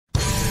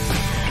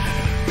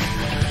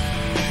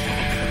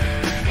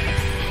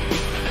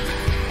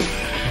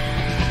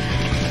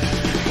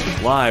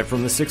Live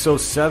from the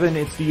 607,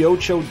 it's the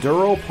Ocho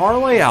Duro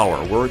Parlay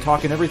Hour, where we're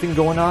talking everything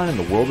going on in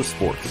the world of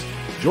sports.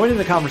 Join in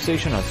the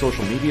conversation on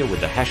social media with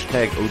the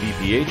hashtag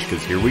ODPH,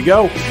 because here we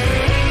go.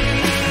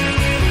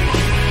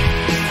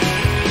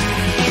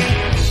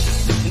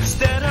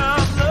 Instead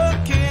of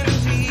looking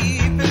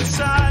deep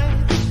inside,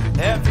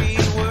 every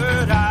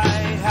word I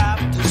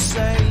have to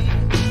say,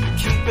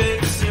 keep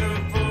it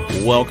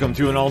simple. Welcome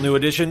to an all-new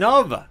edition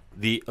of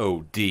the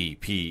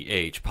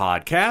ODPH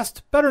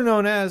podcast, better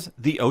known as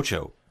the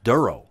Ocho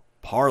Duro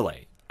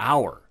Parlay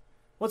Hour.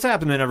 What's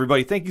happening,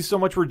 everybody? Thank you so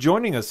much for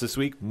joining us this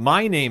week.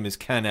 My name is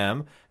Ken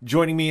M.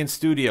 Joining me in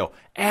studio,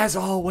 as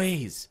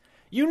always,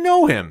 you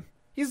know him.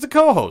 He's the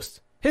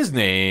co-host. His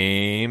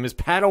name is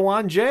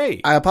Padawan J.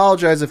 I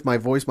apologize if my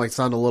voice might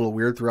sound a little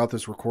weird throughout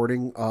this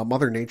recording.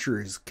 Mother Nature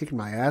is kicking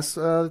my ass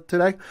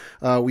today.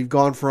 We've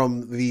gone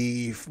from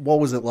the,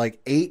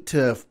 8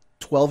 to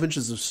 12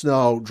 inches of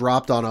snow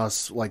dropped on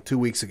us like 2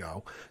 weeks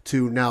ago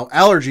to now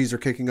allergies are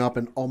kicking up,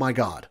 and oh my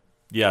God.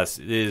 Yes,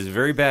 it is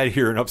very bad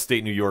here in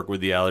upstate New York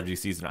with the allergy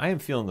season. I am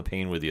feeling the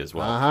pain with you as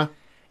well. Uh-huh.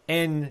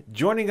 And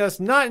joining us,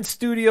 not in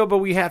studio, but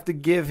we have to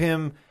give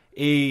him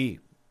a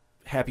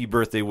happy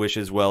birthday wish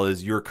as well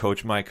as your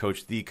coach, my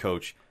coach, the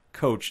coach,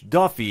 Coach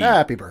Duffy.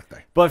 Happy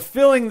birthday. But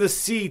filling the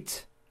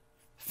seat,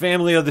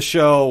 family of the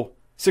show,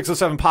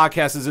 607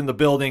 Podcast is in the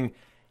building.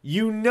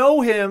 You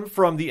know him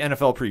from the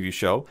NFL preview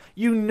show.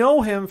 You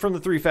know him from the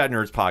Three Fat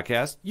Nerds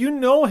podcast. You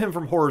know him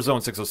from Horror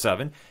Zone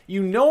 607.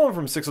 You know him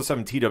from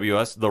 607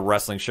 TWS, the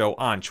wrestling show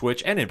on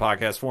Twitch and in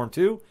podcast form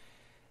too.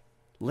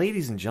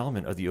 Ladies and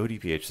gentlemen of the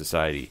ODPH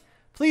Society,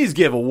 please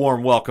give a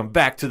warm welcome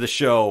back to the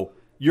show.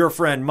 Your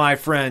friend, my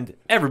friend,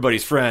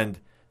 everybody's friend,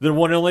 the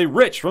one and only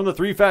Rich from the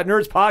Three Fat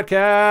Nerds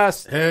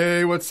podcast.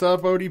 Hey, what's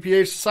up,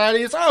 ODPH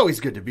Society? It's always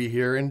good to be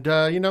here. And,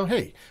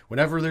 hey,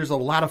 whenever there's a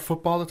lot of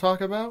football to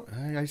talk about,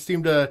 I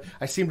seem to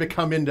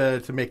come in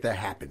to make that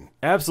happen.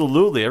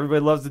 Absolutely. Everybody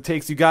loves the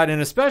takes you got,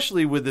 and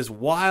especially with this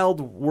wild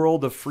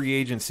world of free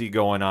agency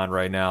going on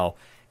right now,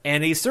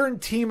 and a certain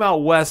team out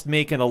west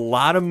making a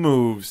lot of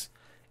moves,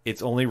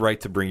 it's only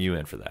right to bring you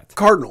in for that.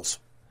 Cardinals.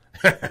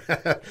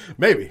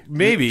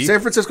 Maybe.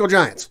 San Francisco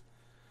Giants.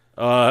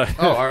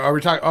 Are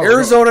we talking?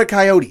 Arizona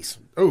Coyotes.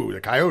 Oh,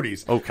 the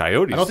Coyotes. Oh,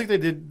 Coyotes. I don't think they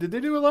did. Did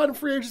they do a lot in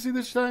free agency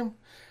this time?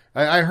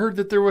 I heard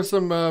that there was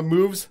some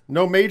moves,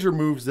 no major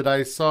moves that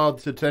I saw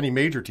to any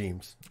major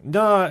teams.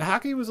 No,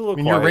 hockey was a little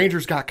quiet. Your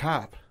Rangers got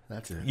Copp.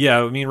 That's it.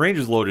 Yeah,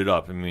 Rangers loaded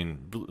up.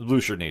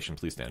 Blue Shirt Nation,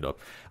 please stand up.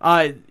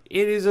 It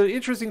is an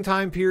interesting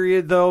time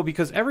period, though,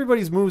 because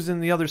everybody's moves in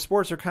the other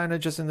sports are kind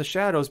of just in the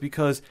shadows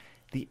because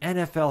the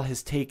NFL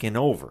has taken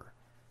over.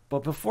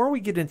 But before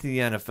we get into the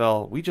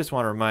NFL, we just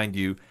want to remind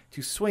you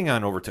to swing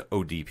on over to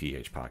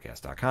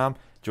ODPHpodcast.com.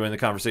 Join the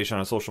conversation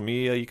on social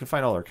media. You can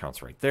find all our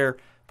accounts right there.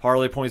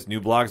 Parlay points,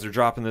 new blogs are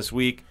dropping this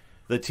week.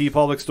 The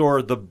TeePublic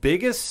store, the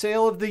biggest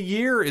sale of the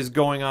year is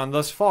going on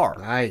thus far.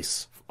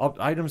 Nice.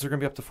 Items are going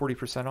to be up to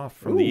 40% off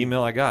from the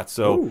email I got.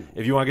 So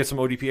if you want to get some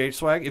ODPH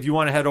swag, if you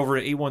want to head over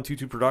to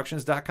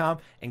 8122productions.com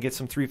and get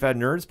some 3 Fat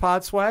Nerds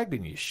pod swag,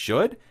 then you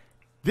should.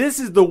 This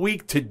is the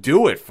week to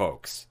do it,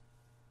 folks.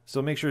 So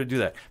make sure to do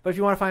that. But if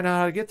you want to find out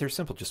how to get there,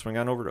 simple. Just swing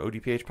on over to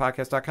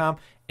ODPHpodcast.com,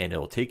 and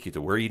it'll take you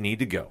to where you need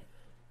to go.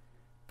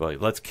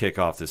 But let's kick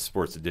off this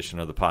sports edition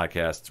of the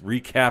podcast,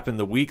 recapping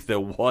the week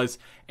that was,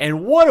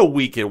 and what a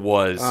week it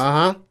was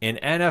in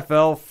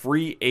NFL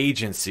free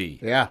agency.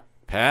 Yeah.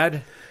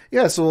 Pad?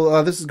 Yeah,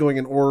 so this is going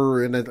in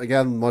order, and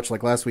again, much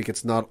like last week,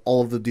 it's not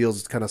all of the deals,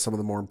 it's kind of some of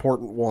the more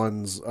important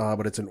ones,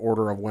 but it's in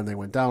order of when they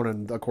went down,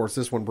 and of course,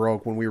 this one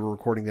broke when we were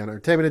recording the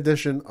entertainment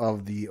edition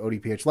of the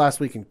ODPH last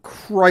week, and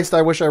Christ,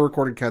 I wish I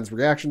recorded Ken's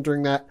reaction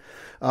during that,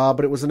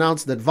 but it was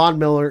announced that Von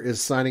Miller is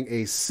signing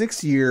a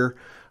 6-year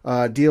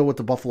deal with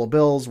the Buffalo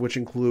Bills, which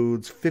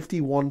includes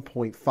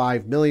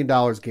 $51.5 million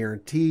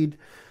guaranteed,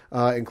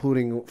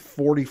 including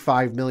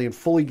 $45 million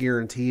fully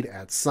guaranteed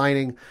at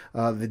signing.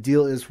 The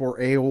deal is for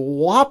a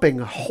whopping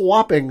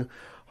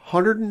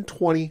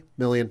 $120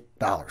 million.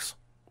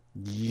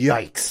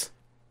 Yikes.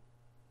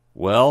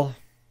 Well,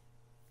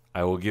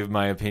 I will give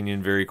my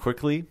opinion very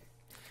quickly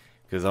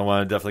because I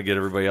want to definitely get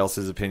everybody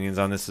else's opinions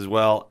on this as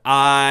well.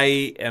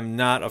 I am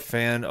not a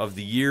fan of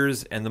the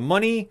years and the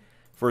money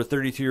for a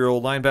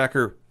 32-year-old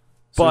linebacker,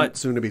 but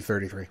soon to be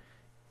 33.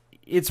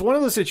 It's one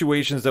of those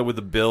situations that with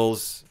the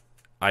Bills,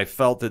 I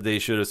felt that they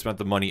should have spent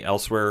the money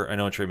elsewhere. I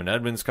know Trayvon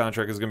Edmonds'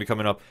 contract is going to be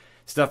coming up.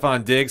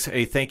 Stephon Diggs,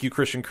 hey, thank you,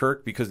 Christian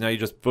Kirk, because now you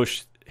just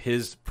pushed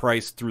his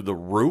price through the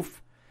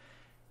roof.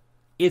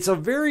 It's a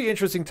very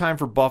interesting time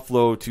for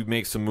Buffalo to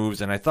make some moves,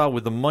 and I thought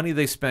with the money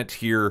they spent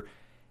here,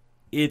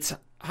 it's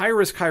high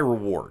risk, high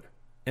reward,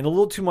 and a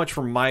little too much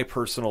for my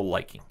personal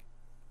liking.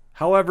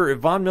 However, if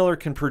Von Miller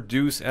can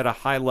produce at a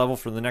high level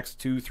for the next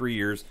 2-3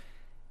 years,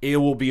 it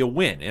will be a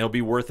win. It'll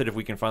be worth it if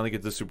we can finally get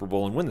to the Super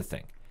Bowl and win the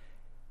thing.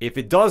 If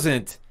it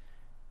doesn't,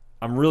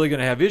 I'm really going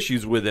to have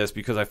issues with this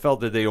because I felt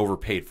that they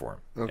overpaid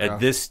for him at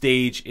this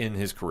stage in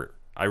his career.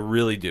 I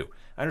really do.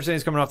 I understand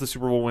he's coming off the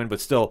Super Bowl win,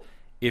 but still,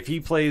 if he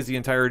plays the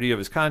entirety of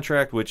his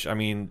contract, which, I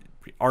mean,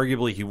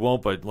 arguably he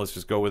won't, but let's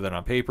just go with it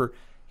on paper,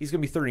 he's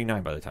going to be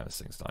 39 by the time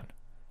this thing's done.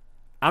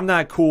 I'm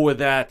not cool with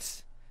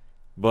that,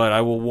 but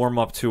I will warm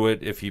up to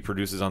it if he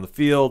produces on the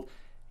field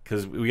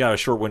because we got a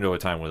short window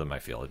of time with him, I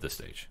feel, at this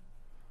stage.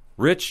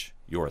 Rich,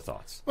 your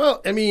thoughts?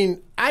 Well, I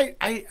mean,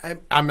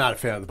 I'm not a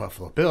fan of the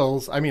Buffalo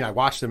Bills. I mean, I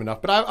watched them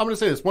enough, but I'm going to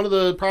say this. One of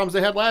the problems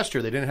they had last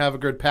year, they didn't have a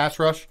good pass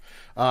rush.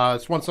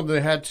 It's something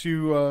they had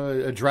to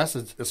address,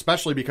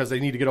 especially because they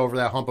need to get over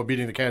that hump of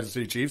beating the Kansas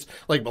City Chiefs,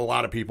 like a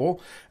lot of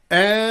people.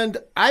 And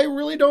I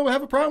really don't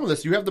have a problem with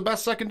this. You have the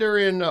best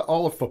secondary in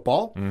all of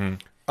football. Mm-hmm.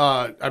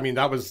 I mean,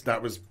 that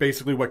was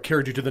basically what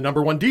carried you to the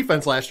number one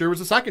defense last year was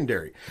the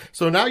secondary.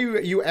 So now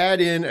you add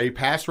in a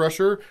pass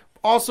rusher.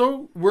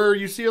 Also, where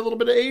you see a little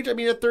bit of age, I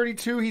mean, at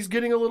 32, he's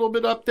getting a little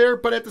bit up there,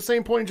 but at the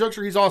same point in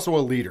juncture, he's also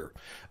a leader.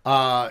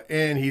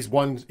 And he's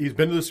been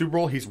to the Super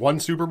Bowl, he's won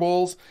Super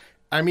Bowls.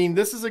 I mean,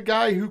 this is a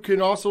guy who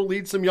can also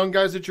lead some young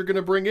guys that you're going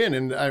to bring in.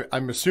 And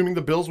I'm assuming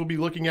the Bills will be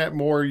looking at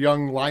more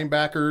young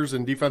linebackers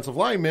and defensive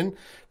linemen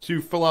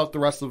to fill out the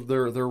rest of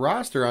their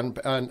roster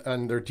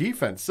on their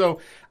defense. So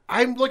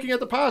I'm looking at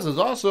the positives.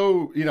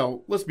 Also,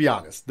 let's be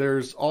honest.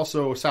 There's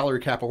also a salary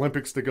cap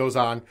Olympics that goes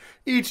on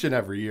each and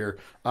every year.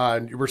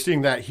 We're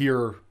seeing that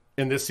here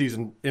in this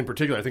season in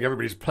particular. I think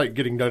everybody's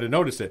getting to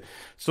notice it.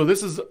 So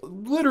this is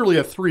literally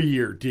a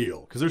 3-year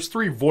deal because there's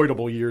 3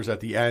 voidable years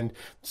at the end.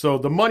 So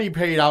the money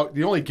paid out,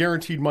 the only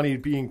guaranteed money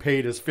being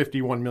paid is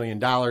 $51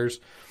 million,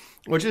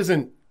 which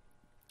isn't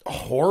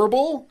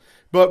horrible.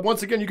 But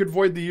once again, you could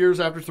void the years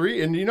after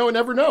 3, and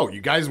never know. You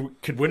guys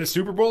could win a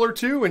Super Bowl or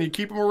 2, and you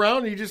keep them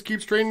around, and he just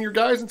keeps training your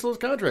guys until his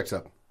contract's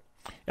up.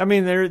 I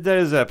mean, that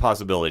is that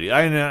possibility.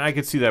 I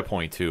could see that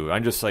point, too.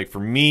 I'm just like,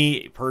 for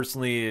me,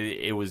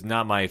 personally, it was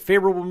not my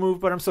favorable move,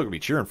 but I'm still going to be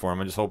cheering for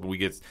him. I'm just hoping we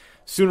get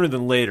sooner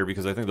than later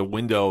because I think the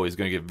window is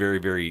going to get very,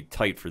 very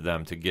tight for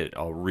them to get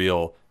a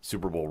real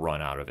Super Bowl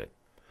run out of it.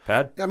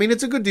 Pat? I mean,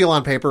 it's a good deal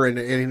on paper, and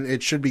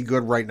it should be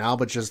good right now,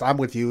 but just I'm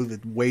with you,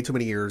 way too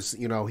many years.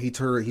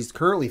 He's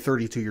currently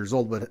 32 years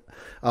old, but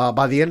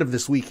by the end of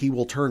this week, he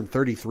will turn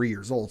 33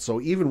 years old.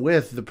 So even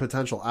with the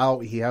potential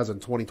out he has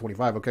in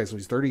 2025, okay, so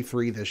he's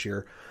 33 this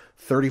year,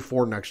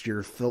 34 next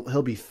year.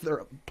 He'll be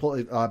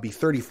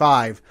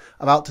 35,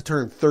 about to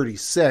turn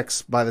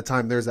 36 by the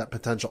time there's that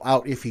potential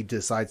out if he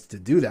decides to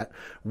do that.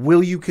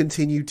 Will you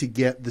continue to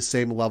get the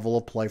same level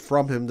of play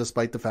from him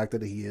despite the fact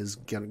that he is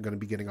going to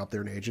be getting up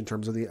there in age in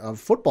terms of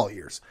football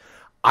years?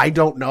 I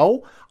don't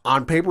know.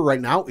 On paper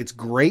right now, it's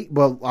great,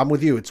 but I'm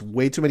with you. It's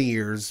way too many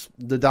years.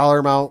 The dollar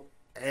amount,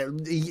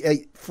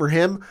 for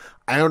him,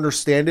 I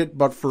understand it,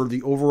 but for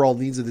the overall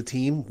needs of the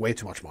team, way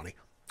too much money.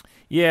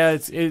 Yeah,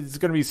 it's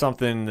going to be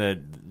something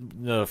that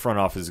the front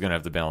office is going to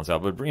have to balance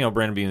out. But,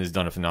 Brandon Beane has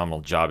done a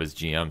phenomenal job as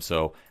GM,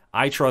 so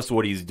I trust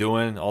what he's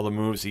doing. All the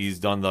moves he's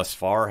done thus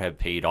far have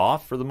paid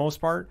off for the most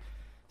part.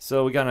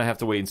 So we got to have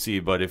to wait and see.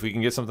 But if we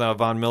can get something out of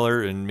Von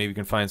Miller and maybe we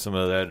can find some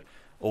of that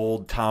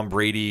old Tom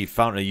Brady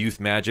fountain of youth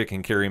magic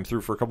and carry him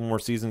through for a couple more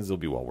seasons, it'll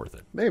be well worth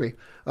it. Maybe.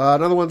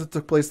 Another one that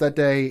took place that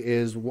day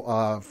is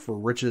for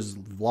Rich's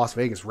Las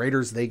Vegas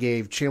Raiders. They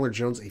gave Chandler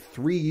Jones a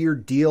 3-year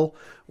deal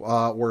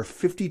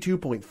worth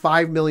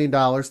 $52.5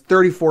 million,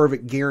 34 of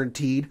it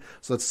guaranteed.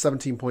 So that's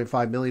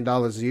 $17.5 million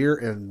a year.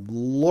 And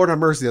Lord have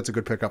mercy, that's a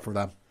good pickup for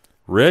them.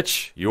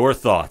 Rich, your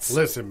thoughts?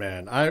 Listen,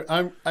 man,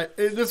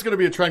 this is going to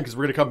be a trend because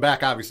we're going to come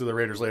back, obviously, the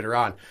Raiders later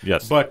on.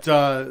 Yes. But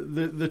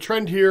the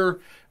trend here,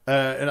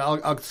 and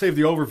I'll save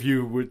the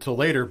overview till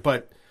later,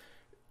 but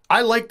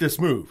I like this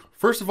move.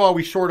 First of all,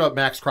 we shored up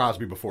Max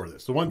Crosby before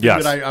this. The one thing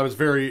that I was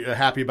very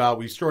happy about,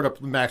 we shored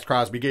up Max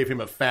Crosby, gave him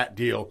a fat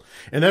deal.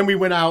 And then we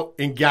went out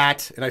and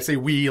got, and I say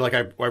we, like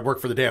I work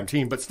for the damn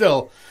team, but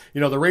still,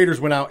 the Raiders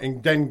went out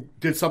and then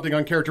did something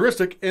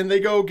uncharacteristic, and they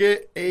go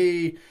get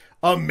a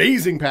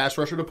amazing pass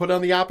rusher to put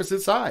on the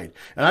opposite side.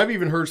 And I've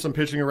even heard some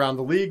pitching around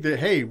the league that,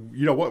 hey,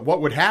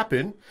 what would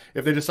happen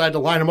if they decide to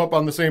line them up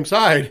on the same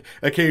side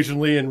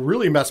occasionally and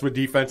really mess with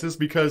defenses,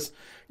 because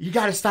you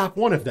got to stop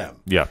one of them.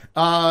 Yeah.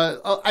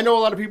 I know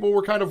a lot of people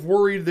were kind of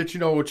worried that,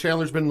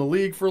 Chandler's been in the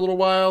league for a little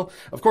while.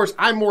 Of course,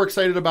 I'm more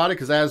excited about it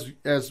because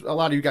as a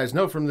lot of you guys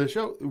know from the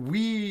show,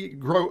 we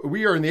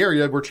are in the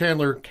area where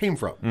Chandler came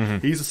from. Mm-hmm.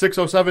 He's a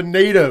 607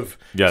 native.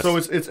 Yes. So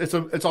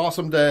it's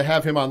awesome to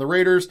have him on the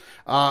Raiders.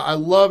 I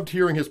loved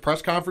hearing his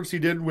press conference he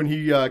did when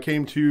he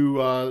came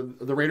to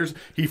the Raiders.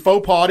 He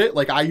faux pawed it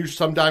like I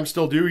sometimes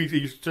still do.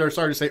 He started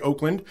to say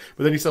Oakland,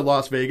 but then he said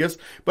Las Vegas.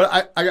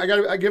 But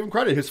I give him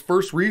credit. His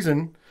first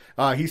reason,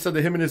 he said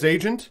that him and his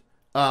agent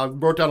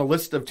wrote down a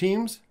list of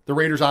teams. The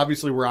Raiders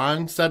obviously were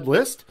on said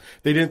list.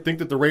 They didn't think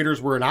that the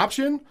Raiders were an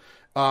option,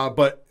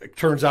 but it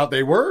turns out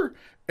they were.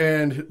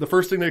 And the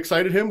first thing that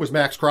excited him was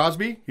Max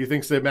Crosby. He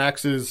thinks that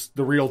Max is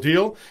the real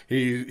deal.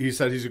 He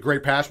said he's a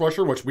great pass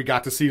rusher, which we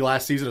got to see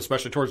last season,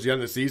 especially towards the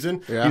end of the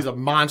season. Yeah. He's a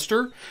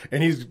monster,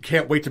 and he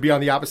can't wait to be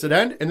on the opposite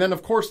end. And then,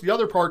 of course, the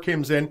other part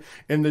comes in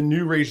the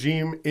new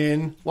regime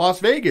in Las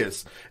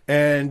Vegas.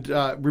 And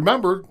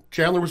remember,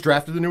 Chandler was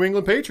drafted to the New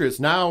England Patriots.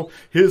 Now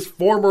his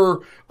former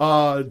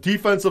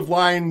defensive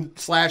line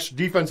 /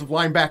 defensive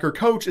linebacker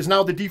coach is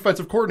now the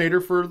defensive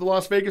coordinator for the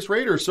Las Vegas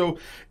Raiders. So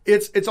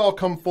it's all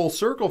come full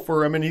circle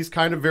for him. him, and he's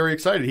kind of very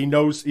excited. He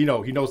knows, he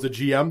knows the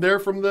GM there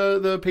from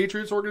the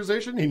Patriots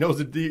organization. He knows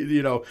the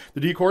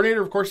D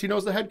coordinator. Of course, he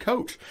knows the head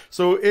coach.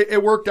 So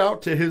it worked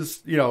out to his,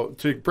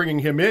 to bringing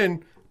him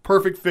in.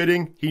 Perfect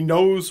fitting. He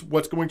knows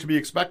what's going to be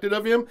expected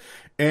of him.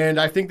 And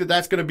I think that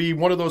that's going to be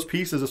one of those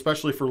pieces,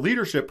 especially for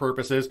leadership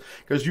purposes,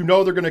 because they're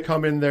going to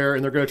come in there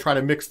and they're going to try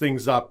to mix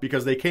things up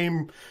because they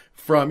came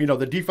from,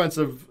 the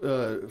defensive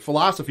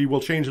philosophy will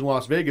change in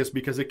Las Vegas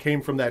because it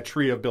came from that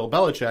tree of Bill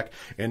Belichick.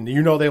 And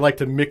they like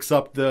to mix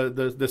up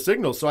the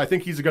signals. So I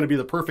think he's going to be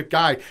the perfect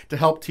guy to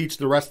help teach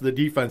the rest of the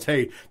defense,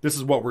 hey, this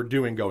is what we're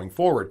doing going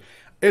forward.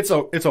 It's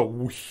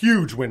a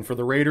huge win for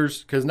the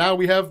Raiders because now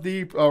we have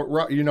the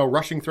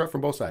rushing threat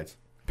from both sides.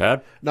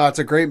 Pat? No, it's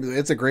a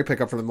great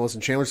pickup for the most,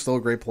 and Chandler's still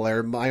a great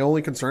player. My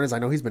only concern is I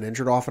know he's been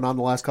injured off and on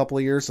the last couple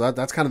of years, so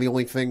that's kind of the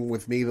only thing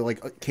with me.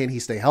 That, can he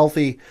stay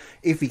healthy?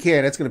 If he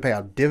can, it's going to pay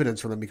out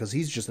dividends for them because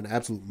he's just an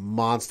absolute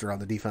monster on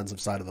the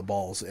defensive side of the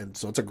balls, and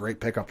so it's a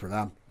great pickup for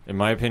them. In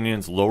my opinion,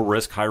 it's low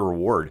risk, high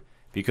reward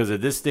because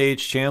at this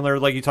stage, Chandler,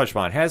 like you touched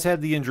upon, has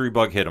had the injury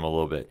bug hit him a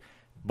little bit,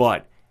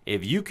 but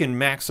if you can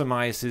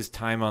maximize his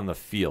time on the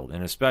field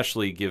and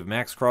especially give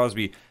Max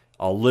Crosby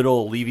a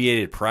little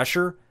alleviated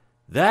pressure,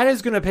 that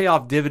is going to pay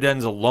off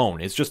dividends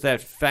alone. It's just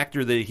that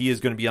factor that he is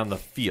going to be on the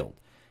field.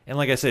 And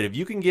like I said, if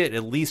you can get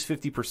at least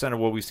 50% of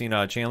what we've seen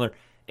out of Chandler,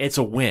 it's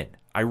a win.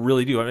 I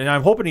really do. I mean,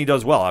 I'm hoping he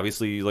does well.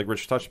 Obviously, like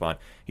Rich touched upon,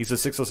 he's a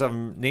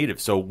 607 native,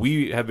 so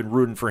we have been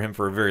rooting for him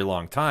for a very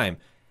long time.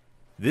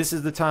 This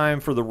is the time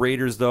for the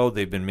Raiders, though.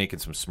 They've been making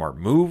some smart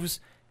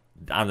moves.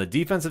 On the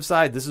defensive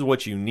side, this is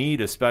what you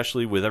need,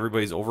 especially with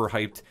everybody's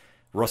overhyped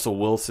Russell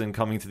Wilson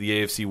coming to the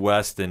AFC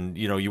West, and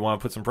you want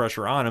to put some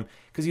pressure on him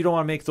because you don't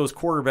want to make those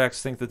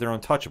quarterbacks think that they're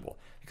untouchable.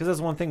 Because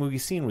that's one thing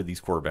we've seen with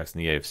these quarterbacks in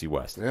the AFC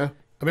West. Yeah.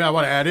 I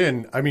want to add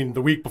in,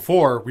 the week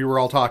before, we were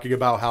all talking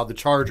about how the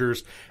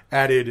Chargers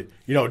added,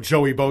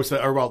 Joey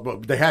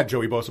Bosa, they had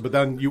Joey Bosa, but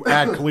then you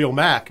add Khalil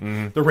Mack.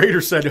 Mm-hmm. The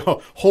Raiders said,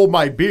 hold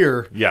my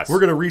beer. Yes. We're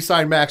going to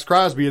re-sign Max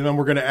Crosby, and then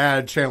we're going to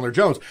add Chandler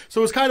Jones.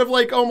 So it's kind of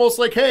almost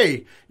like,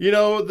 hey,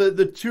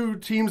 the two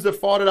teams that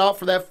fought it out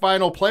for that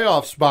final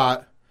playoff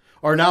spot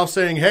are now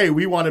saying, hey,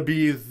 we want to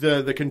be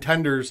the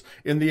contenders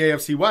in the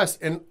AFC West.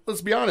 And let's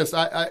be honest,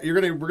 we're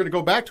going to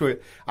go back to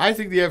it. I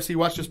think the AFC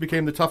West just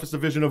became the toughest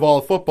division of all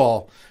of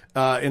football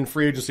in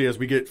free agency as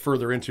we get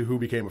further into who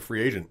became a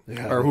free agent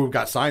or who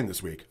got signed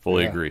this week.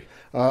 Fully agree.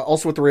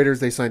 Also with the Raiders,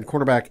 they signed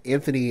cornerback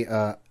Anthony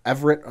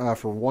Everett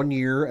for 1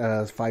 year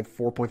as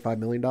 $4.5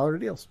 million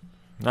deals.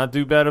 Not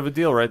too bad of a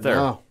deal right there.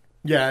 No.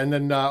 Yeah, and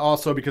then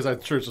also because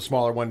I'm sure it's a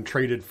smaller one,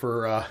 traded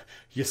for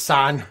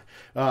Yasan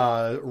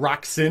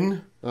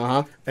Roxin.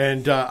 Uh-huh.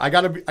 And I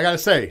gotta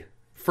say,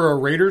 for a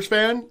Raiders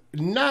fan,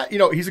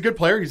 he's a good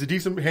player. He's a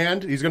decent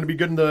hand. He's going to be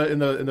good in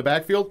the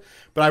backfield.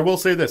 But I will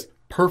say this: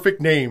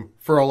 perfect name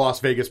for a Las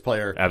Vegas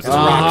player.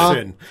 Absolutely.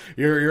 Roxin.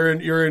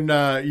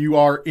 You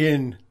are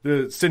in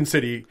the Sin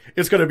City.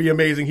 It's going to be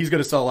amazing. He's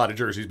going to sell a lot of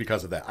jerseys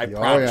because of that. I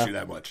promise you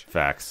that much.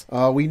 Facts.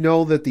 We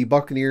know that the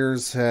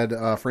Buccaneers had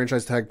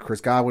franchise tagged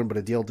Chris Godwin, but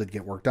a deal did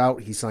get worked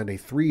out. He signed a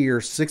 3-year,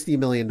 $60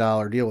 million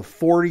deal with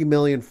 $40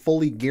 million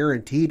fully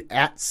guaranteed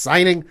at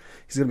signing.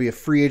 He's going to be a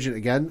free agent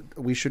again,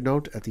 we should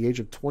note, at the age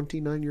of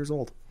 29 years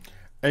old.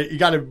 You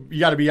got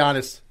to be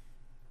honest.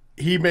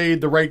 He made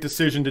the right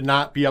decision to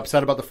not be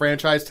upset about the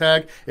franchise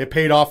tag. It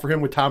paid off for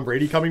him with Tom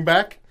Brady coming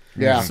back.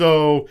 Yeah.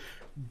 So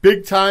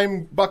big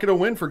time bucket of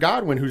win for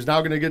Godwin, who's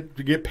now going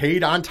to get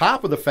paid on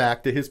top of the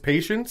fact that his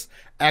patience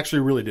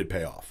actually really did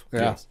pay off. Yeah.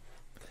 Yes.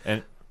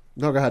 And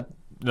no, go ahead.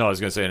 No, I was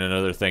going to say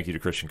another thank you to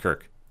Christian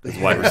Kirk. His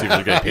wide receivers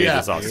are getting paid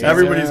this offseason.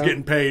 Everybody's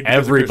getting paid.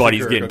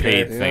 Everybody's getting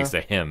paid thanks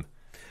to him.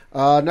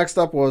 Next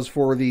up was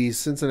for the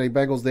Cincinnati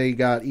Bengals. They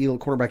got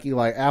cornerback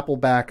Eli Apple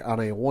back on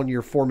a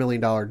 1-year, $4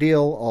 million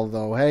deal.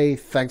 Although, hey,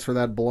 thanks for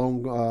that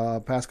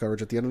blown pass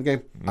coverage at the end of the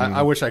game.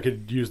 I wish I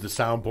could use the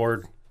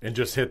soundboard and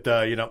just hit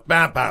the,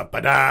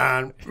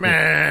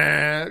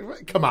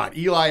 man. Come on,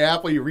 Eli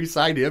Apple, you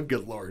re-signed him.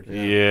 Good Lord.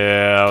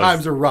 Yeah.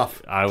 Times are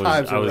rough. I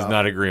was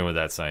not agreeing with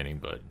that signing,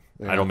 but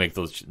I don't make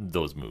those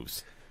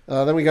moves.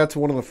 Then we got to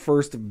one of the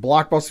first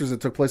blockbusters that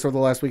took place over the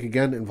last week,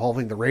 again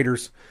involving the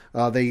Raiders.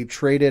 They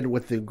traded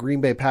with the Green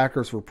Bay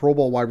Packers for Pro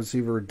Bowl wide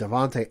receiver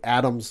Davante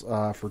Adams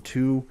for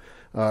 2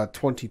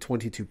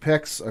 2022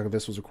 picks.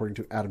 This was according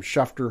to Adam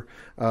Schefter.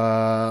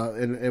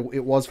 And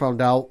it was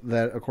found out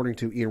that, according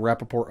to Ian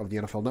Rappaport of the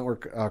NFL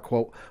Network,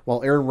 quote,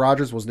 while Aaron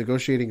Rodgers was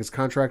negotiating his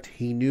contract,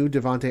 he knew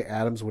Davante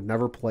Adams would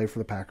never play for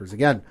the Packers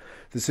again.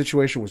 The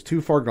situation was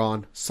too far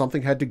gone.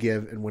 Something had to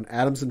give. And when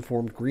Adams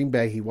informed Green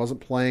Bay he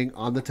wasn't playing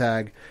on the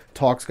tag,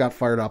 talks got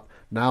fired up.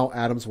 Now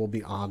Adams will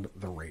be on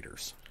the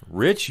Raiders.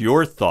 Rich,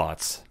 your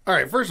thoughts? All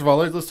right, first of all,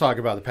 let's talk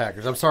about the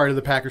Packers. I'm sorry to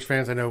the Packers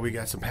fans. I know we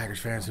got some Packers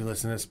fans who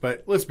listen to this,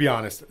 but let's be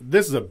honest.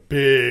 This is a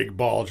big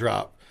ball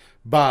drop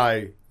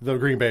by the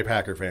Green Bay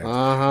Packer fans.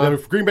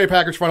 The Green Bay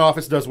Packers front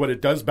office does what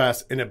it does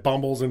best, and it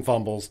bumbles and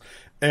fumbles.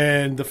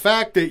 And the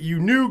fact that you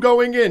knew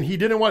going in, he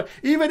didn't want,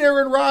 even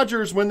Aaron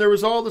Rodgers, when there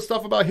was all the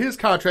stuff about his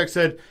contract,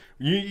 said,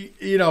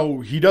 you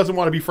know, he doesn't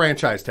want to be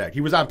franchise tag.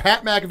 He was on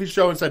Pat McAfee's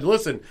show and said,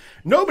 listen,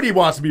 nobody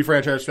wants to be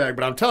franchise tag,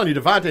 but I'm telling you,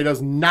 Devontae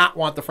does not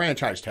want the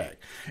franchise tag.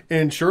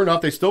 And sure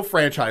enough, they still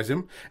franchise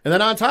him. And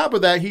then on top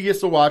of that, he gets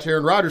to watch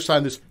Aaron Rodgers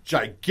sign this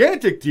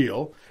gigantic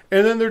deal.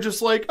 And then they're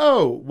just like,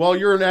 oh, well,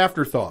 you're an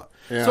afterthought.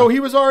 Yeah. So he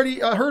was already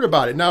heard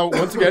about it. Now,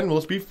 once again,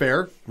 let's be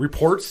fair.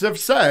 Reports have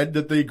said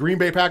that the Green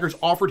Bay Packers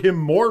offered him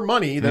more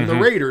money than the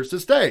Raiders to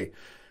stay.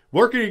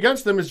 Working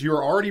against them is he's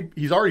already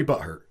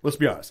butthurt. Let's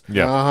be honest.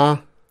 Yeah.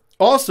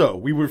 Also,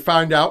 we would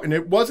find out, and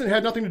it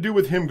had nothing to do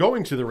with him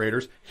going to the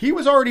Raiders. He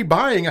was already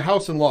buying a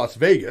house in Las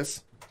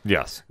Vegas.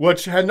 Yes.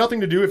 Which had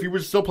nothing to do, if he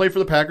was still play for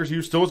the Packers,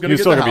 he still was going to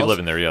get the house. He was still going to be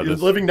living there, yeah. He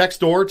was living next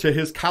door to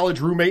his college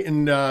roommate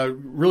and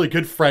really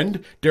good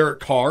friend, Derek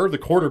Carr, the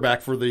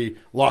quarterback for the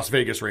Las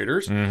Vegas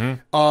Raiders.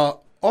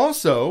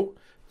 Also,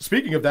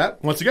 speaking of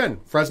that, once again,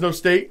 Fresno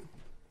State,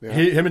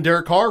 him and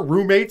Derek Carr,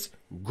 roommates,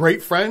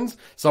 great friends.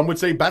 Some would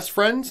say best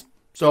friends.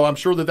 So I'm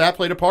sure that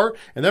played a part.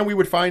 And then we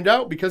would find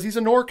out, because he's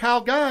a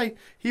NorCal guy,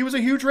 he was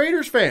a huge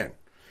Raiders fan.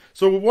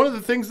 So one of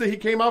the things that he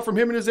came out from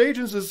him and his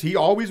agents is he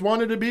always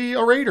wanted to be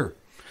a Raider.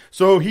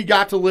 So he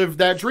got to live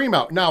that dream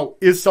out. Now,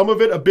 is some of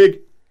it a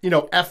big,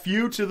 F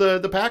you to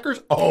the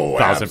Packers? Oh,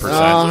 1,000%.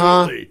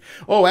 Absolutely.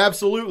 Oh,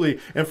 absolutely.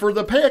 And for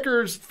the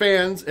Packers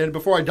fans, and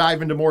before I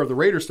dive into more of the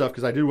Raiders stuff,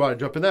 because I do want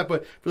to jump in that,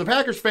 but for the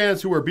Packers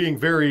fans who are being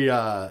very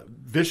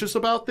vicious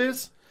about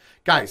this,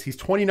 guys, he's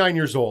 29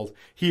 years old.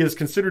 He is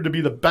considered to be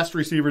the best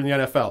receiver in the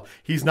NFL.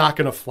 He's not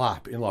going to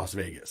flop in Las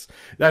Vegas.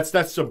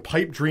 That's some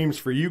pipe dreams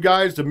for you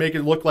guys to make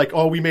it look like,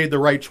 oh, we made the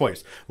right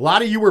choice. A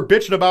lot of you were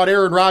bitching about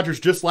Aaron Rodgers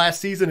just last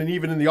season and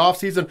even in the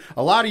offseason.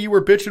 A lot of you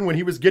were bitching when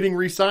he was getting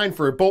re-signed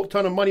for a bolt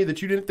ton of money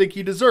that you didn't think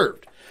he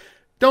deserved.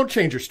 Don't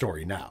change your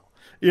story now.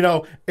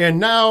 And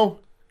now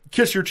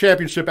kiss your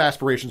championship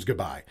aspirations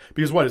goodbye.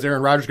 Because what, is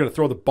Aaron Rodgers going to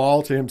throw the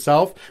ball to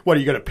himself? What, are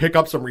you going to pick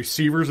up some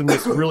receivers in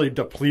this really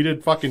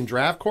depleted fucking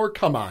draft core?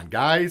 Come on,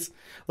 guys.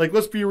 Like,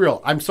 let's be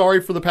real. I'm sorry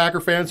for the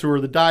Packer fans who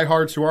are the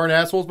diehards who aren't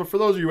assholes, but for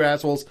those of you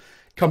assholes,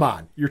 come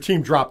on. Your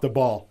team dropped the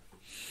ball.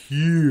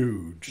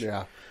 Huge.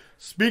 Yeah.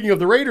 Speaking of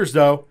the Raiders,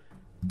 though,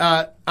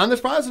 on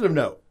this positive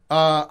note,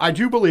 I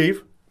do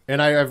believe,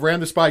 and I've ran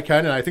this by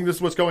Ken, and I think this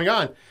is what's going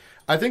on.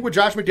 I think with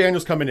Josh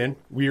McDaniels coming in,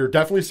 we are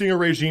definitely seeing a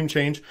regime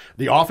change.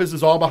 The office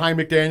is all behind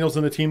McDaniels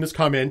and the team that's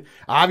come in.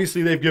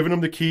 Obviously, they've given him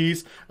the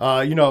keys.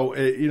 Mark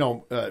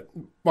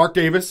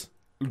Davis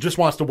just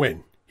wants to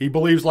win. He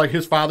believes like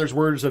his father's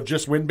words of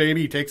just win,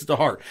 baby. He takes it to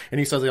heart. And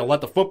he says, let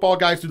the football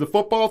guys do the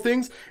football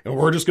things, and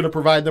we're just going to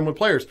provide them with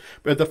players.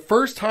 But the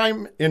first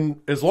time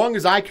in as long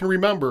as I can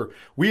remember,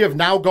 we have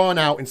now gone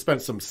out and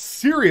spent some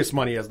serious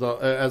money as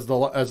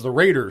the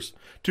Raiders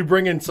to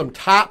bring in some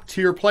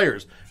top-tier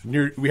players.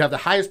 We have the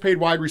highest-paid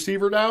wide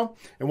receiver now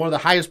and one of the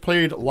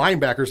highest-paid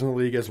linebackers in the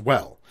league as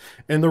well.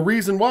 And the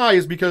reason why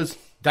is because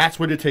that's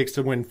what it takes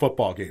to win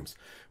football games.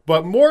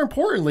 But more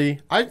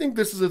importantly, I think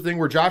this is a thing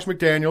where Josh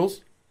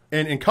McDaniels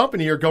and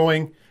company are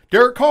going,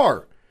 Derek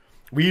Carr,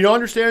 we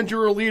understand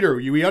you're a leader.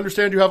 We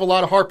understand you have a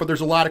lot of heart, but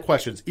there's a lot of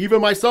questions. Even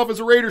myself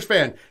as a Raiders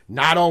fan,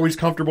 not always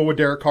comfortable with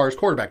Derek Carr as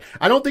quarterback.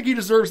 I don't think he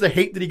deserves the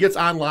hate that he gets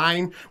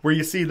online where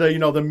you see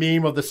the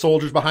meme of the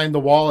soldiers behind the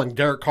wall and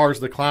Derek Carr's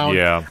the clown.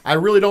 Yeah. I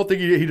really don't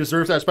think he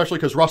deserves that, especially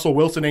because Russell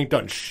Wilson ain't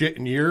done shit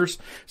in years.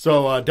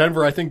 So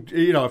Denver, I think,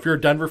 if you're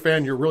a Denver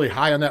fan, you're really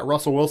high on that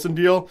Russell Wilson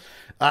deal.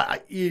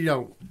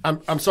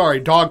 I'm sorry,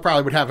 Dog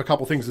probably would have a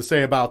couple things to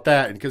say about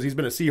that because he's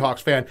been a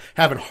Seahawks fan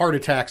having heart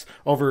attacks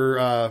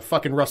over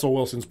fucking Russell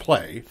Wilson's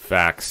play.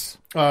 Facts.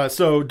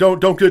 So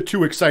don't get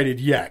too excited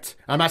yet.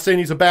 I'm not saying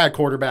he's a bad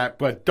quarterback,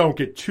 but don't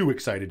get too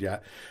excited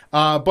yet.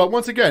 But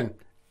once again,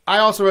 I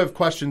also have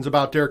questions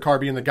about Derek Carr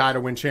being the guy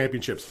to win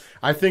championships.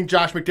 I think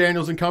Josh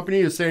McDaniels and company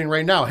is saying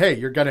right now, hey,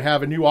 you're going to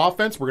have a new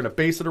offense. We're going to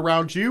base it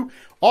around you.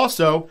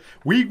 Also,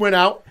 we went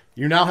out.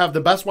 You now have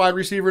the best wide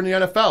receiver in the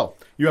NFL.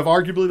 You have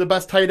arguably the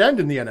best tight end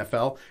in the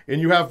NFL. And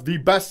you have the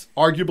best,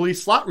 arguably,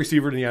 slot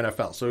receiver in the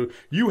NFL. So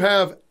you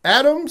have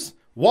Adams,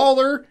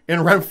 Waller, and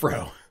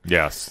Renfro.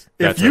 Yes.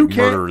 That's a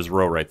murderer's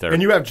row right there.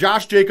 And you have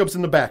Josh Jacobs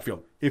in the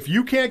backfield. If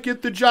you can't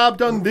get the job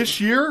done this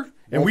year,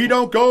 and we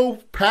don't go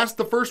past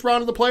the first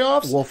round of the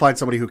playoffs, we'll find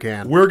somebody who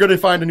can. We're going to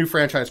find a new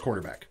franchise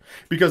quarterback.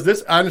 Because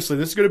this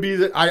is going to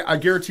be, I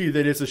guarantee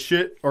that it's a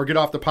shit or get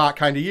off the pot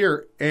kind of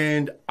year.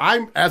 And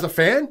as a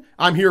fan,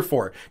 I'm here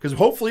for it. Because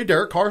hopefully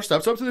Derek Carr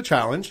steps up to the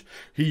challenge.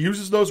 He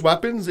uses those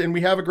weapons, and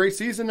we have a great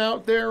season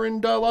out there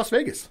in Las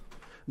Vegas.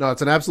 No,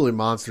 it's an absolute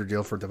monster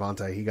deal for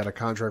Devontae. He got a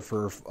contract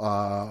for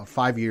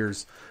 5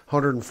 years,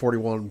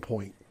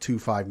 $141.2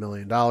 $28.25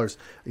 million.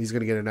 He's going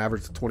to get an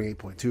average of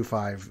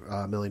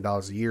 $28.25 million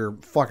a year.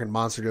 Fucking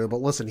monster deal.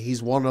 But listen,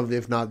 he's one of,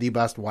 if not the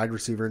best wide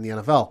receiver in the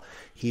NFL.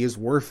 He is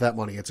worth that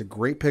money. It's a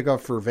great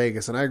pickup for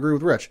Vegas. And I agree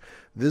with Rich.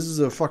 This is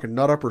a fucking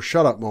nut up or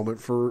shut up moment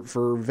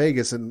for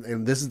Vegas.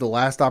 And this is the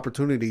last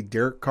opportunity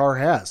Derek Carr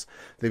has.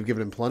 They've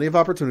given him plenty of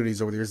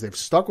opportunities over the years. They've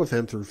stuck with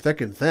him through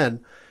thick and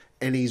thin.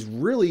 And he's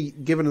really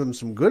given them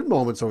some good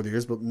moments over the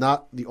years, but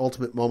not the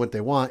ultimate moment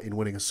they want in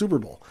winning a Super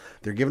Bowl.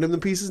 They're giving him the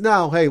pieces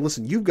now. Hey,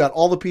 listen, you've got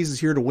all the pieces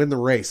here to win the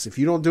race. If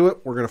you don't do it,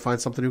 we're going to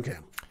find something who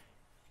can.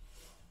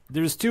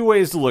 There's two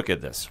ways to look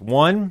at this.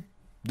 One,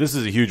 this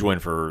is a huge win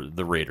for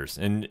the Raiders.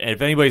 And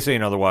if anybody's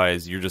saying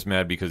otherwise, you're just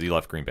mad because he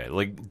left Green Bay.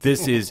 Like,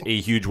 this is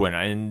a huge win.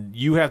 And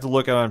you have to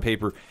look at it on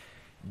paper.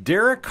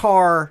 Derek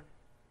Carr,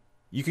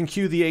 you can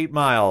cue the 8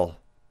 Mile.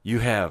 You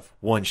have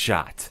one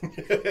shot.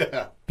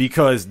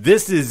 Because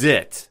this is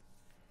it.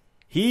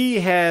 He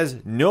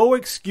has no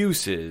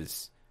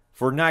excuses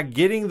for not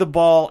getting the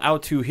ball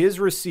out to his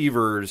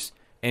receivers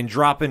and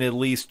dropping at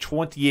least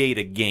 28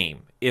 a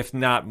game, if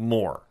not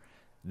more.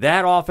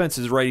 That offense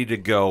is ready to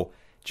go.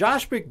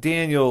 Josh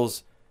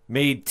McDaniels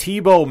made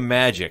Tebow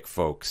magic,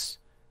 folks.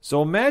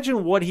 So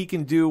imagine what he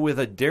can do with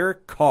a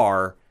Derek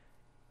Carr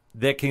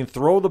that can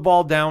throw the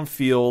ball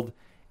downfield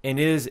and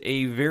is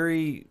a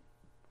very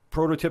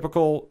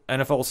prototypical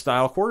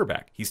NFL-style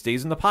quarterback. He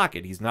stays in the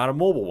pocket. He's not a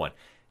mobile one.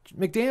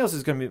 McDaniels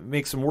is going to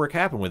make some work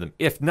happen with him.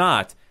 If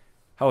not,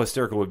 how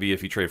hysterical would it be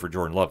if he traded for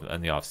Jordan Love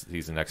in the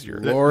offseason next year?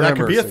 That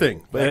could be a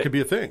thing. That could be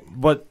a thing.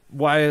 But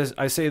why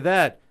I say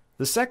that,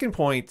 the second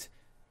point,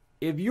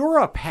 if you're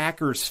a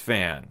Packers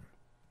fan,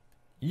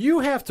 you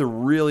have to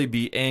really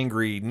be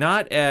angry,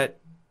 not at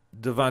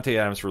Devontae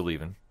Adams for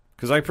leaving,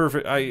 because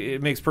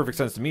it makes perfect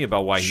sense to me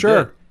about why he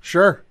did.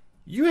 Sure.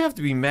 You have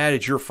to be mad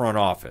at your front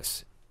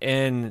office.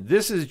 And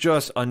this is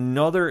just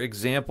another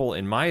example,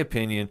 in my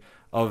opinion,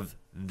 of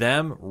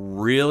them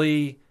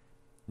really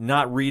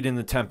not reading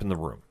the temp in the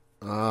room.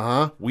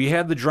 We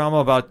had the drama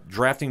about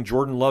drafting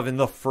Jordan Love in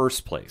the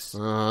first place,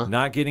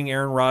 not getting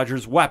Aaron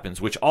Rodgers weapons,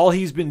 which all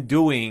he's been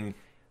doing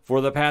for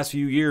the past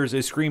few years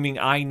is screaming,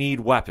 I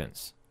need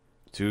weapons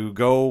to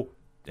go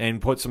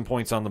and put some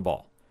points on the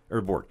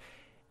board.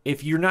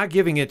 If you're not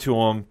giving it to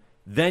him,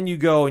 then you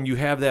go and you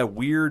have that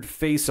weird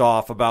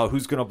face-off about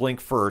who's going to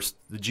blink first,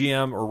 the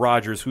GM or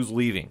Rodgers, who's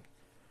leaving.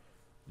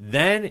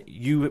 Then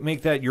you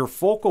make that your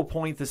focal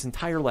point this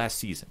entire last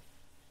season.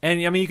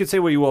 And, I mean, you can say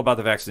what you will about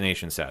the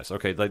vaccination status.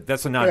 Okay, like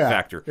that's a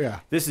non-factor. Yeah.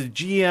 This is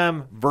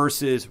GM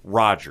versus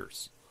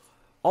Rodgers.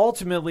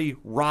 Ultimately,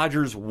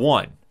 Rodgers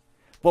won.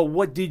 But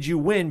what did you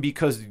win?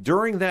 Because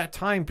during that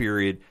time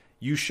period,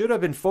 you should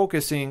have been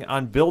focusing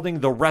on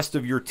building the rest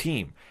of your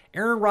team.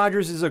 Aaron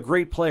Rodgers is a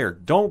great player.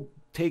 Don't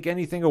take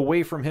anything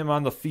away from him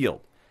on the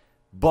field.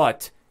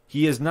 But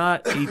he is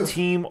not a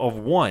team of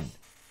one.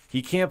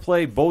 He can't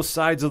play both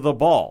sides of the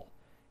ball.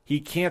 He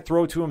can't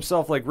throw to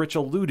himself like Rich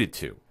alluded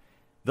to.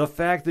 The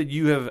fact that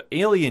you have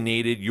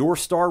alienated your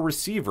star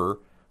receiver,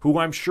 who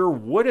I'm sure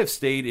would have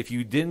stayed if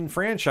you didn't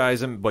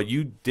franchise him, but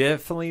you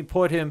definitely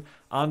put him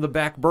on the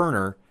back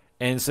burner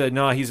and said,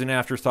 no, he's an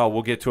afterthought.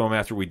 We'll get to him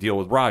after we deal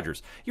with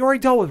Rodgers. You already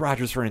dealt with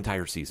Rodgers for an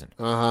entire season.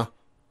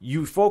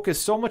 You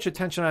focused so much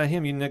attention on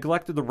him, you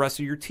neglected the rest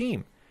of your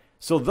team.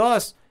 So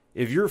thus,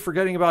 if you're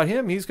forgetting about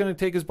him, he's going to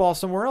take his ball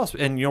somewhere else.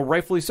 And,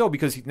 rightfully so,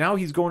 because now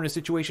he's going to a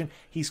situation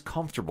he's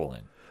comfortable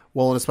in.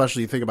 Well, and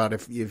especially you think about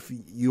if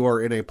you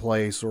are in a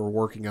place or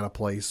working at a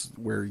place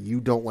where you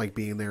don't like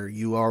being there,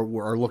 you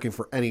are looking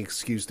for any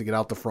excuse to get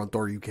out the front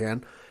door you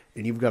can,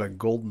 and you've got a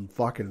golden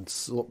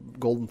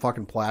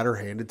fucking platter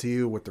handed to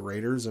you with the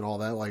Raiders and all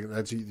that, like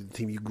that's the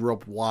team you grew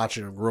up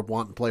watching and grew up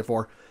wanting to play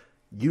for.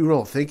 You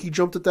don't think he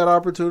jumped at that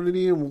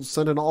opportunity and will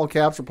send an all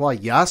caps reply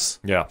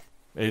yes? Yeah.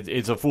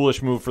 It's a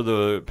foolish move for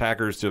the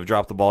Packers to have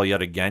dropped the ball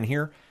yet again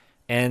here.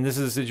 And this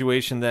is a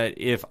situation that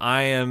if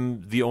I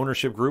am the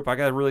ownership group, I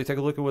got to really take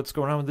a look at what's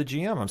going on with the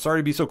GM. I'm sorry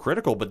to be so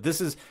critical, but this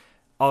is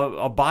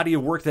a body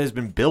of work that has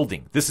been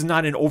building. This is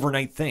not an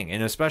overnight thing.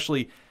 And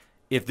especially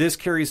if this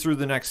carries through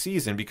the next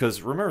season,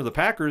 because remember, the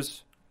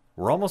Packers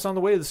were almost on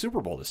the way to the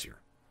Super Bowl this year.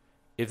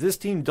 If this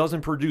team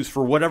doesn't produce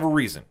for whatever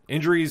reason,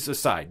 injuries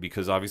aside,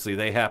 because obviously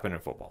they happen in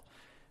football,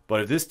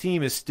 but if this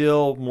team is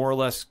still more or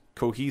less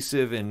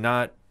cohesive and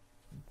not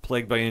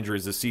plagued by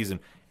injuries this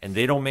season, and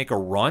they don't make a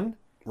run,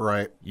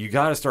 right, you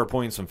got to start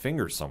pointing some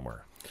fingers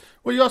somewhere.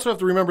 Well, you also have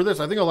to remember this.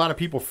 I think a lot of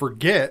people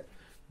forget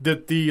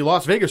that the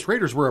Las Vegas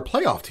Raiders were a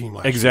playoff team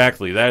last year.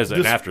 Exactly. That is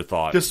an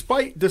afterthought.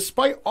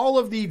 Despite all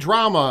of the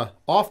drama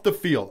off the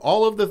field,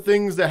 all of the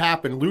things that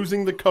happened,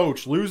 losing the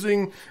coach,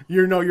 losing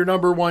your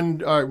number one,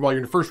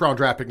 your first round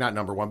draft pick, not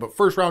number one, but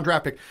first round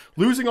draft pick,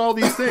 losing all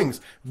these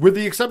things, with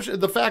the exception of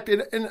the fact,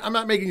 and I'm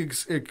not making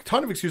a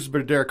ton of excuses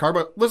for Derek Carr,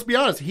 but let's be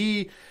honest,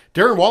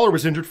 Darren Waller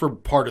was injured for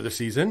part of the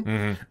season.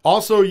 Mm-hmm.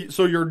 Also,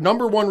 so your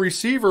number one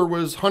receiver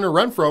was Hunter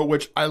Renfrow,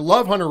 which I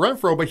love Hunter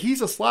Renfrow, but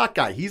he's a slot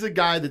guy. He's a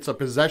guy that's a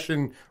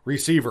possession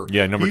receiver.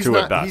 Yeah, number He's two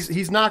not, at best.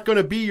 He's not going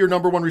to be your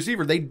number one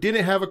receiver. They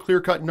didn't have a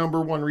clear-cut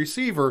number one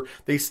receiver.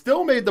 They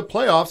still made the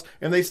playoffs,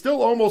 and they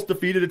still almost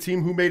defeated a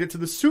team who made it to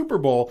the Super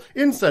Bowl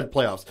in said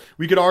playoffs.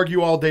 We could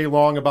argue all day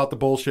long about the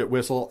bullshit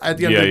whistle. At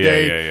the end of the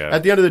day,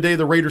 at the end of the day,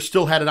 the Raiders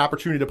still had an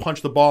opportunity to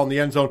punch the ball in the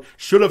end zone.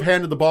 Should have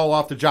handed the ball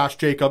off to Josh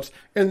Jacobs,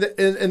 and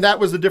that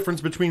was the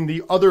difference between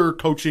the other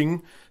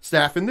coaching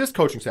staff and this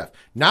coaching staff.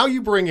 Now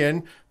you bring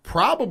in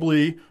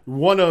probably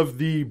one of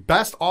the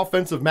best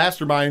offensive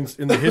masterminds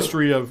in the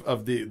history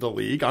of the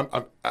league.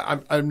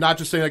 I'm not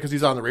just saying that because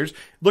he's on the Raiders.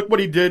 Look what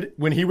he did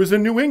when he was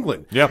in New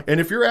England. Yep. And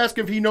if you're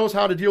asking if he knows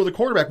how to deal with a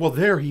quarterback, well,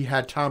 there he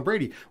had Tom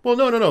Brady. Well,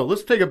 no.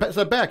 Let's take a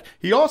step back.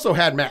 He also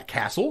had Matt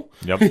Castle.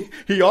 Yep.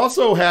 He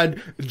also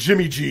had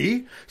Jimmy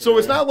G. So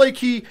it's not like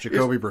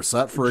Jacoby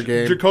Brissett for a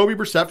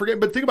game.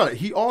 But think about it.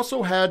 He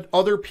also had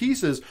other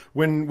pieces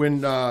when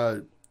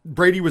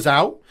Brady was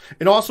out,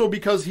 and also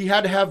because he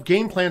had to have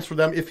game plans for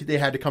them if they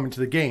had to come into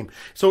the game.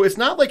 So it's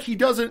not like he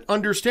doesn't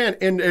understand.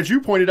 And as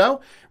you pointed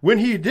out, when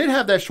he did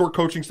have that short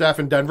coaching staff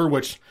in Denver,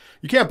 which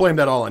you can't blame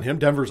that all on him,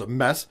 Denver's a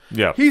mess.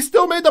 Yeah. He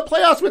still made the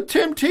playoffs with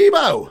Tim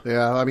Tebow.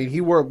 Yeah, I mean,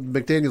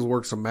 McDaniels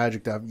worked some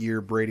magic that year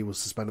Brady was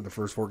suspended the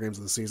first 4 games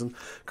of the season.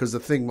 Because the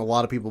thing a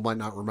lot of people might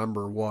not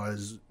remember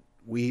was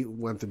we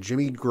went to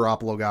Jimmy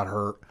Garoppolo got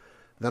hurt.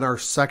 Then our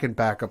second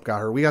backup got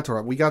hurt. We got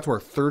to our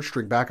third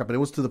string backup, and it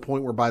was to the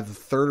point where by the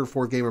third or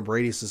fourth game of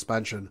Brady's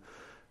suspension,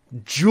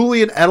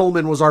 Julian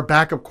Edelman was our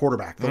backup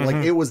quarterback.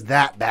 Like, it was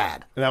that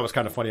bad. And that was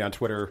kind of funny on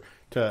Twitter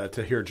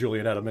to hear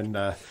Julian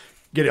Edelman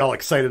get all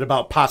excited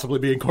about possibly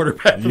being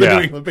quarterback for the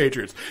New England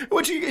Patriots,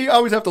 which you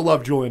always have to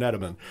love Julian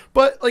Edelman.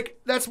 But like,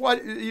 that's why,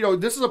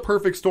 this is a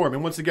perfect storm.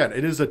 And once again,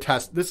 it is a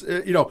test. This,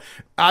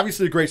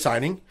 obviously a great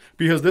signing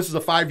because this is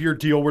a 5-year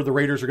deal where the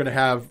Raiders are going to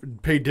have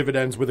paid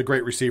dividends with a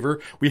great receiver.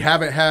 We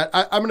haven't had,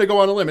 I'm going to go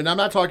on a limb, and I'm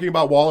not talking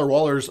about Waller.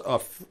 Waller's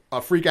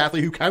a freak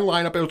athlete who can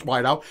line up as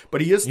wideout,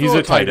 but he is still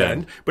a tight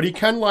end. But he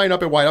can line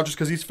up at wideout just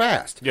because he's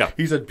fast. Yeah.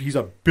 He's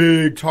a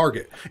big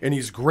target, and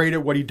he's great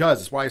at what he does.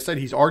 That's why I said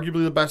he's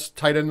arguably the best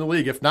tight end in the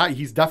league. If not,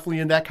 he's definitely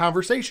in that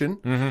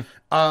conversation.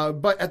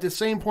 But at the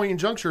same point in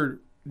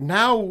juncture,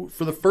 now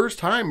for the first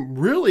time,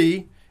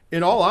 really,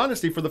 in all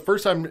honesty, for the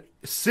first time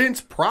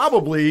since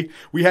probably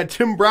we had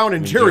Tim Brown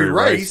and Jerry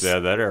Rice. Yeah,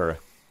 that era.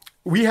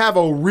 We have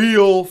a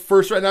real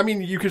first round. I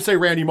mean, you could say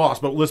Randy Moss,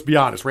 but let's be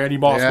honest. Randy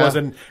Moss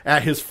wasn't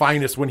at his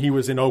finest when he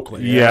was in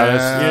Oakland.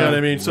 Yeah, you know what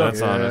I mean? So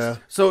that's honest.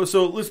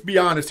 So let's be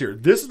honest here.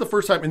 This is the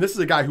first time, and this is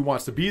a guy who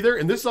wants to be there,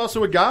 and this is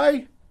also a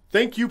guy,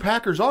 thank you,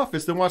 Packers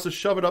office, that wants to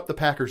shove it up the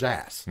Packers'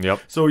 ass. Yep.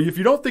 So if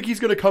you don't think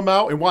he's going to come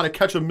out and want to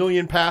catch 1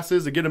 million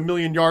passes and get 1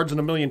 million yards and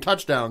 1 million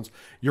touchdowns,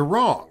 you're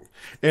wrong.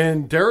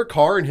 And Derek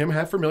Carr and him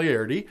have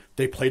familiarity.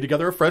 They played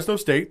together at Fresno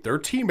State. They're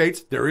teammates.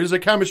 There is a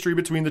chemistry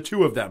between the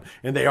two of them,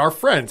 and they are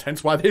friends.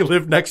 Hence why they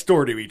live next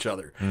door to each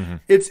other.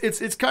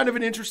 It's kind of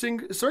an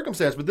interesting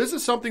circumstance, but this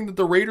is something that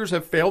the Raiders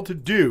have failed to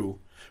do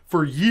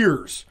for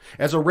years.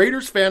 As a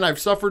Raiders fan, I've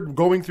suffered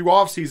going through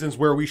off seasons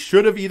where we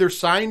should have either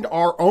signed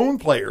our own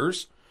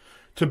players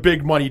to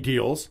big money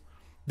deals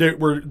that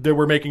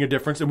were making a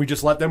difference, and we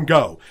just let them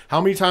go.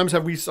 How many times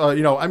have we,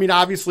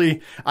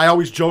 obviously, I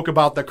always joke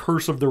about the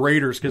curse of the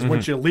Raiders, because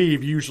once you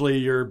leave, usually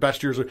your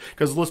best years are,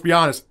 because let's be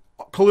honest,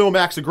 Khalil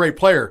Mack's a great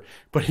player,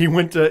 but he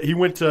went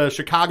to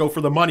Chicago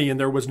for the money, and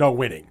there was no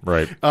winning.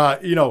 Right.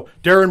 Darren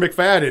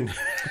McFadden,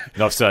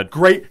 Enough said.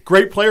 great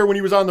player when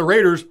he was on the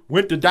Raiders,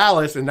 went to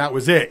Dallas, and that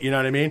was it. You know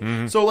what I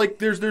mean? So like,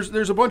 there's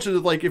a bunch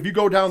of, like, if you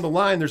go down the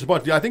line, there's a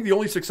bunch. I think the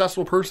only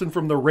successful person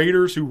from the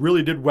Raiders who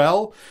really did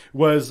well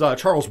was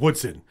Charles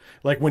Woodson.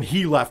 Like when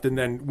he left and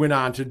then went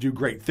on to do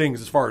great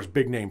things as far as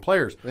big name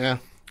players. Yeah.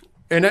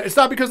 And it's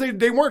not because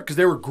they weren't, because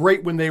they were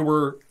great when they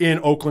were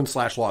in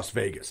Oakland/Las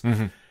Vegas.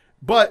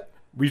 But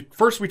we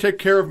take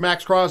care of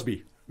Max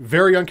Crosby.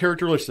 Very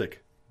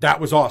uncharacteristic. That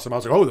was awesome. I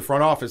was like, oh, the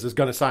front office is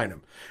going to sign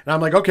him. And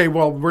I'm like, okay,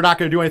 well, we're not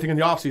going to do anything in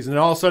the offseason. And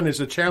all of a sudden, it's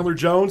a Chandler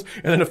Jones.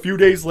 And then a few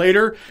days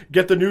later,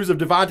 get the news of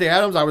Devontae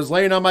Adams. I was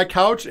laying on my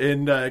couch,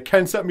 and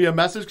Ken sent me a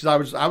message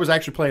because I was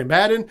actually playing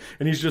Madden.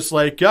 And he's just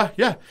like,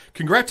 yeah,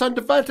 congrats on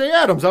Devontae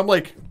Adams. I'm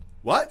like,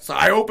 what? So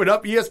I open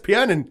up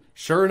ESPN, and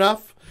sure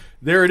enough,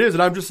 there it is.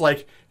 And I'm just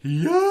like,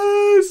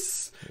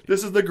 yes,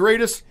 this is the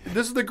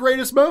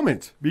greatest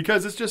moment,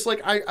 because it's just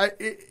like,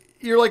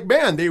 you're like,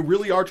 man, they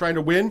really are trying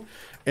to win.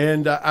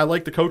 And I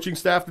like the coaching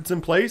staff that's in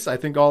place. I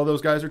think all of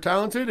those guys are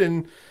talented,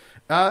 and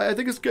I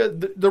think it's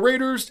good. The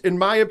Raiders, in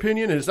my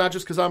opinion, and it's not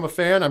just because I'm a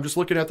fan, I'm just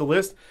looking at the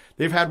list,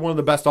 they've had one of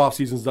the best off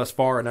seasons thus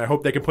far, and I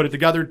hope they can put it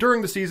together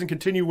during the season,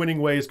 continue winning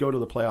ways, go to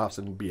the playoffs,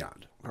 and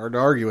beyond. Hard to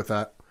argue with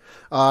that.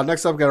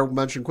 Next up, got to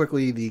mention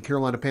quickly, the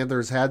Carolina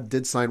Panthers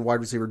did sign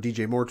wide receiver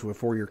DJ Moore to a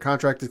 4-year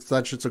contract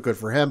extension, so good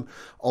for him.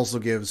 Also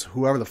gives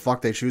whoever the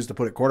fuck they choose to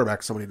put at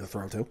quarterback somebody to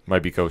throw to.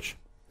 Might be coach.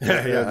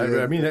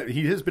 I mean,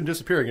 he has been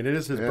disappearing, and it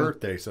is his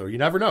birthday, so you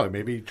never know.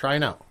 Maybe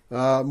trying out.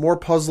 More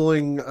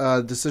puzzling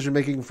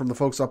decision-making from the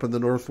folks up in the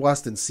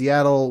Northwest in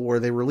Seattle, where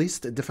they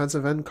released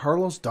defensive end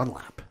Carlos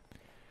Dunlap.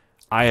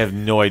 I have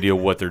no idea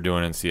what they're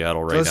doing in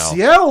Seattle right now. Does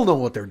Seattle know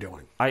what they're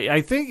doing?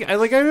 I think I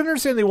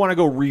understand they want to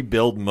go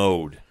rebuild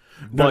mode.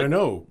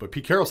 No. But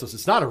Pete Carroll says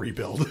it's not a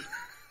rebuild.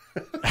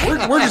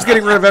 We're just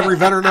getting rid of every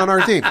veteran on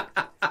our team.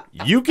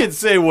 You can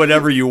say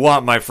whatever you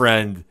want, my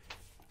friend.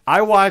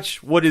 I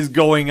watch what is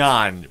going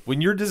on.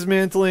 When you're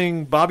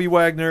dismantling Bobby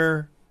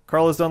Wagner,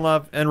 Carlos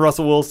Dunlap, and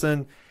Russell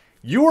Wilson,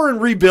 you are in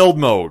rebuild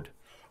mode.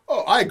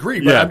 Oh, I agree,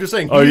 but Yeah. I'm just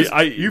saying,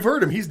 you've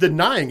heard him. He's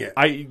denying it.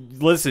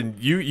 Listen,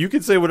 you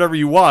can say whatever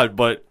you want,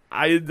 but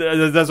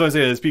that's what I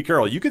say. It's Pete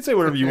Carroll. You can say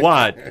whatever you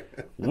want.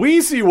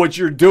 We see what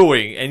you're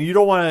doing, and you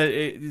don't want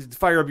to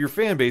fire up your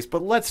fan base,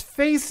 but let's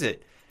face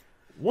it.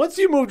 Once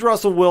you moved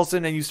Russell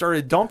Wilson and you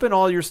started dumping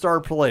all your star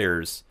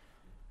players,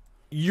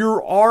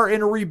 you are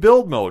in a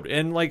rebuild mode.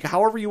 And, like,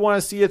 however you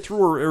want to see it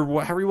through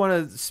or however you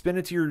want to spin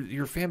it to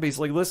your fan base,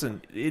 like,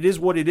 listen, it is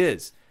what it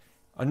is.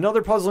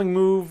 Another puzzling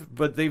move,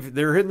 but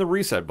they're hitting the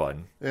reset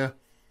button. Yeah.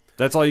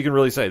 That's all you can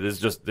really say. This is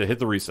just they hit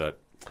the reset.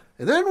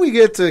 And then we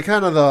get to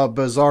kind of the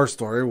bizarre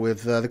story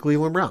with the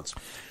Cleveland Browns.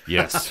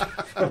 Yes.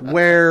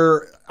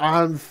 Where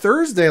on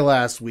Thursday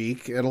last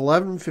week at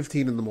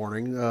 11:15 in the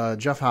morning,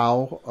 Jeff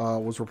Howe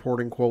was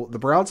reporting, quote, "The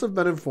Browns have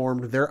been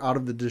informed they're out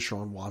of the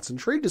Deshaun Watson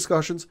trade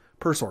discussions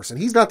per source." And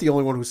he's not the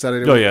only one who said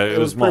it. It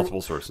was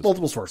multiple sources.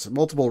 Multiple sources.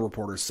 Multiple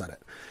reporters said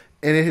it.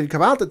 And it had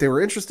come out that they were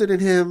interested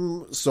in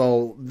him.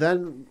 So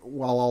then,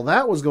 while all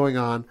that was going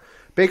on,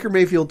 Baker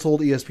Mayfield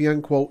told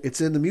ESPN, quote,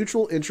 "It's in the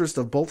mutual interest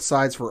of both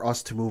sides for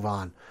us to move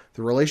on.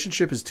 The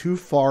relationship is too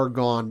far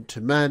gone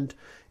to mend.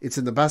 It's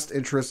in the best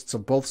interests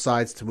of both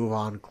sides to move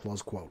on,"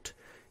 close quote.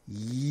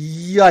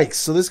 Yikes.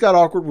 So this got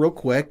awkward real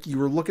quick. You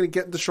were looking at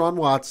getting Deshaun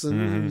Watson.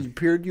 Mm-hmm. You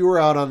appeared you were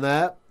out on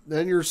that.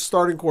 Then your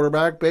starting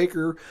quarterback,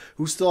 Baker,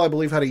 who still, I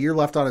believe, had a year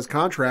left on his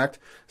contract,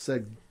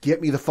 said,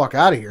 "Get me the fuck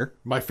out of here."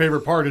 My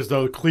favorite part is,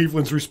 though,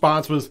 Cleveland's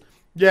response was,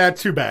 "Yeah,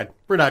 too bad.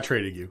 We're not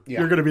trading you. Yeah.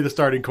 You're going to be the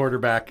starting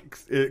quarterback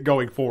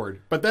going forward."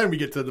 But then we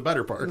get to the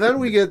better part. Then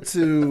we get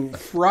to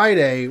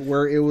Friday,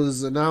 where it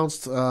was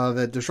announced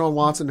that Deshaun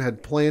Watson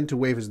had planned to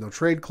waive his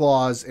no-trade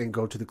clause and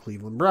go to the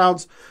Cleveland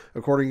Browns,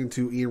 according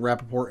to Ian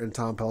Rappaport and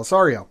Tom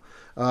Pellisario.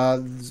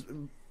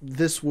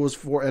 This was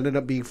ended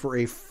up being for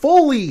a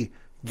fully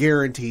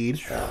guaranteed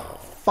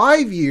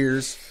 5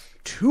 years,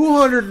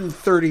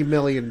 $230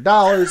 million.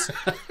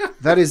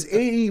 That is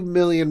 $80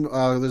 million.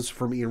 This is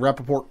from Ian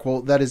Rappaport,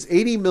 quote, "That is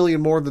 $80 million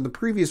more than the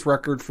previous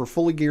record for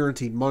fully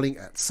guaranteed money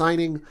at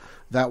signing.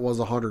 That was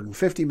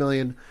 $150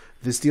 million.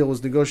 This deal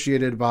was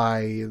negotiated by,"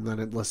 and then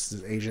it lists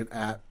his agent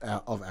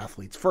of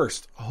Athletes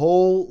First.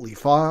 Holy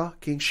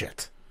fucking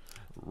shit.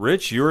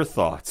 Rich, your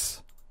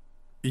thoughts?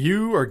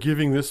 You are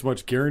giving this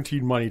much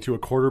guaranteed money to a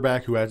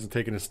quarterback who hasn't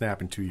taken a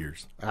snap in 2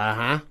 years.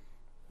 Uh-huh.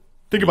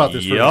 Think about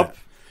this for a Yep. minute.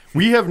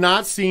 We have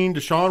not seen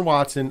Deshaun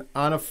Watson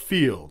on a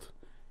field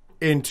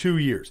in 2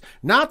 years.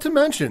 Not to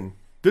mention,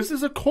 this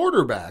is a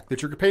quarterback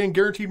that you're paying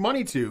guaranteed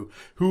money to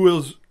who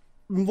is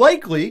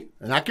likely,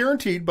 not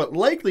guaranteed, but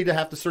likely to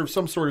have to serve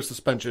some sort of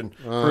suspension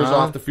for his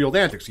off-the-field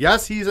antics.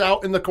 Yes, he's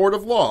out in the court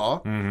of law.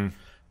 Mm-hmm.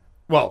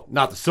 Well,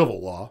 not the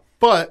civil law,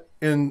 but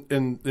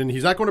in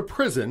he's not going to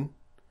prison.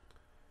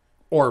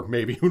 Or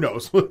maybe, who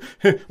knows?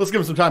 Let's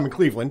give him some time in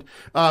Cleveland.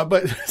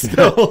 But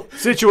still,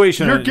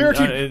 Situation. you're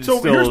guaranteed. So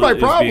still here's my is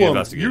being problem.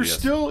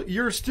 investigated,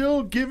 You're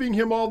still giving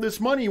him all this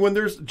money when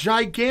there's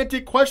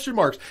gigantic question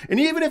marks. And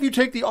even if you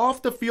take the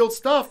off the field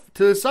stuff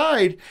to the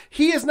side,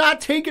 he has not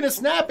taken a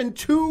snap in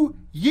 2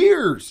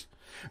 years.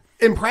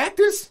 In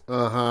practice,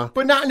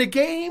 but not in a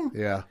game.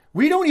 Yeah.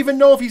 We don't even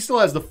know if he still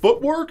has the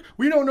footwork.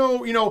 We don't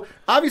know.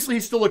 Obviously he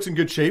still looks in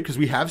good shape because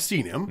we have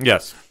seen him.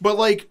 Yes. But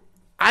like,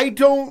 we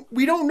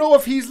don't know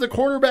if he's the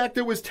quarterback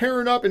that was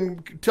tearing up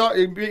and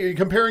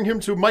comparing him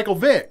to Michael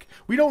Vick.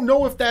 We don't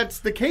know if that's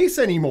the case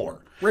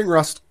anymore. Ring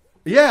rust.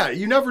 Yeah,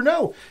 you never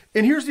know.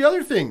 And here's the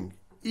other thing.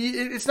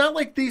 It's not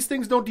like these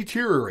things don't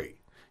deteriorate.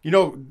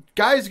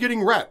 Guys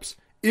getting reps.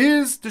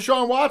 Is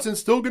Deshaun Watson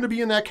still going to be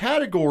in that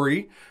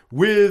category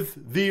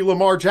with the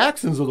Lamar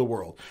Jacksons of the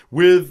world,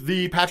 with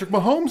the Patrick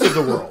Mahomes of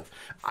the world?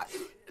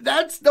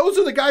 Those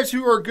are the guys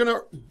who are going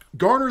to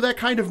garner that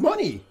kind of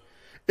money.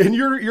 And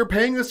you're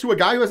paying this to a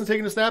guy who hasn't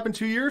taken a snap in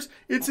 2 years?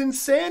 It's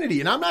insanity.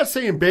 And I'm not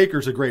saying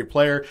Baker's a great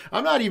player.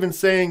 I'm not even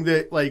saying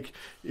that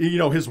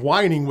his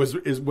whining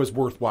was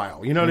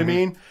worthwhile. You know what I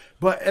mean?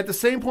 But at the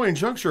same point in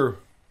juncture,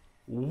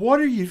 what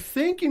are you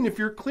thinking if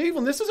you're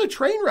Cleveland? This is a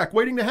train wreck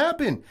waiting to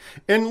happen.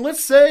 And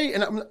let's say,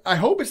 and I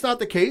hope it's not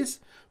the case,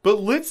 but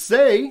let's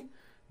say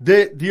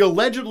that the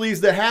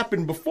allegedlys that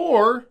happened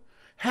before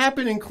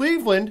happen in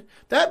Cleveland.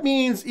 That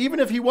means even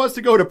if he was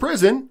to go to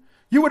prison,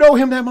 you would owe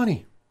him that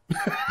money.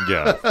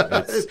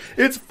 Yeah.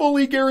 It's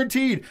fully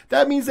guaranteed.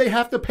 That means they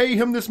have to pay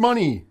him this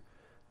money.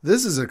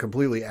 This is a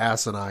completely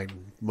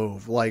asinine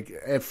move. Like,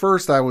 at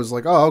first I was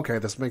like, oh, okay,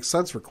 this makes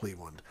sense for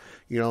Cleveland.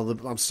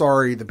 I'm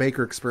sorry, the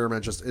Baker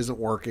experiment just isn't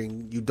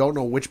working. You don't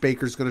know which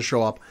Baker's going to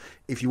show up.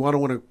 If you want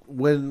to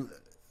win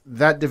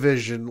that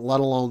division,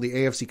 let alone the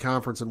AFC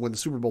conference and win the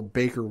Super Bowl,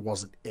 Baker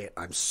wasn't it.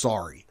 I'm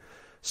sorry.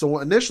 So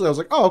initially I was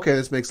like, oh, okay,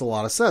 this makes a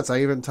lot of sense.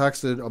 I even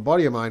texted a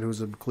buddy of mine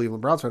who's a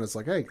Cleveland Browns fan. It's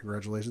like, hey,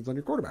 congratulations on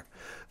your quarterback.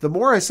 The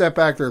more I sat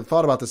back there and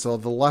thought about this, though,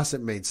 the less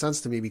it made sense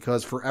to me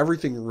because for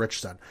everything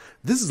Rich said,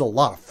 this is a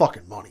lot of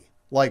fucking money.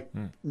 Like,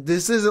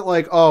 this isn't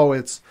like, oh,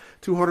 it's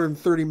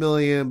 $230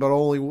 million, but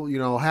only, you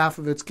know, half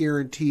of it's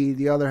guaranteed,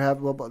 the other half,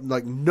 blah, blah.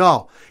 Like,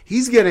 no.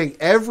 He's getting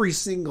every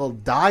single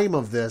dime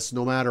of this,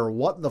 no matter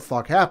what the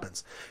fuck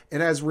happens.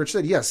 And as Rich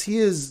said, yes, he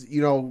is,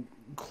 you know,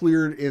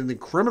 cleared in the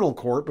criminal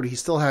court, but he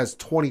still has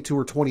 22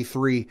 or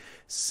 23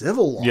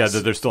 civil lawsuits.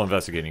 Yeah, they're still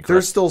investigating.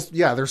 There's Correct?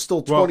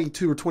 still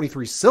 22 or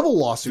 23 civil The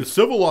lawsuits.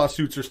 civil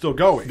lawsuits are still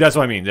going. That's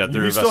what I mean. That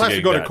they're He still has to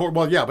investigating go to that. court.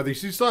 Well, yeah, but he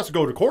still has to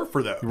go to court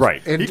for those.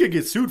 Right. And- he could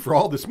get sued for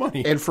all this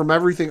money. And from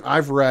everything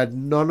I've read,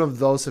 none of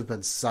those have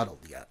been settled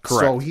yet.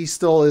 Correct. So he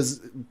still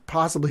is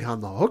possibly on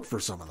the hook for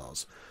some of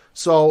those.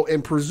 So,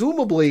 and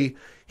presumably,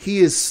 he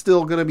is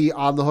still going to be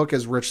on the hook,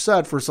 as Rich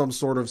said, for some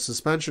sort of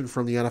suspension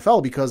from the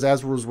NFL, because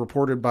as was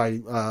reported by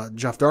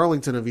Jeff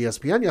Darlington of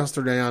ESPN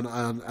yesterday on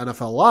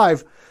NFL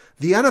Live,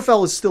 the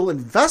NFL is still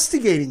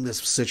investigating this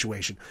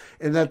situation,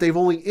 and that they've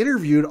only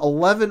interviewed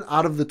 11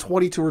 out of the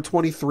 22 or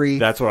 23.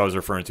 That's what I was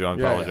referring to. I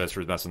Yeah, apologize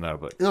for messing that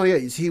up. But No, yeah,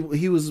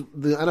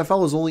 the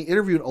NFL has only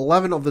interviewed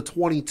 11 of the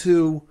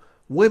 22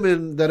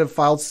 women that have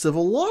filed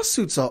civil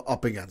lawsuits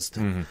up against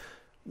him.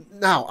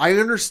 Now, I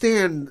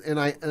understand,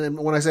 and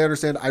when I say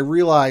understand, I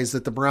realize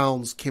that the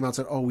Browns came out and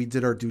said, "Oh, we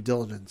did our due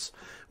diligence,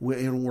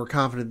 and we're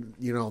confident,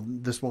 you know,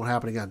 this won't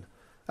happen again."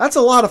 That's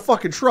a lot of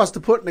fucking trust to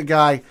put in a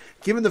guy,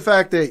 given the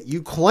fact that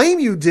you claim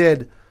you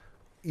did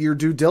your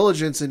due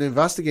diligence in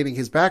investigating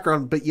his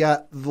background, but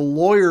yet the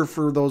lawyer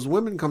for those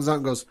women comes out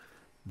and goes,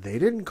 "They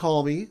didn't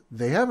call me.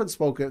 They haven't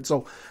spoken."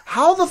 So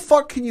how the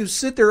fuck can you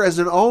sit there as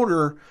an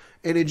owner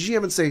and a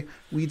GM and say,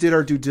 "We did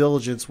our due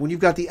diligence," when you've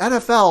got the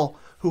NFL,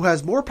 who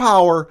has more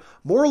power,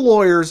 more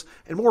lawyers,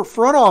 and more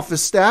front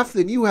office staff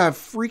than you have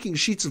freaking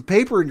sheets of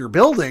paper in your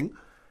building,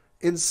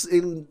 and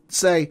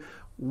say,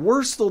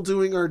 "We're still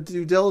doing our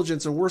due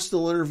diligence and we're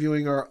still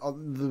interviewing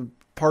the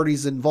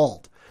parties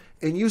involved."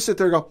 And you sit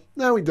there and go,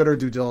 "No, we did our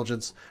due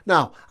diligence."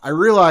 Now, I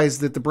realize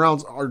that the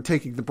Browns are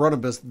taking the brunt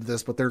of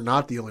this, but they're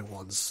not the only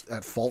ones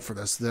at fault for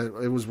this.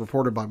 It was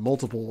reported by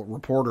multiple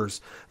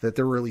reporters that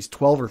there were at least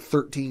 12 or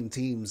 13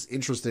 teams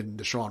interested in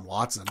Deshaun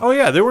Watson. oh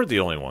yeah, they weren't the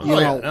only ones. You Oh,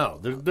 know-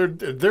 yeah, no,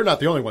 they're not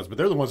the only ones, but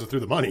they're the ones that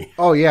threw the money.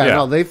 Oh, yeah, Yeah.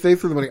 no, they threw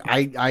the money.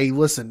 I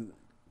listen,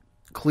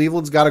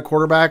 Cleveland's got a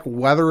quarterback.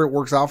 Whether it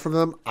works out for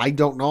them, I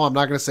don't know. I'm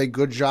not going to say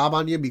good job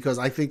on you, because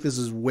I think this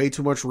is way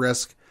too much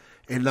risk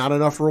and not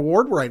enough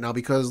reward right now,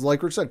 because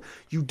like Rich said,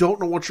 you don't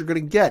know what you're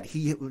going to get.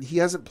 He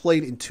hasn't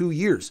played in 2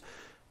 years.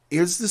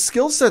 Is the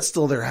skill set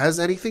still there? Has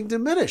anything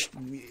diminished?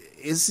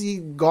 Is he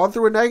gone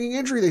through a nagging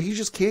injury that he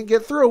just can't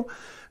get through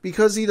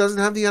because he doesn't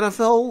have the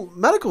NFL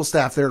medical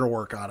staff there to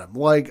work on him?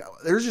 Like,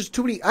 there's just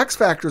too many X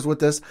factors with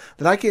this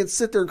that I can't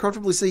sit there and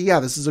comfortably say, yeah,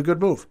 this is a good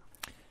move.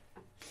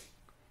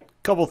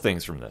 Couple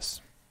things from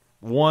this.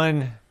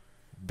 One,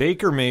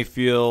 Baker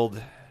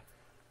Mayfield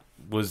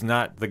was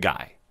not the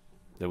guy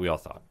that we all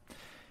thought.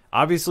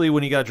 Obviously,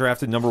 when he got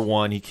drafted number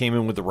 1, he came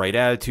in with the right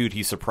attitude.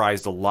 He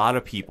surprised a lot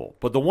of people.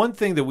 But the one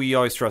thing that we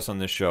always stress on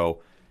this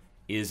show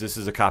is this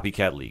is a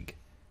copycat league.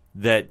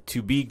 That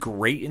to be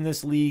great in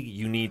this league,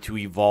 you need to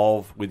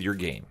evolve with your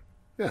game.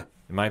 Yeah.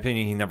 In my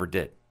opinion, he never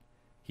did.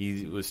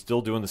 He was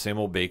still doing the same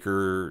old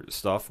Baker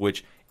stuff,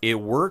 which it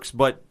works,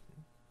 but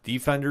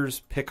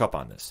defenders pick up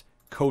on this.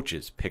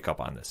 Coaches pick up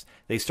on this.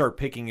 They start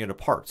picking it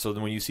apart. So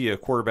then when you see a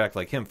quarterback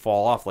like him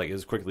fall off like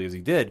as quickly as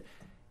he did,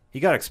 he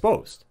got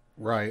exposed.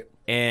 Right.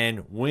 And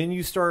when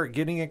you start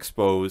getting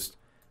exposed,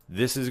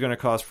 this is going to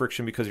cause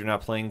friction because you're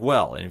not playing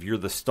well. And if you're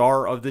the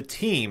star of the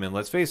team, and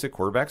let's face it,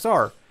 quarterbacks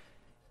are,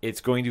 it's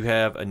going to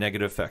have a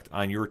negative effect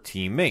on your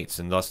teammates.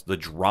 And thus the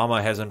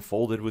drama has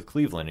unfolded with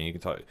Cleveland. And you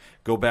can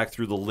go back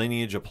through the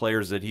lineage of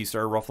players that he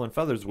started ruffling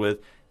feathers with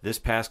this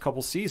past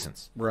couple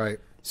seasons. Right.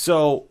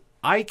 So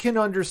I can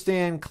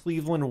understand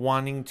Cleveland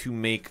wanting to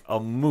make a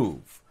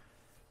move.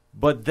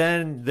 But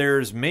then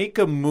there's make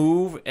a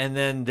move, and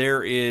then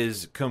there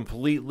is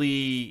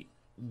completely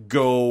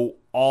go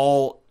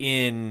all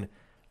in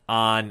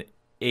on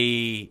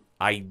a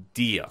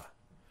idea.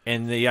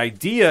 And the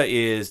idea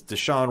is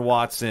Deshaun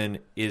Watson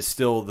is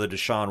still the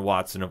Deshaun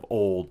Watson of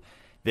old,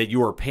 that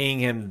you are paying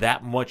him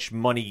that much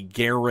money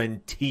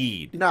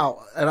guaranteed.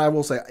 Now, and I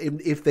will say,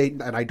 if they,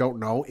 and I don't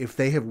know, if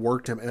they have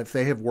worked him, and if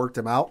they have worked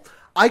him out,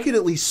 I can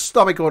at least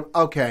stomach going,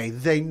 okay,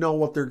 they know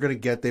what they're going to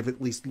get. They've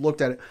at least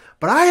looked at it.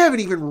 But I haven't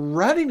even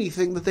read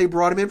anything that they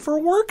brought him in for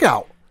a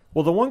workout.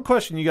 Well, the one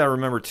question you got to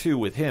remember, too,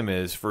 with him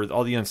is, for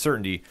all the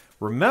uncertainty,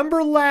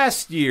 remember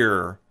last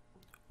year,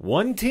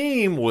 one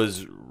team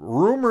was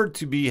rumored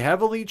to be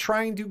heavily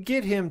trying to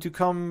get him to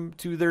come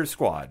to their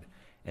squad,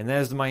 and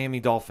that is the Miami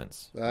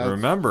Dolphins.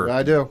 Remember?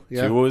 I do,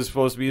 yeah. Tua was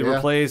supposed to be Yeah.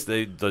 replaced.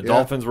 The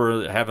Dolphins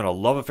were having a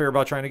love affair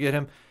about trying to get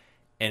him,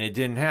 and it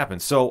didn't happen.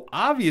 So,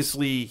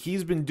 obviously,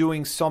 he's been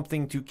doing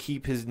something to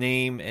keep his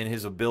name and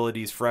his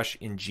abilities fresh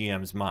in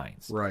GM's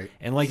minds. Right.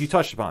 And like you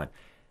touched upon,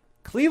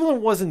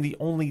 Cleveland wasn't the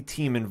only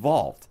team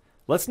involved.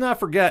 Let's not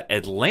forget,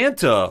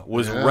 Atlanta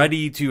was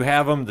ready to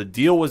have him. The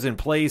deal was in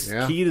place.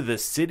 Yeah. Key to the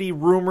city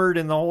rumored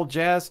and the whole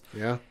jazz.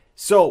 Yeah.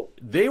 So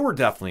they were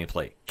definitely in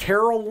play.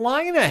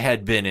 Carolina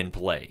had been in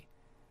play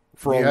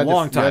for a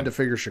long You time. had to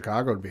figure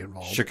Chicago would be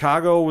involved.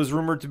 Chicago was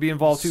rumored to be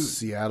involved too.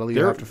 Seattle,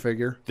 you have to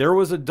figure. There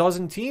was a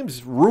dozen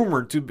teams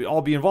rumored to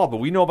all be involved, but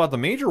we know about the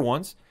major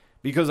ones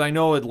because I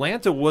know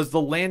Atlanta was the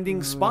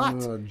landing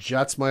spot.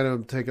 Jets might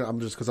have taken.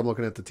 I'm just because I'm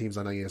looking at the teams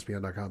on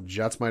ESPN.com.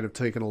 Jets might have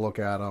taken a look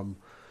at them.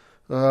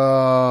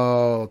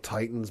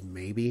 Titans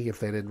maybe if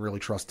they didn't really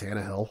trust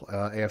Tannehill.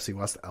 AFC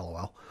West,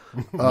 LOL.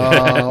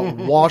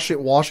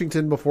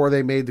 Washington before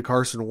they made the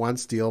Carson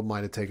Wentz deal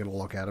might have taken a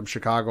look at him.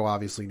 Chicago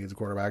obviously needs a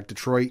quarterback.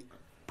 Detroit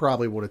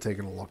probably would have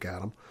taken a look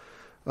at him.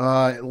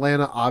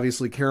 Atlanta,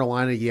 obviously.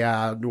 Carolina,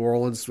 yeah. New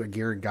Orleans, I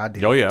guarantee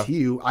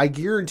you. I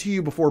guarantee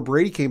you before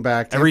Brady came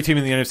back. Every team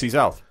in the NFC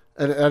South.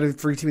 And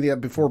for team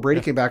before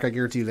Brady came back, I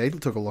guarantee you they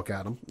took a look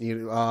at him.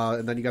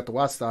 And then you got the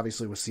West,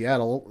 obviously, with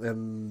Seattle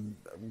and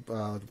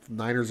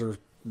Niners are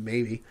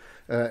maybe,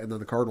 and then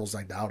the Cardinals.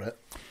 I doubt it.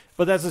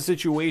 But that's the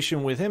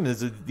situation with him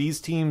is that these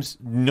teams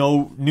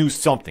knew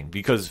something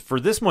because for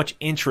this much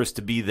interest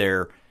to be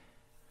there,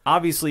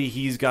 obviously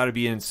he's got to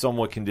be in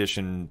somewhat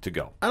condition to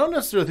go. I don't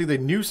necessarily think they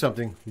knew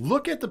something.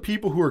 Look at the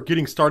people who are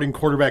getting starting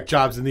quarterback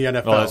jobs in the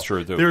NFL. Oh, that's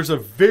true too.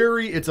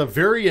 It's a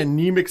very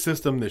anemic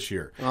system this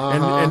year.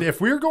 And if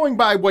we're going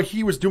by what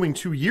he was doing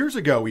 2 years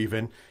ago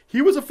even,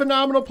 he was a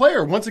phenomenal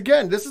player. Once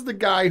again, this is the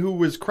guy who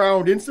was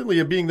crowned instantly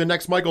of being the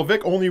next Michael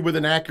Vick only with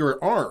an accurate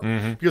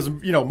arm. Because,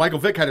 Michael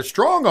Vick had a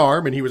strong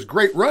arm and he was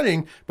great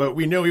running, but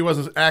we know he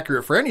wasn't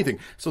accurate for anything.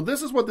 So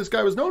this is what this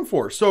guy was known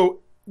for. So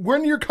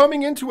when you're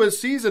coming into a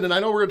season, and I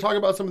know we're going to talk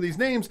about some of these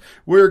names,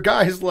 where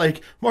guys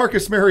like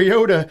Marcus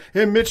Mariota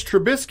and Mitch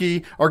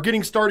Trubisky are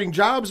getting starting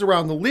jobs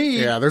around the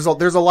league. Yeah, there's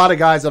a lot of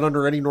guys that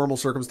under any normal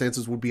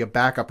circumstances would be a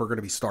backup are going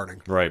to be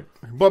starting. Right.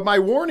 But my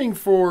warning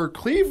for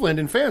Cleveland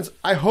and fans,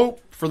 I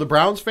hope for the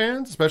Browns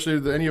fans,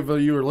 especially any of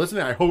you who are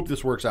listening, I hope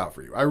this works out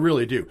for you. I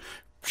really do.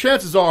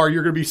 Chances are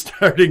you're going to be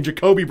starting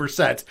Jacoby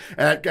Brissett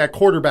at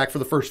quarterback for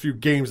the first few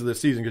games of this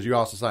season because you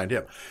also signed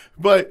him.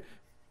 But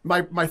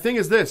my thing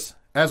is this.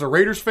 As a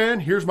Raiders fan,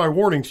 here's my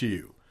warning to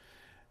you.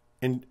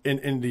 In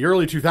the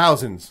early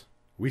 2000s,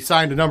 we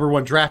signed a number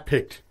 1 draft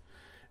pick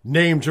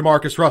named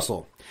Jamarcus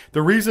Russell.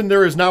 The reason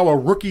there is now a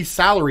rookie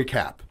salary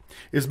cap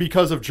is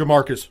because of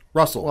Jamarcus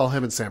Russell. Well,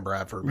 him and Sam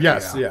Bradford.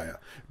 Yes, yeah.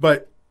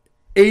 But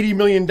 $80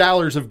 million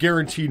of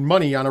guaranteed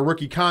money on a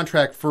rookie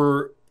contract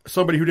for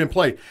somebody who didn't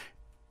play.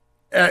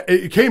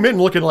 It came in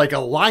looking like a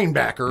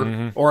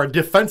linebacker or a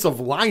defensive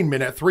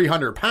lineman at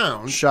 300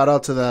 pounds. Shout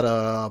out to that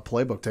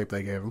playbook tape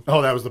they gave him.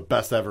 Oh, that was the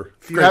best ever.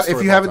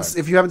 If you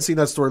haven't seen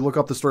that story, look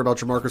up the story about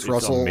Jamarcus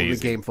Russell, the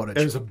game footage.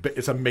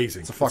 It's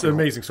amazing. It's an an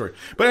amazing story.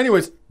 But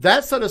anyways,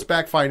 that set us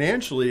back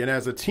financially and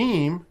as a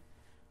team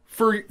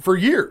for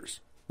years.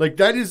 Like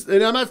that is,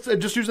 and I'm not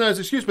just using that as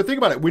an excuse, but think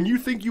about it. When you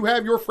think you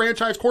have your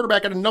franchise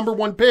quarterback at a number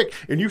 1 pick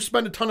and you've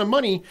spent a ton of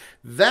money,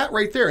 that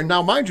right there. And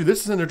now, mind you,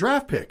 this isn't a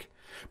draft pick.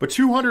 But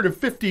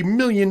 $250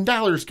 million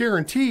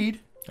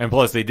guaranteed. And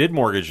plus, they did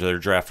mortgage their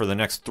draft for the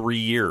next 3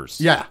 years.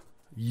 Yeah.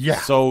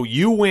 So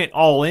you went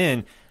all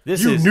in. You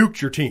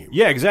nuked your team.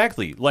 Yeah,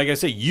 exactly. Like I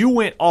say, you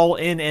went all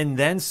in and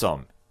then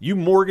some. You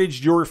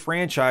mortgaged your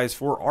franchise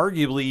for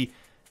arguably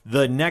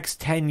the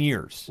next 10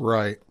 years.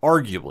 Right.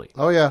 Arguably.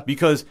 Oh, yeah.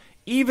 Because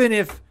even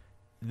if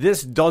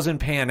this doesn't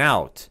pan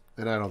out.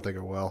 And I don't think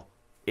it will.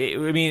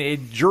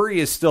 Jury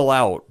is still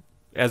out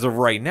as of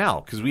right now,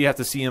 because we have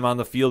to see him on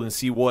the field and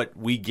see what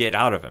we get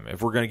out of him.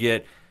 If we're going to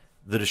get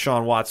the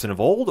Deshaun Watson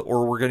of old,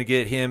 or we're going to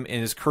get him in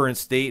his current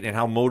state and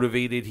how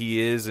motivated he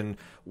is and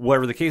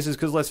whatever the case is.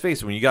 Because let's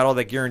face it, when you got all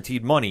that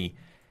guaranteed money,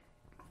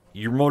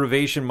 your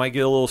motivation might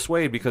get a little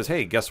swayed because,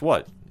 hey, guess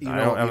what? I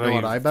don't have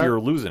any fear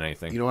of losing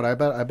anything. You know what I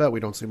bet? I bet we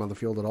don't see him on the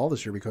field at all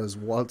this year because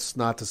what's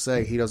not to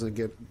say he doesn't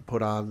get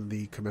put on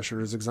the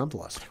commissioner's exempt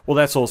list. Well,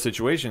 that's the whole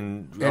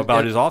situation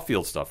about his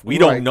off-field stuff. We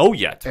don't know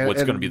yet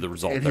what's going to be the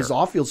result and there. His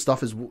off-field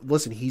stuff is,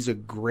 listen, he's a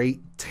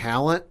great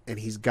talent and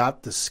he's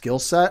got the skill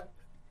set.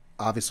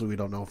 Obviously, we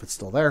don't know if it's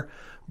still there,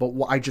 but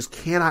I just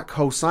cannot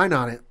co-sign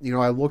on it.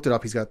 I looked it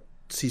up.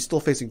 He's still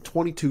facing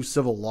 22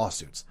 civil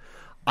lawsuits.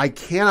 I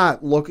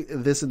cannot look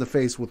this in the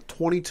face with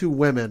 22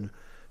 women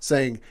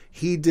saying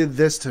he did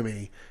this to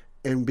me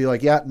and be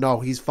like, yeah, no,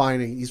 he's fine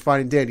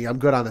Danny. I'm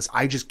good on this.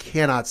 I just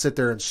cannot sit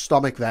there and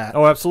stomach that.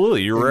 Oh,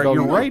 absolutely.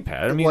 You're right,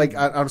 Pat.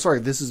 I'm sorry.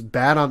 This is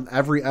bad on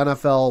every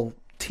NFL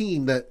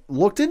team that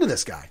looked into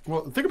this guy.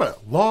 Well, think about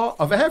it. Law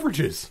of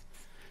averages.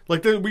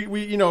 Like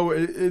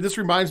this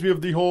reminds me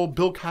of the whole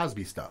Bill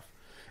Cosby stuff.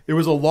 It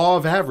was a law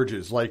of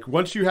averages. Like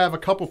once you have a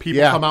couple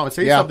people come out and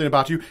say something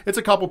about you, it's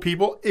a couple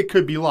people. It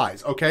could be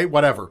lies. Okay,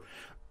 whatever.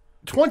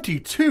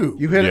 22.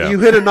 You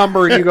hit a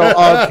number and you go,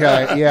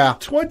 okay, yeah.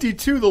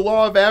 22. The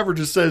law of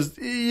averages says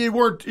you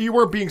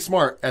weren't being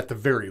smart at the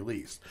very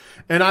least.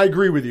 And I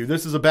agree with you.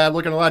 This is a bad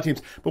look on a lot of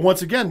teams. But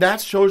once again,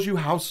 that shows you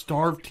how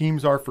starved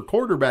teams are for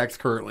quarterbacks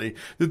currently.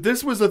 That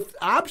this was an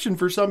option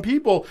for some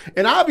people,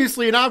 and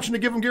obviously an option to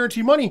give him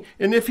guaranteed money.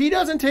 And if he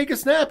doesn't take a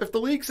snap, if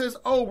the league says,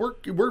 "Oh,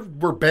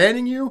 we're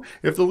banning you,"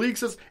 if the league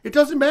says it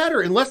doesn't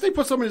matter unless they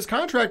put something in his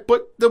contract,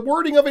 but the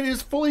wording of it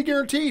is fully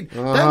guaranteed.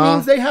 That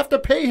means they have to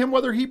pay him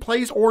whether he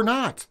plays or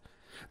not.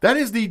 That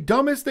is the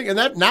dumbest thing. And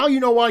that now you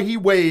know why he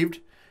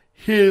waived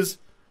his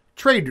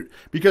trade,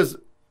 because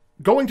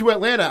going to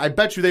Atlanta, I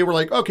bet you they were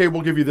like, okay,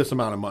 we'll give you this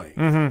amount of money.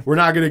 We're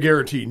not going to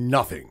guarantee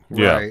nothing.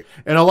 Yeah. Right.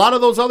 And a lot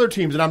of those other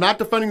teams, and I'm not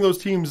defending those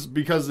teams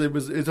because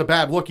it's a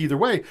bad look either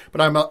way,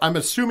 but I'm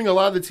assuming a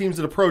lot of the teams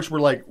that approached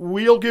were like,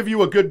 we'll give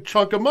you a good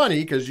chunk of money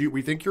because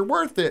we think you're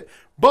worth it,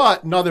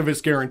 but none of it's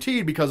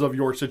guaranteed because of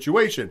your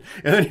situation.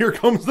 And then here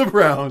comes the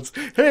Browns.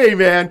 Hey,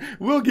 man,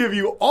 we'll give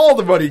you all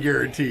the money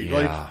guaranteed.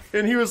 Yeah.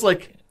 And he was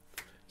like,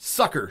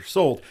 sucker,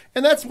 sold.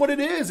 And that's what it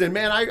is. And,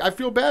 man, I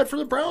feel bad for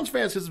the Browns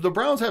fans because the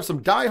Browns have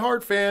some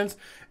diehard fans,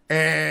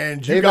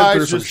 and you They've guys been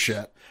through some just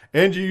shit.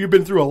 And you've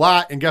been through a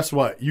lot, and guess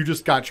what? You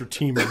just got your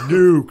team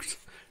nuked.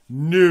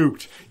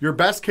 Nuked. Your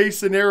best case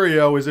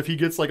scenario is if he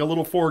gets like a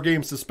little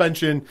 4-game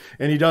suspension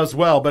and he does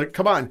well. But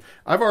come on,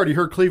 I've already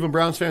heard Cleveland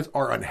Browns fans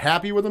are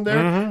unhappy with him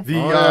there.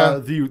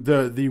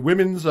 The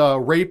women's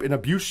rape and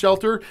abuse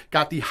shelter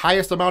got the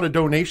highest amount of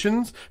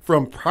donations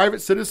from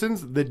private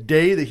citizens the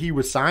day that he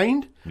was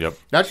signed. Yep.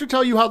 That should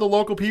tell you how the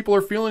local people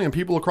are feeling and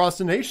people across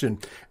the nation.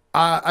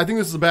 I think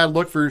this is a bad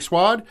look for your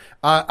squad.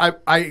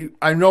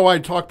 I know I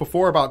talked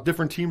before about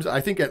different teams. I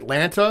think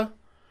Atlanta,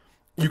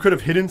 you could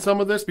have hidden some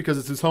of this because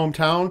it's his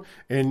hometown.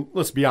 And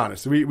let's be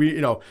honest,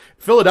 we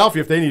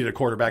Philadelphia, if they needed a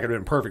quarterback, it would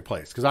have been a perfect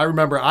place. Because I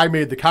remember I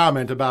made the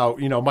comment about,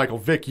 Michael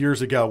Vick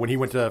years ago when he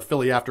went to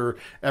Philly after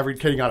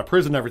getting out of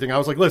prison and everything. I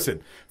was like,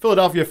 listen,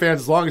 Philadelphia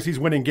fans, as long as he's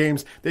winning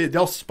games,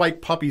 they'll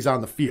spike puppies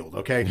on the field,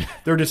 okay?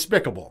 They're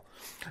despicable.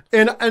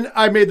 And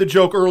I made the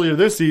joke earlier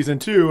this season,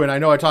 too, and I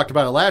know I talked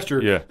about it last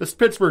year. Yeah. The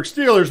Pittsburgh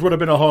Steelers would have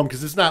been a home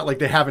because it's not like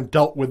they haven't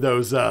dealt with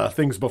those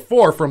things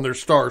before from their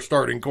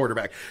starting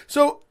quarterback.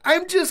 So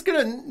I'm just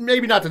going to,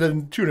 maybe not to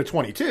the tune of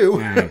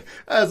 22,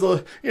 as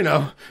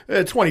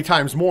 20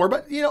 times more,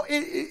 but,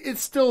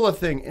 it's still a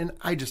thing. And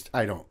I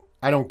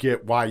don't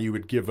get why you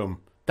would give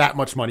them that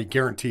much money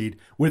guaranteed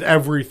with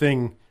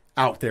everything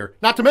out there.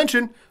 Not to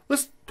mention,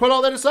 let's put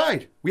all that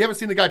aside. We haven't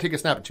seen the guy take a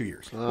snap in 2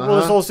 years. Well,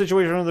 this whole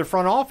situation under the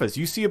front office,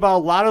 you see about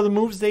a lot of the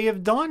moves they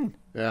have done.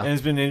 Yeah. And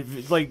it's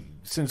been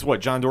since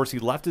John Dorsey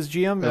left as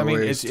GM. At I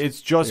mean, least.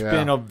 it's just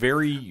been a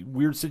very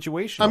weird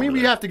situation. I mean,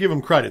 we have to give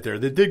them credit there.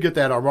 They did get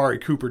that Amari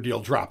Cooper deal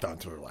dropped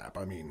onto their lap.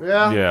 I mean,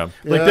 Yeah.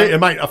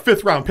 a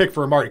 5th-round pick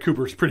for Amari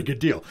Cooper is a pretty good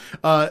deal.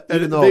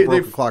 Even though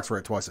broken clocks were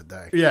at twice a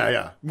day.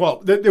 Yeah.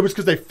 Well, it was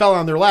because they fell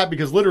on their lap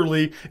because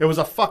literally it was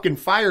a fucking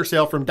fire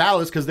sale from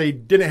Dallas because they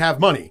didn't have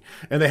money.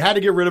 And they had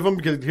to get rid of him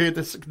because to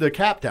get the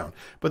cap down.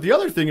 But the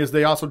other thing is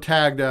they also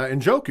tagged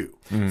Njoku.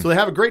 So they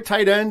have a great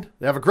tight end.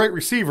 They have a great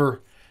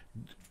receiver.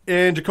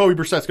 And Jacoby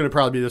Brissett's going to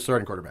probably be the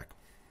starting quarterback.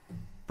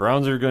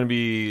 Browns are going to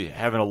be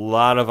having a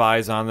lot of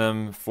eyes on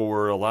them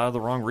for a lot of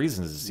the wrong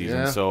reasons this season.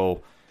 Yeah.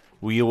 So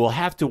we will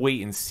have to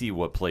wait and see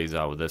what plays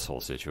out with this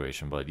whole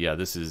situation. But, yeah,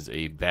 this is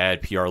a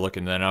bad PR look.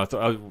 And then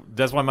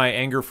that's why my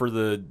anger for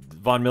the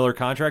Von Miller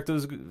contract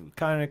was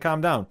kind of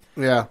calmed down.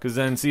 Yeah. Because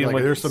then seeing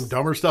There's some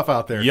dumber stuff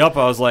out there. Yep,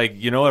 I was like,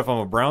 if I'm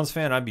a Browns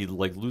fan, I'd be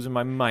losing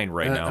my mind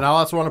right now. And I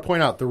also want to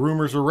point out the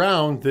rumors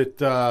around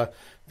that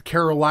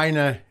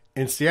Carolina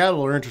and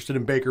Seattle are interested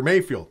in Baker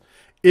Mayfield.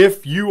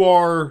 If you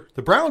are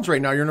the Browns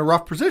right now, you're in a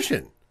rough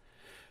position.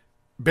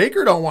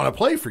 Baker don't want to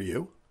play for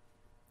you.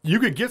 You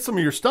could get some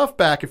of your stuff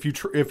back if you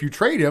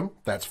trade him.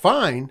 That's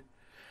fine.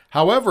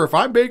 However, if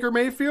I'm Baker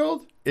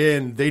Mayfield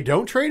and they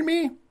don't trade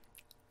me,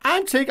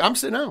 I'm sitting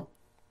out.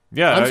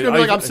 Yeah, I'm just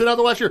gonna be I'm sitting out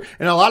the last year.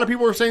 And a lot of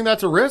people are saying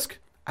that's a risk.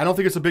 I don't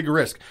think it's a big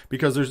risk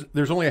because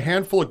there's only a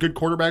handful of good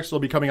quarterbacks that'll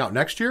be coming out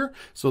next year.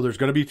 So there's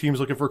going to be teams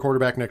looking for a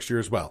quarterback next year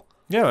as well.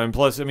 Yeah, and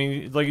plus, I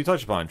mean, like you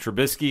touched upon,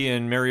 Trubisky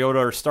and Mariota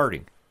are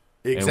starting.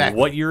 Exactly. And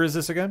what year is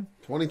this again?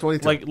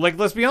 2022. Like,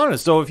 let's be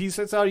honest. So if he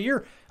sits out a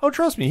year,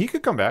 trust me, he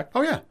could come back.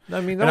 Oh yeah.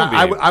 I mean,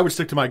 I would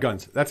stick to my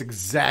guns. That's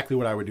exactly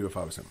what I would do if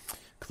I was him.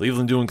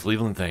 Cleveland doing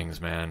Cleveland things,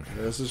 man.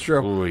 This is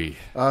true.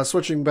 Oy.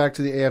 Switching back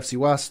to the AFC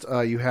West,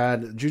 you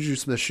had Juju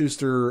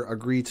Smith-Schuster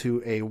agree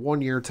to a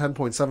 1-year,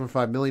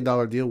 $10.75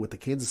 million deal with the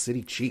Kansas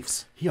City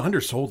Chiefs. He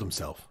undersold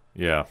himself.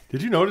 Yeah.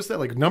 Did you notice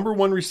that? Number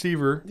one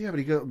receiver. Yeah,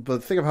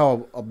 but think of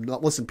how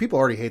listen, people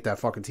already hate that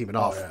fucking team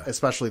enough, yeah.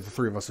 especially the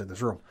three of us in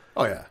this room.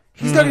 Oh yeah.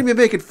 He's not even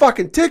making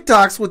fucking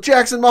TikToks with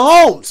Jackson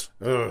Mahomes.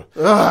 I'm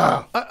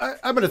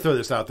going to throw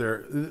this out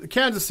there.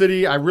 Kansas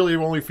City, I really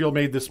only feel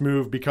made this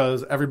move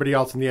because everybody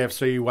else in the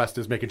AFC West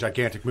is making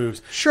gigantic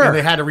moves. Sure. And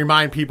they had to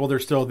remind people they're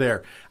still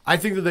there. I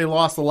think that they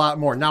lost a lot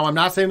more. Now, I'm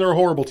not saying they're a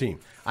horrible team.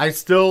 I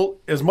still,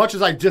 as much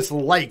as I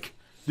dislike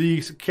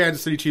the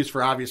Kansas City Chiefs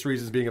for obvious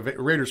reasons being a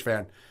Raiders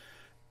fan,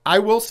 I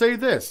will say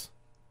this.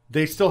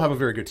 They still have a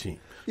very good team.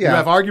 Yeah. You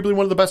have arguably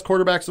one of the best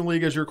quarterbacks in the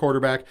league as your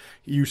quarterback.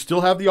 You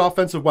still have the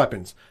offensive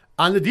weapons.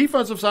 On the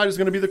defensive side is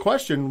going to be the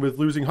question with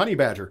losing Honey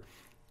Badger.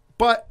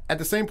 But at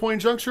the same point in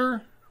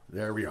juncture,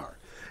 there we are.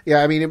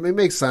 Yeah, I mean, it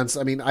makes sense.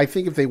 I mean, I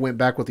think if they went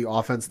back with the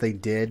offense they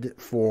did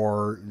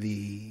for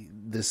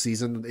this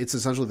season, it's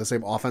essentially the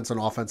same offense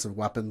and offensive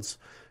weapons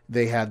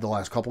they had the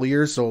last couple of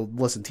years. So,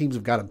 listen, teams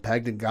have got him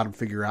pegged and got him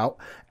figured out.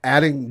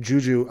 Adding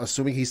Juju,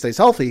 assuming he stays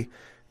healthy,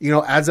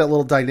 adds that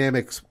little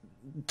dynamics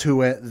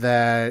to it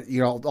that,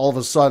 all of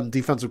a sudden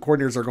defensive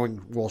coordinators are going,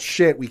 well,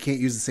 shit, we can't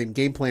use the same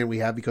game plan we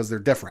have because they're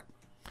different.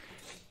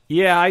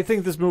 Yeah, I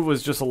think this move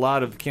was just a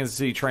lot of Kansas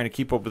City trying to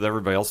keep up with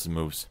everybody else's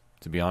moves,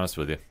 to be honest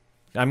with you.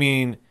 I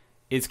mean,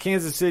 it's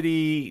Kansas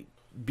City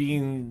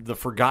being the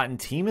forgotten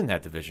team in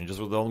that division, just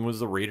with all the moves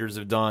the Raiders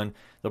have done.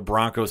 The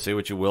Broncos, say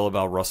what you will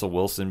about Russell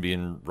Wilson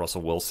being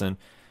Russell Wilson.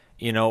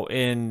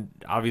 And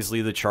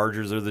obviously the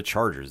Chargers are the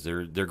Chargers.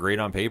 They're great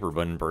on paper,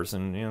 but in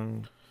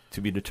person,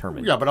 to be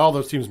determined. Yeah, but all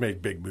those teams make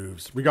big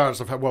moves, regardless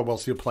of how well we'll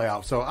see it play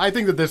out. So I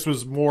think that this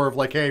was more of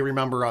like, hey,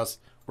 remember us,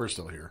 we're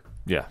still here.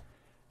 Yeah.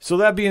 So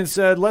that being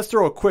said, let's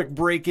throw a quick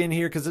break in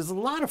here because there's a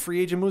lot of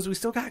free agent moves we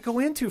still got to go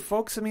into,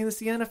 folks. I mean, it's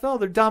the NFL.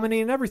 They're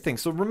dominating everything.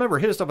 So remember,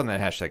 hit us up on that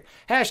hashtag.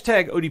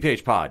 Hashtag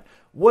ODPHpod.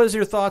 What is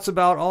your thoughts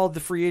about all of the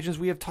free agents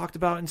we have talked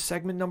about in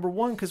segment number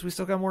 1? Because we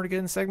still got more to get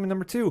in segment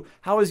number 2.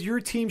 How is your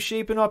team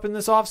shaping up in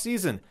this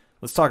offseason?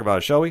 Let's talk about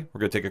it, shall we?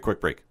 We're going to take a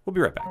quick break. We'll be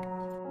right back.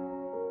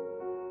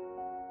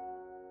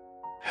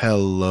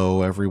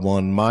 Hello,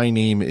 everyone. My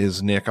name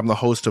is Nick. I'm the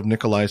host of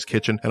Nikolai's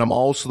Kitchen, and I'm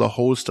also the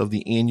host of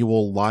the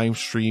annual Live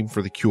Stream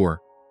for the Cure.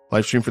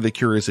 Live Stream for the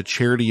Cure is a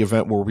charity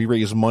event where we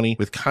raise money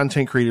with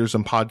content creators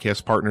and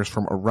podcast partners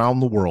from around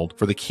the world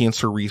for the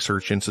Cancer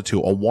Research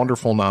Institute, a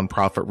wonderful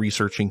nonprofit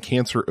researching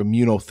cancer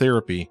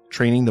immunotherapy,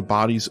 training the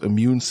body's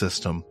immune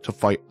system to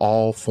fight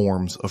all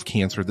forms of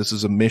cancer. This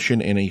is a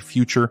mission and a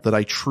future that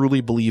I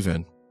truly believe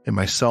in. And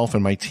myself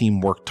and my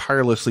team worked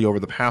tirelessly over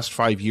the past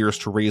 5 years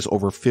to raise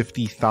over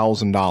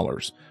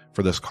 $50,000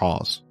 for this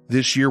cause.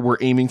 This year, we're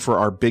aiming for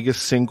our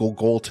biggest single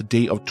goal to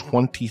date of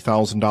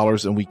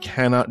 $20,000, and we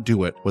cannot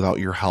do it without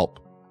your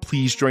help.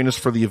 Please join us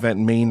for the event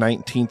May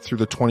 19th through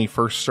the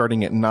 21st,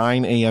 starting at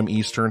 9 a.m.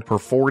 Eastern, for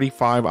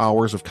 45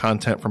 hours of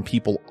content from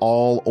people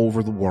all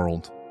over the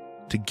world.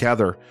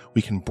 Together,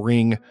 we can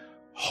bring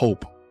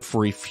hope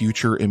for a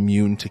future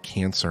immune to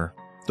cancer.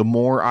 The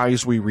more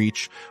eyes we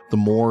reach, the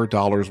more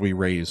dollars we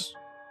raise.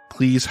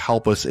 Please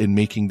help us in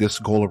making this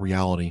goal a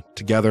reality.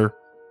 Together,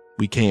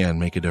 we can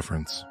make a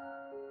difference.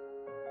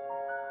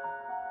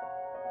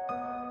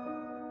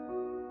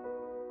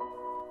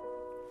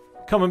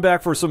 Coming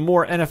back for some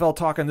more NFL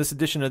talk on this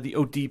edition of the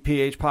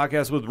ODPH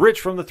podcast with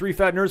Rich from the Three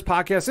Fat Nerds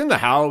podcast in the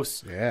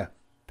house. Yeah.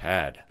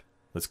 Pad.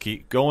 Let's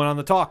keep going on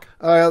the talk.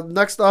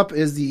 Next up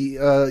is the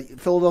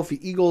Philadelphia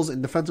Eagles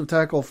and defensive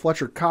tackle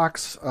Fletcher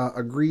Cox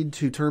agreed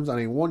to terms on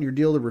a 1-year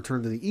deal to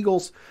return to the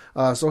Eagles.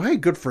 So, hey,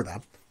 good for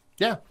them.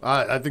 Yeah,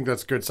 I think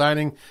that's a good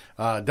signing.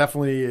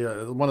 Definitely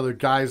one of the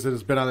guys that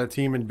has been on that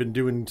team and been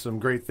doing some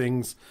great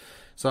things.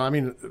 So, I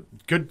mean,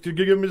 good to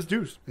give him his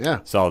dues. Yeah.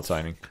 Solid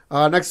signing.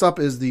 Next up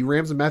is the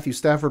Rams and Matthew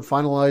Stafford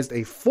finalized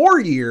a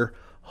 4-year,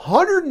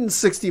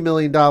 $160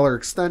 million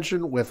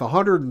extension with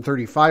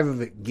 $135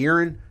 of it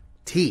guaranteed.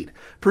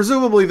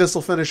 Presumably, this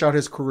will finish out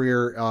his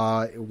career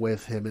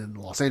with him in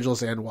Los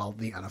Angeles and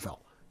the NFL.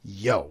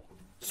 Yo.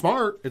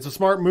 Smart. It's a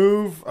smart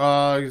move,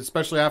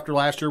 especially after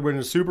last year winning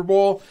the Super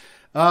Bowl.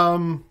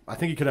 I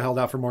think he could have held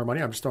out for more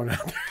money. I'm just throwing it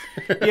out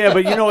there. Yeah,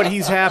 but you know what?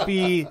 He's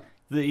happy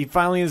that he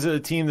finally is a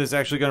team that's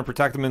actually going to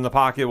protect him in the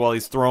pocket while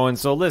he's throwing.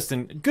 So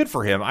listen, good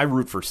for him. I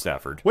root for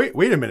Stafford. Wait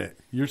a minute.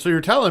 You're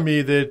telling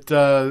me that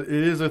it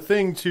is a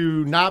thing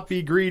to not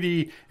be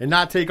greedy and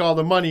not take all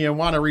the money and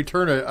want to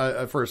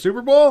return for a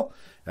Super Bowl?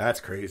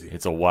 That's crazy.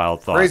 It's a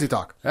wild thought. Crazy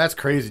talk. That's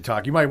crazy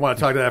talk. You might want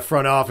to talk to that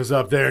front office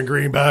up there in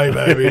Green Bay,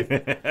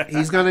 baby.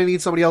 He's going to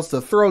need somebody else to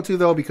throw to,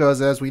 though,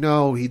 because as we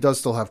know, he does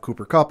still have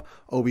Cooper Kupp,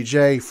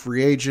 OBJ,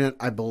 free agent,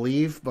 I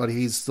believe, but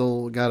he's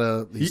still got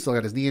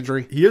his knee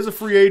injury. He is a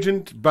free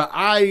agent, but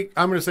I'm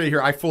going to say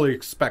here, I fully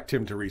expect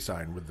him to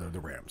re-sign with the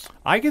Rams.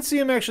 I could see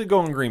him actually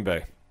going Green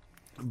Bay.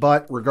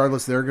 But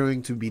regardless, they're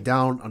going to be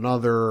down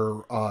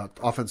another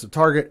offensive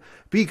target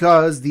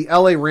because the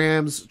LA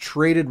Rams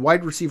traded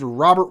wide receiver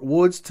Robert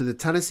Woods to the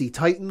Tennessee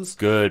Titans.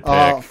 Good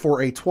pick.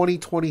 For a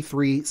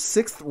 2023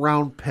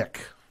 6th-round pick.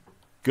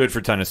 Good for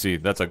Tennessee.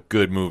 That's a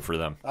good move for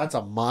them. That's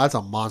a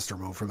monster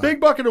move for them. Big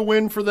bucket of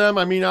win for them.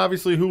 I mean,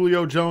 obviously,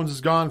 Julio Jones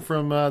is gone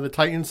from the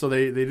Titans, so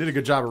they did a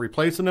good job of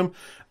replacing him.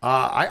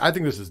 I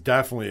think this is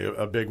definitely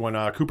a big one.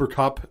 Cooper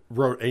Kupp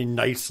wrote a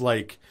nice,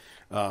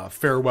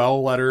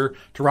 farewell letter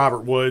to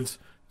Robert Woods.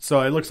 So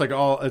it looks like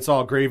it's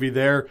all gravy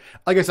there.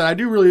 Like I said, I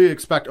do really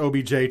expect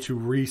OBJ to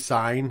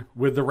re-sign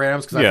with the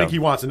Rams because I think he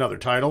wants another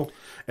title,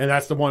 and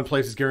that's the one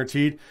place is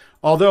guaranteed.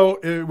 Although,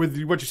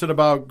 with what you said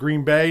about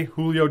Green Bay,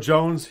 Julio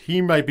Jones,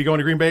 he might be going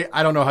to Green Bay.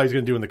 I don't know how he's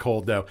going to do in the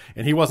cold, though,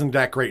 and he wasn't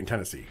that great in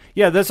Tennessee.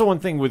 Yeah, that's the one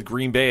thing with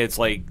Green Bay. It's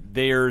like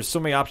there's so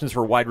many options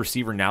for wide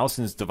receiver now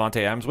since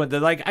Devontae Adams went.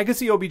 I could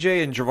see OBJ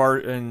and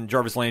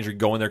Jarvis Landry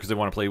going there because they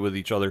want to play with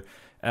each other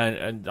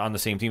and on the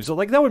same team. So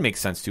that would make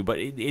sense too. But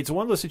it's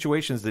one of those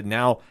situations that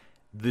now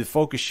the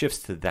focus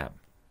shifts to them,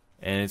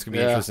 and it's going to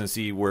be interesting to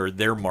see where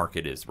their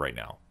market is right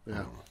now.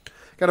 Yeah.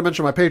 Got to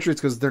mention my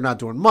Patriots because they're not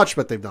doing much,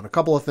 but they've done a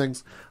couple of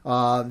things.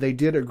 They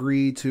did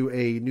agree to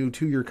a new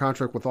 2-year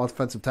contract with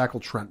offensive tackle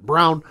Trent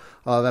Brown.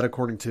 That,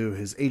 according to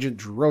his agent,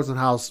 Drew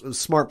Rosenhaus, a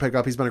smart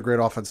pickup. He's been a great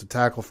offensive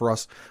tackle for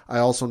us. I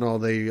also know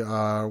they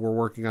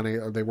worked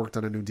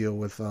on a new deal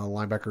with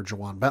linebacker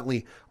Jawan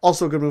Bentley.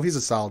 Also a good move. He's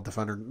a solid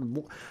defender.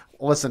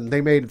 Listen,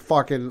 they made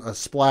fucking a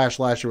splash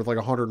last year with like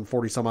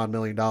 $140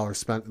 million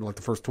spent in like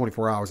the first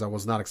 24 hours. I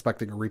was not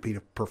expecting a repeat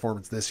of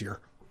performance this year.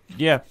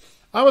 Yeah.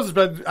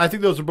 I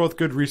think those are both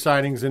good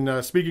re-signings.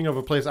 And speaking of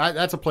a place,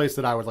 that's a place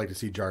that I would like to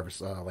see Jarvis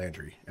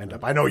Landry end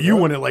up. I know you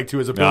wouldn't like to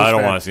as a Bills No, I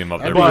don't fan, want to see him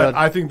up there. but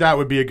I think that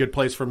would be a good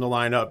place for him to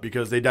line up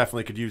because they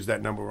definitely could use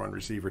that number one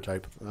receiver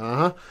type.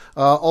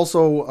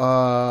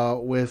 Also,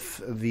 with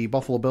the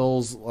Buffalo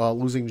Bills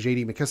losing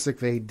J.D. McKissick,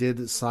 they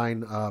did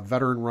sign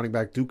veteran running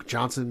back Duke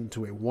Johnson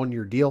to a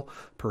 1-year deal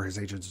per his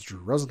agent Drew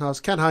Rosenhaus.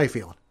 Ken, how you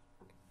feeling?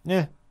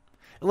 Yeah.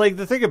 Like,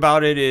 the thing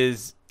about it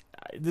is,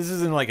 this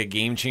isn't like a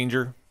game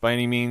changer by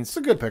any means. It's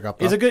a good pickup,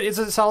 though. It's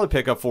a solid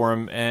pickup for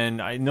him,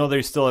 and I know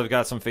they still have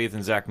got some faith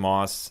in Zach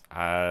Moss.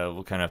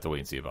 We'll kind of have to wait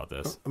and see about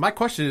this. My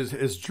question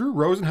is Drew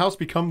Rosenhaus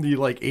become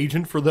the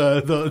agent for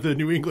the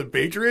New England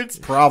Patriots?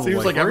 Probably.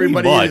 Seems like Pretty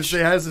everybody much.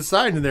 has a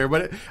sign in there.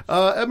 But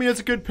it's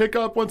a good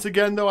pickup once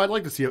again. Though I'd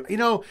like to see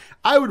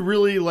I would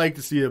really like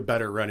to see a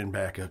better running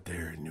back up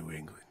there in New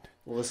England.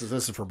 Well, this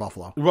is for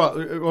Buffalo.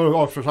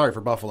 Well, sorry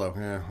for Buffalo.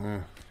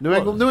 Yeah. New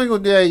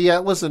England. Yeah.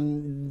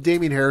 Listen,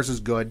 Damian Harris is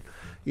good,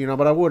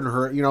 but I wouldn't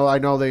hurt. I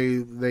know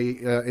they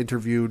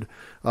interviewed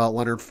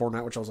Leonard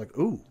Fournette, which I was like,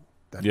 ooh.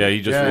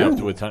 He just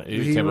re-upped with Tampa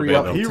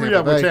Bay. He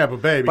re-upped with Tampa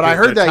Bay. But I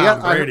heard that.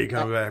 Tom Brady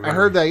come back. I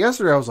heard that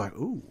yesterday. I was like,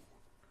 ooh,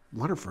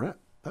 Leonard Fournette.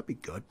 That'd be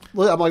good.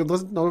 I'm like,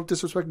 no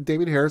disrespect to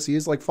Damian Harris. He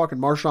is like fucking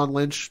Marshawn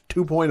Lynch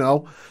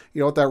 2.0.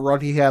 With that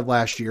run he had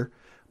last year,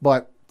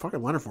 but.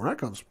 Fucking Leonard Fournette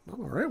comes.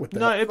 I'm all right with that.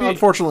 No,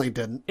 unfortunately, it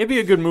didn't. It'd be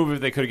a good move if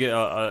they could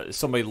get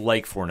somebody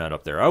like Fournette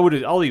up there.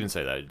 I'll even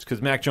say that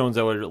because Mac Jones,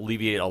 that would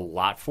alleviate a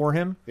lot for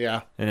him.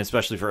 Yeah, and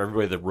especially for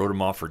everybody that wrote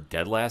him off for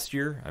dead last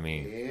year. I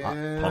mean,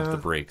 pump the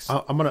brakes.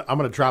 I'm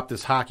gonna drop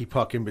this hockey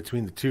puck in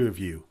between the two of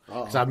you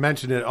because I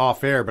mentioned it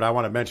off air, but I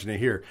want to mention it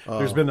here.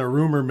 There's been a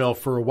rumor mill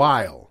for a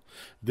while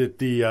that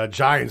the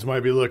Giants might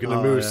be looking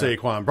to move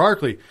Saquon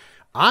Barkley.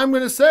 I'm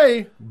going to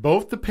say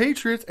both the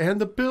Patriots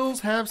and the Bills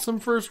have some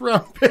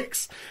first-round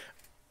picks.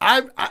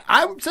 I'm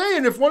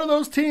saying if one of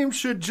those teams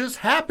should just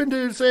happen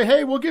to say,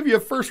 hey, we'll give you a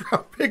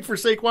first-round pick for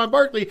Saquon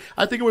Barkley,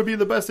 I think it would be in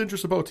the best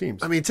interest of both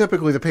teams. I mean,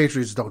 typically the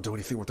Patriots don't do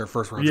anything with their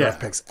first-round draft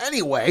picks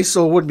anyway,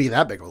 so it wouldn't be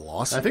that big of a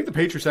loss. I think the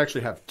Patriots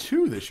actually have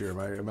 2 this year.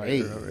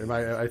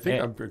 I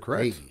think I'm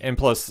correct. And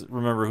plus,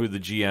 remember who the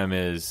GM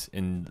is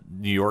in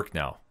New York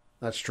now.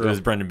 That's true. It was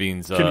Brendan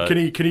Bean's can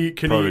he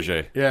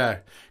protege.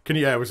 Can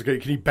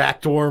he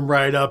backdoor him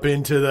right up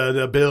into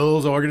the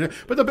Bills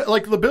organization? But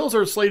the Bills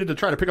are slated to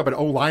try to pick up an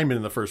O lineman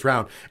in the first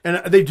round,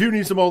 and they do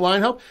need some O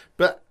line help.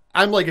 But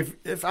I'm like,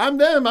 if I'm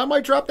them, I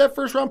might drop that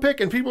first round pick,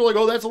 and people are like,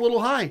 oh, that's a little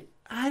high.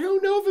 I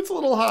don't know if it's a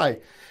little high.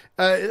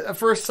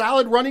 For a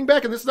solid running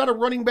back, and this is not a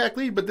running back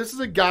lead, but this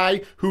is a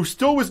guy who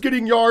still was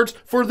getting yards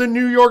for the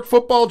New York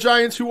Football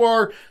Giants, who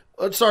are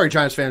sorry,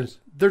 Giants fans,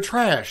 they're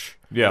trash.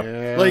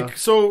 Yeah.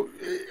 So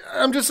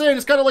I'm just saying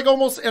it's kind of like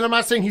almost, and I'm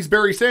not saying he's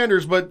Barry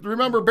Sanders, but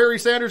remember Barry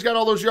Sanders got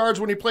all those yards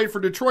when he played for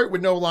Detroit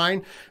with no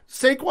line.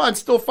 Saquon's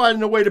still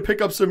finding a way to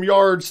pick up some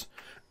yards,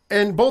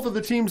 and both of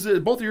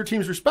your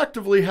teams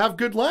respectively have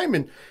good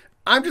linemen.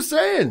 I'm just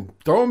saying,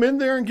 throw him in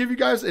there and give you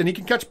guys, and he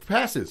can catch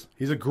passes.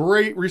 He's a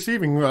great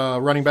receiving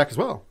running back as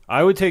well.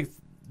 I would take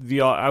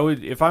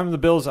if I'm the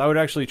Bills, I would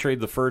actually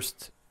trade the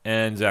first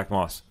and Zach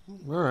Moss.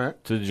 All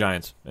right. To the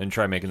Giants and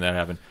try making that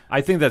happen. I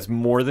think that's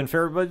more than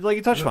fair, but like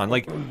you touched on,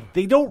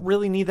 they don't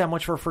really need that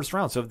much for a first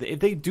round. So if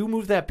they do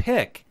move that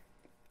pick,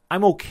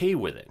 I'm okay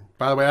with it.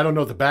 By the way, I don't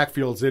know if the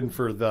backfield's in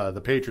for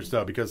the Patriots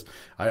though, because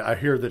I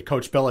hear that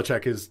Coach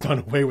Belichick has done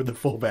away with the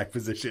fullback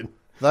position.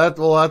 That's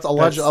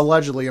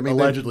allegedly. I mean,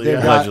 allegedly. They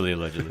got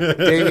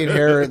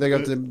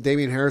Allegedly.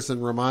 Damian Harris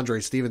and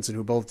Ramondre Stevenson,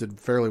 who both did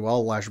fairly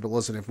well last year. But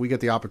listen, if we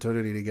get the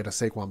opportunity to get a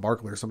Saquon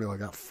Barkley or somebody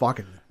like that,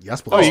 fucking yes,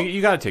 please. Oh,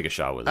 you got to take a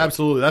shot with it.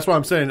 Absolutely. That's what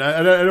I'm saying.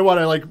 I don't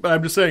want to but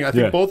I'm just saying, I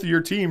think both of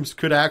your teams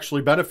could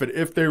actually benefit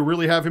if they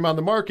really have him on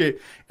the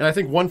market. And I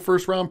think one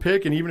first round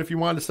pick, and even if you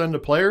wanted to send a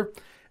player,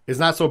 is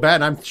not so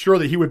bad. And I'm sure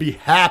that he would be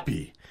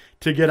happy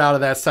to get out of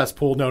that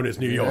cesspool known as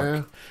New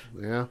York.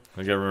 Yeah.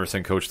 I gotta remember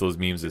send Coach those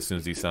memes as soon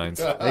as he signs.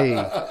 Hey.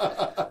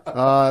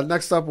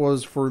 Next up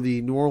was for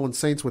the New Orleans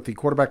Saints with the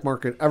quarterback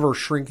market ever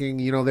shrinking.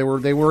 They were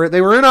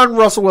in on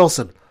Russell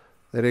Wilson.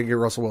 They didn't get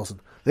Russell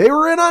Wilson. They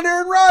were in on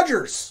Aaron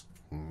Rodgers.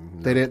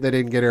 They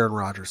didn't get Aaron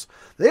Rodgers.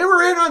 They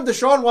were in on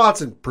Deshaun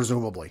Watson,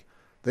 presumably.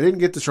 They didn't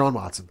get Deshaun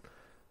Watson.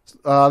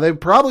 They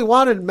probably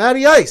wanted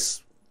Matty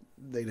Ice.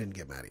 They didn't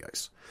get Matty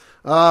Ice.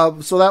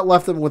 So that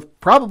left them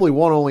with probably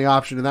one only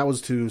option, and that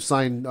was to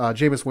sign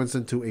Jameis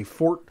Winston to a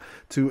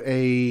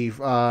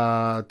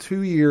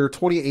 2-year,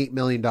 $28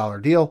 million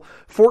deal,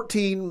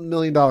 $14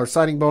 million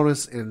signing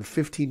bonus, and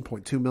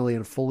 $15.2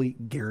 million fully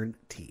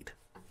guaranteed.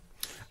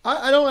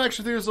 I don't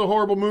actually think it's a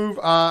horrible move.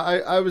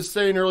 I was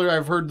saying earlier,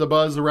 I've heard the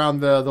buzz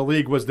around the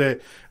league was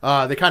that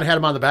they kind of had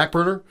him on the back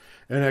burner.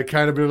 And it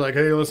kind of been like,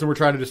 hey, listen, we're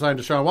trying to sign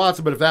Deshaun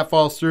Watson, but if that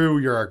falls through,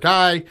 you're our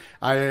guy.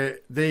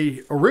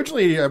 They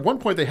originally, at one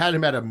point, they had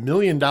him at $1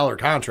 million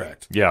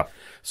contract. Yeah.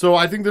 So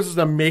I think this is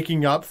them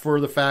making up for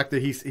the fact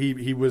that he's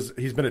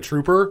been a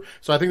trooper.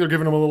 So I think they're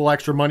giving him a little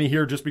extra money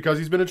here just because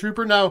he's been a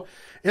trooper. Now,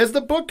 has the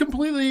book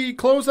completely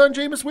closed on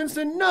Jameis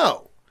Winston?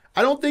 No,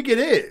 I don't think it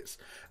is.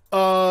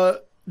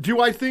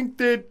 Do I think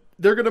that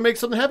they're going to make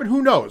something happen?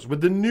 Who knows? With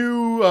the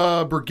new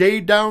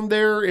brigade down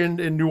there in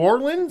New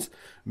Orleans,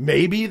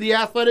 maybe the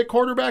athletic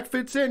quarterback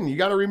fits in. You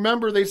got to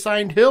remember they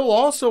signed Hill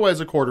also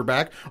as a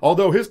quarterback,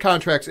 although his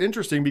contract's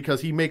interesting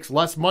because he makes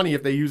less money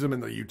if they use him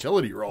in the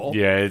utility role.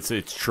 Yeah, it's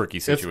a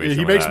tricky situation.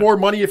 He makes more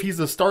money if he's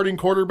the starting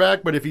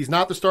quarterback, but if he's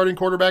not the starting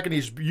quarterback and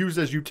he's used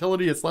as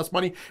utility, it's less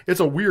money.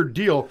 It's a weird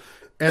deal.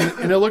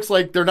 And it looks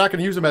like they're not going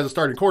to use him as a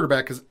starting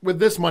quarterback because with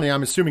this money,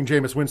 I'm assuming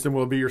Jameis Winston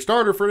will be your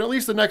starter for at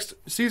least the next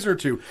season or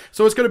two.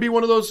 So it's going to be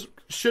one of those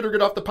shit or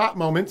get off the pot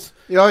moments.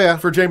 Oh yeah,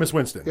 for Jameis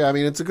Winston. Yeah, I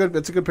mean it's a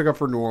good pickup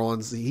for New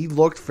Orleans. He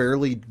looked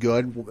fairly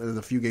good in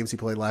the few games he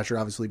played last year,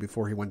 obviously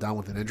before he went down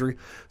with an injury.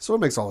 So it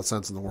makes all the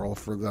sense in the world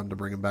for them to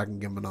bring him back and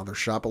give him another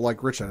shot. But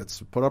like Rich said,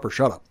 it's put up or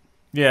shut up.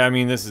 Yeah, I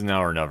mean, this is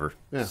now or never.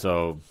 Yeah.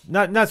 So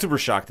not super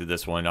shocked at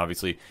this one.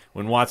 Obviously,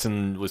 when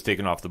Watson was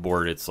taken off the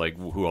board, it's like,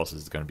 who else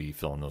is going to be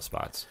filling those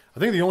spots? I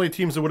think the only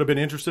teams that would have been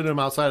interested in him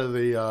outside of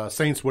the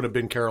Saints would have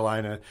been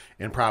Carolina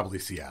and probably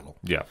Seattle.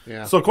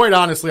 Yeah. So quite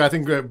honestly, I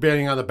think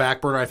being on the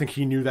back burner, I think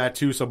he knew that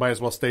too, so might as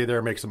well stay there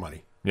and make some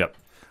money. Yep.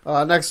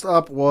 Next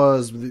up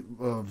was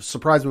the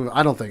surprise move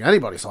I don't think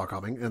anybody saw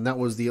coming, and that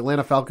was the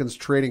Atlanta Falcons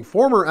trading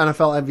former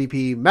NFL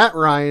MVP Matt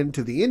Ryan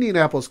to the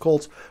Indianapolis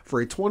Colts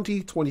for a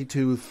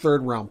 2022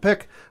 third-round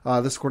pick.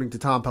 This according to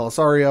Tom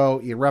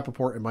Pellisario, Ian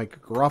Rappaport, and Mike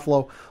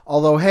Garofalo.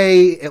 Although,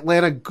 hey,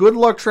 Atlanta, good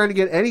luck trying to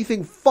get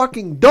anything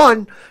fucking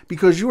done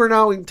because you are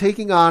now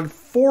taking on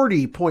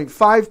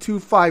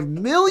 $40.525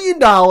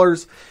 million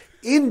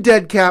in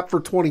dead cap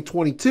for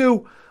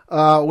 2022,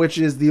 which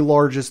is the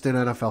largest in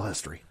NFL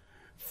history.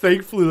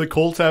 Thankfully, the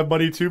Colts have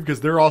money too because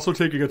they're also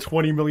taking a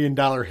 $20 million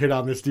hit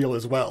on this deal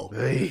as well.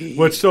 Hey.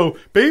 So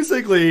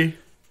basically,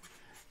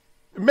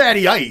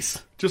 Matty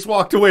Ice just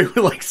walked away with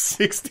like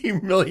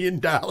 $60 million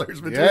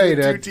between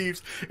the two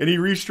teams, and he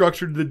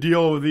restructured the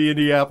deal with the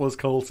Indianapolis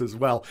Colts as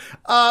well.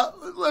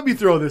 Let me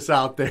throw this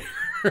out there.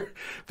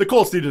 The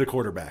Colts needed a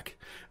quarterback.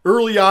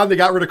 Early on, they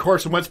got rid of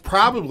Carson Wentz,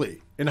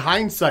 probably, in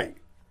hindsight,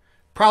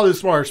 probably the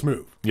smartest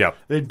move. Yep.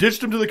 They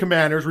ditched him to the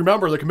Commanders.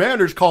 Remember, the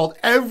Commanders called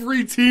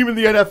every team in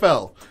the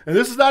NFL, and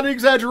this is not an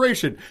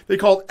exaggeration. They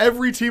called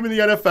every team in the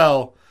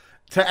NFL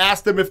to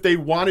ask them if they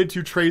wanted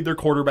to trade their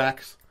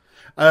quarterbacks,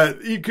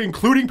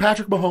 including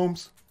Patrick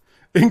Mahomes,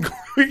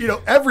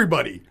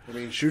 everybody. I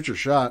mean, shoot your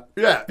shot.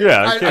 Yeah.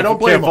 I don't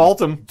blame can't fault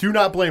them. Do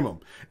not blame them.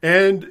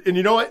 And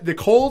you know what? The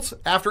Colts,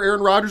 after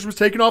Aaron Rodgers was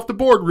taken off the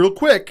board real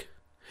quick,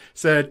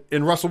 said,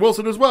 and Russell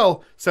Wilson as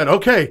well, said,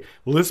 okay,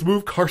 let's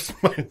move Carson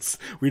Wentz.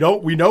 We know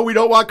we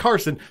don't want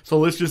Carson, so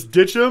let's just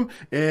ditch him.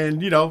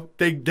 And, they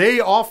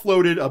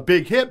offloaded a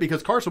big hit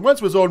because Carson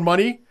Wentz was owed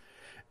money,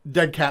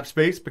 dead cap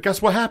space. But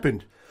guess what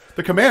happened?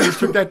 The Commanders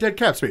took that dead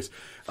cap space.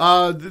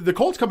 The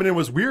Colts coming in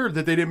was weird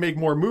that they didn't make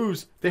more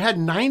moves. They had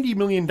 $90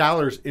 million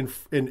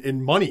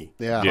in money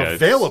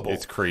available.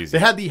 It's crazy.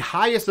 They had the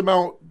highest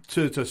amount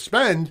to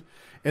spend,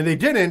 and they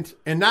didn't,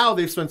 and now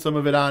they've spent some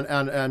of it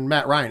on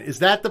Matt Ryan. Is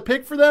that the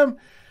pick for them?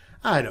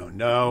 I don't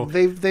know.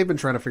 They've been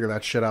trying to figure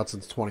that shit out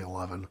since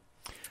 2011.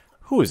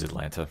 Who is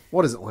Atlanta?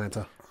 What is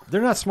Atlanta?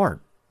 They're not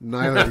smart.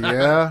 Neither,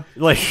 yeah.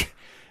 Like,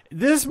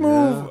 this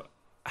move... Yeah.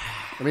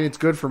 I mean, it's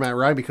good for Matt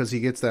Ryan because he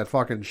gets that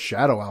fucking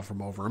shadow out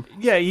from over him.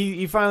 Yeah,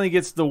 he finally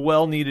gets the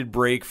well-needed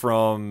break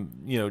from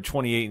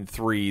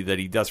 28-3 that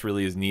he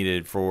desperately is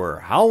needed for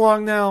how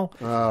long now?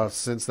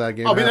 Since that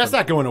game. I mean, that's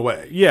not going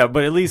away. Yeah,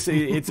 but at least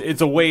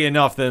it's away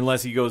enough that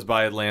unless he goes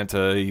by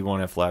Atlanta, he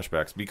won't have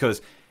flashbacks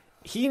because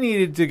he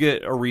needed to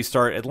get a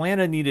restart.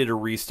 Atlanta needed a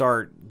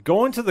restart.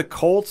 Going to the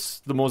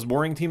Colts, the most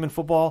boring team in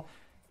football,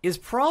 is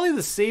probably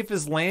the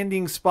safest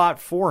landing spot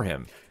for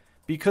him.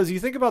 Because you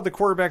think about the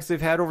quarterbacks they've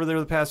had over there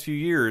the past few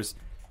years,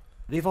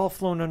 they've all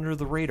flown under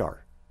the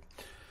radar.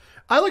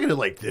 I look at it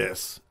like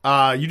this.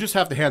 You just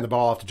have to hand the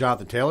ball off to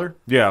Jonathan Taylor.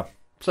 Yeah.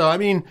 So, I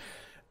mean,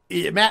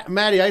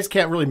 Matty Ice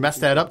can't really mess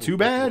that up too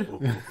bad.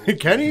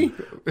 Can he?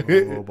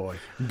 Oh, boy.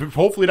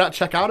 Hopefully not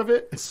check out of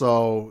it.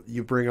 So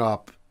you bring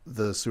up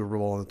the Super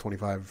Bowl and the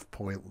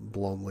 25-point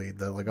blown lead.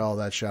 They're like, oh,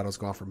 that shadow's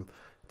gone from him.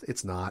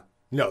 It's not.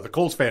 No, the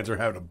Colts fans are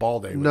having a ball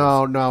day.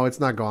 No, it's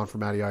not gone for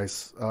Matty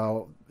Ice.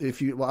 I'll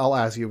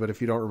ask you, but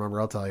if you don't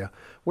remember, I'll tell you.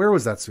 Where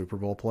was that Super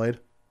Bowl played?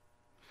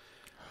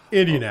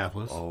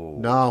 Indianapolis.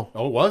 No.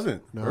 Oh, it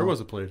wasn't. No. Where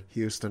was it played?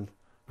 Houston.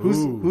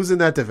 Who's in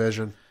that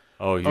division?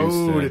 Oh,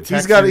 Houston.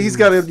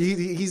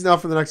 He's now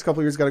for the next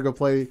couple of years got to go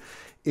play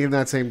in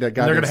that same dead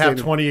guy. They're going to have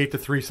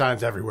 28-3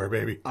 signs everywhere,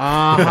 baby.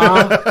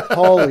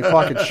 Holy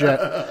fucking shit.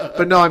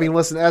 But no, I mean,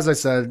 listen, as I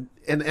said,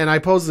 and I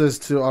posed this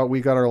to,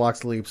 we got our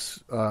Locks and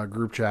Leaps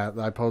group chat.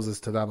 I posed this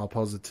to them. I'll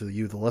pose it to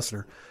you, the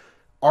listener.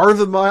 Are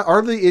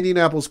the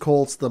Indianapolis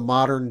Colts the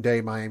modern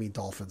day Miami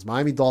Dolphins?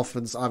 Miami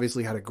Dolphins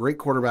obviously had a great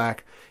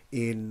quarterback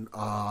in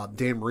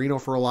Dan Marino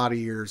for a lot of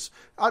years.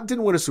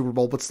 Didn't win a Super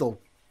Bowl, but still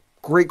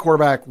great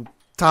quarterback,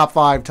 top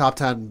 5, top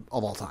 10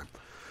 of all time.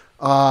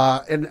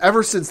 And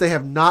ever since, they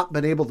have not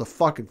been able to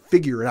fucking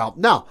figure it out.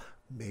 Now,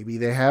 maybe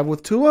they have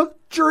with Tua.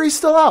 Jury's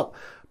still out.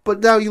 But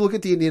now you look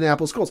at the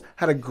Indianapolis Colts.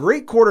 Had a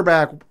great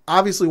quarterback,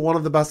 obviously one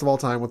of the best of all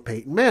time with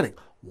Peyton Manning.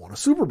 Won a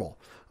Super Bowl.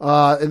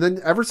 And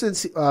then ever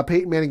since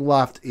Peyton Manning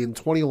left in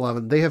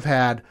 2011, they have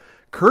had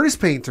Curtis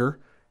Painter,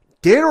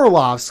 Dan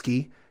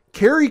Orlovsky,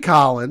 Kerry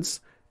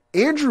Collins,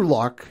 Andrew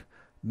Luck,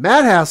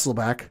 Matt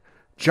Hasselbeck,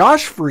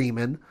 Josh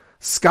Freeman,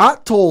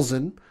 Scott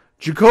Tolzien,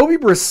 Jacoby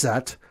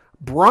Brissett,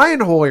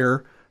 Brian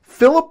Hoyer,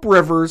 Phillip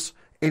Rivers,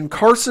 and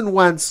Carson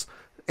Wentz,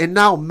 and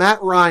now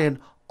Matt Ryan,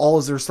 all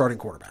as their starting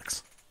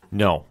quarterbacks.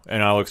 No,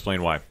 and I'll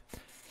explain why.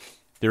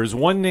 There's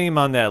one name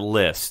on that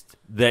list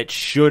that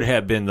should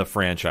have been the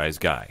franchise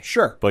guy.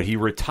 Sure. But he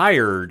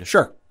retired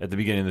Sure. at the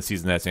beginning of the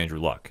season. That's Andrew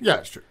Luck. Yeah,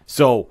 it's true.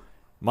 So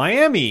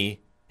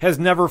Miami has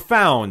never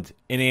found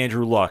an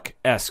Andrew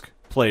Luck-esque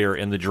player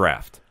in the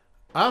draft.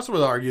 I also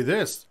would argue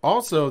this.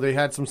 Also, they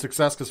had some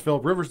success because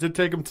Phillip Rivers did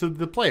take them to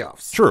the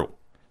playoffs. True.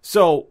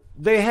 So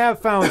they have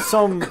found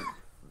some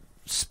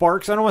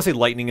sparks. I don't want to say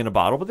lightning in a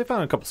bottle, but they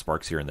found a couple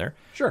sparks here and there.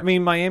 Sure. I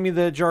mean, Miami,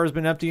 the jar has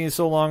been empty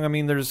so long. I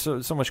mean, there's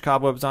so much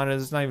cobwebs on it.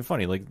 It's not even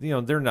funny. Like, you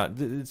know, they're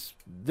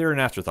an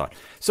afterthought.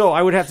 So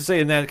I would have to say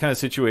in that kind of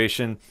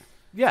situation,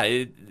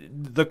 yeah,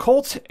 the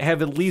Colts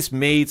have at least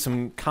made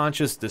some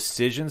conscious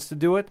decisions to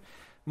do it.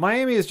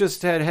 Miami has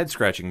just had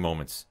head-scratching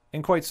moments,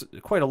 and quite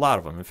a lot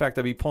of them. In fact,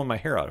 I'd be pulling my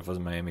hair out if I was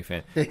a Miami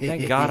fan.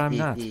 Thank God I'm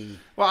not.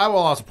 Well, I will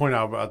also point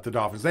out about the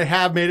Dolphins. They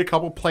have made a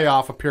couple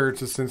playoff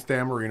appearances since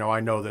Dan Marino. I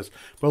know this.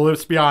 But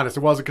let's be honest. It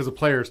wasn't because of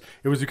players.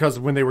 It was because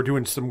when they were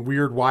doing some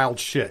weird, wild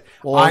shit.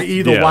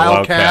 I.e. the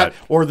Wildcat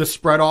or the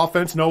spread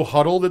offense, no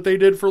huddle that they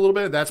did for a little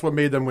bit. That's what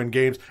made them win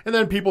games. And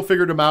then people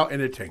figured them out,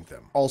 and it tanked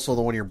them. Also,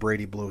 the one year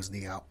Brady blew his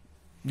knee out.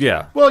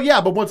 Yeah. Well,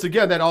 yeah, but once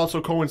again, that also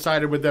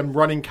coincided with them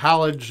running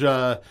college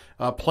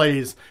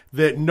plays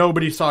that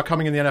nobody saw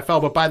coming in the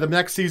NFL. But by the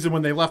next season,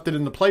 when they left it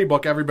in the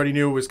playbook, everybody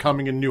knew it was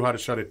coming and knew how to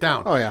shut it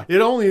down. Oh, yeah.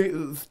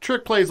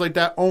 Trick plays like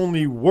that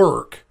only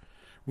work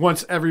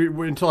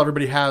until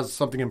everybody has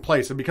something in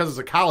place. And because it's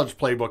a college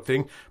playbook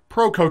thing,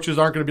 pro coaches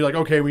aren't going to be like,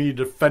 okay, we need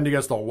to defend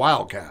against the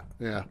Wildcat.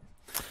 Yeah.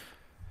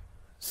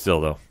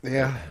 Still, though.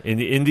 Yeah.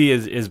 Indy,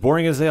 as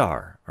boring as they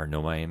are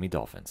no Miami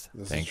Dolphins.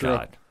 Thank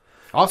God.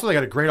 Also, they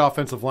got a great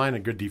offensive line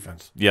and good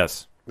defense.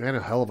 Yes. And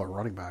a hell of a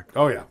running back.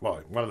 Oh, yeah.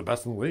 Well, one of the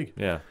best in the league.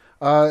 Yeah.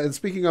 And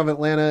speaking of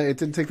Atlanta, it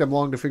didn't take them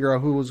long to figure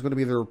out who was going to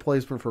be the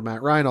replacement for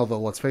Matt Ryan, although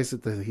let's face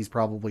it, he's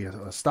probably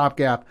a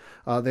stopgap.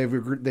 They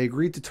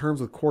agreed to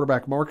terms with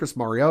quarterback Marcus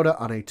Mariota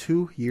on a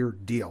 2-year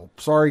deal.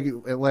 Sorry,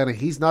 Atlanta,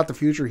 he's not the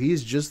future.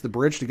 He's just the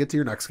bridge to get to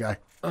your next guy.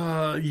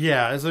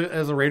 Yeah, as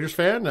a Raiders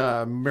fan,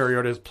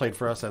 Mariota has played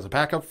for us as a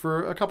backup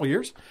for a couple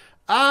years.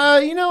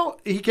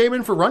 He came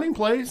in for running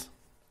plays.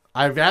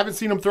 I haven't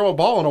seen him throw a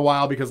ball in a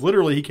while because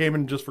literally he came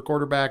in just for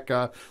quarterback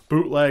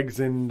bootlegs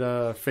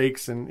and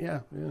fakes and yeah,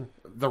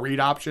 the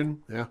read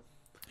option. Yeah,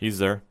 He's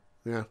there.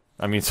 yeah.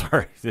 I mean,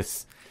 sorry.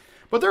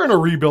 But they're in a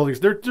rebuilding.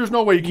 There's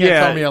no way you can't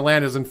tell me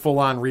Atlanta's in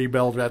full-on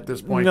rebuild at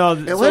this point. No,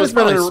 Atlanta's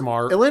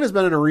smart. Atlanta's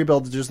been in a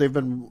rebuild. Just they've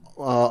been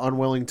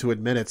unwilling to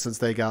admit it since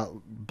they got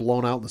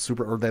blown out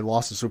in they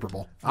lost the Super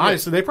Bowl.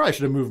 Honestly, they probably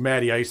should have moved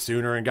Matty Ice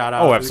sooner and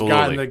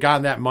absolutely.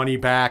 gotten that money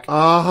back.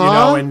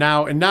 Uh-huh. And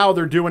now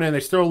they're doing it. And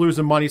they're still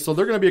losing money, so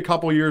they're going to be a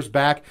couple years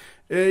back.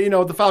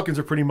 The Falcons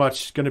are pretty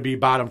much going to be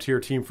bottom tier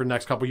team for the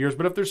next couple of years.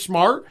 But if they're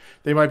smart,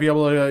 they might be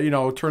able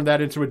to turn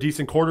that into a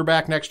decent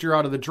quarterback next year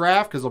out of the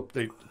draft because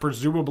they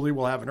presumably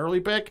will have an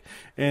early pick,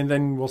 and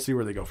then we'll see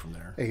where they go from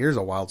there. Hey, here's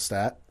a wild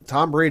stat.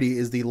 Tom Brady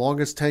is the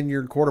longest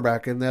tenured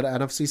quarterback in that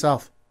NFC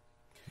South.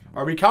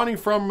 Are we counting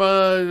from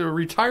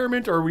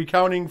retirement, or are we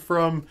counting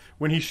from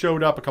when he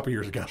showed up a couple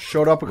years ago?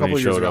 Showed up a couple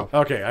years ago.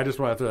 Okay, I just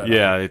wanted to throw that out.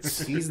 Yeah,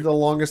 He's the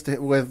longest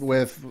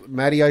with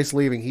Matty Ice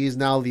leaving. He's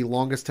now the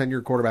longest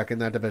tenured quarterback in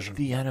that division.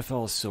 the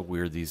NFL is so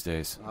weird these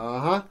days.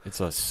 Uh-huh.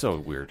 It's so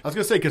weird. I was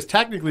going to say, because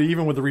technically,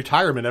 even with the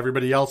retirement,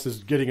 everybody else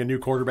is getting a new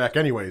quarterback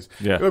anyways.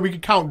 Yeah. We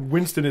could count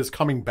Winston as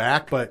coming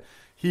back, but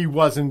he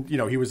wasn't,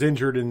 he was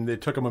injured and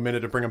it took him a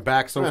minute to bring him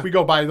back. So if we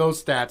go by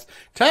those stats,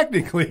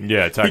 technically,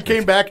 he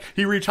came back,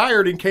 he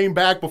retired and came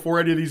back before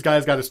any of these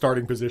guys got a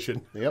starting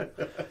position.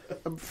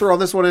 Yep. Throw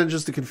this one in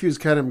just to confuse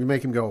Ken and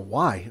make him go,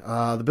 why?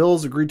 The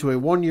Bills agreed to a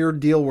 1-year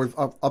deal worth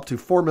up to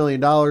 $4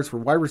 million for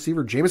wide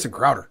receiver Jamison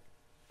Crowder.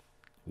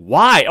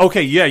 Why?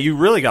 Okay, yeah, you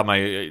really got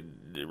my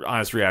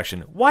honest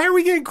reaction. Why are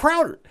we getting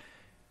Crowder?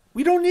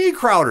 We don't need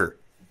Crowder.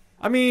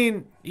 I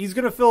mean, he's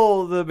going to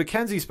fill the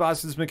McKenzie spot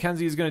since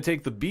McKenzie is going to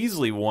take the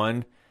Beasley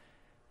one,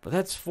 but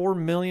that's $4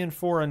 million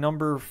for a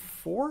number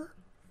 4?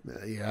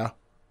 Yeah.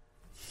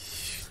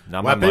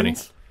 Not my money.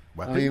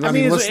 I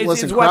mean, listen,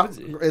 it's weapons.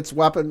 It's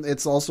weapon.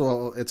 It's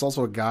also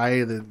a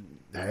guy that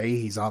hey,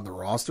 he's on the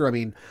roster. I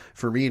mean,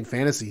 for me in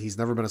fantasy, he's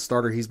never been a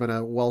starter. He's been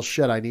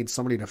I need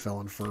somebody to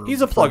fill in for.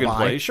 He's a plug and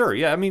play, sure.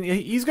 Yeah, I mean,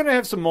 he's going to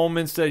have some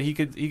moments that he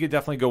could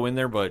definitely go in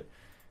there, but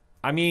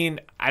I mean,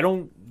 I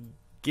don't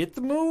get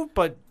the move,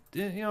 but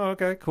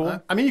okay,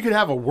 cool. I mean, you could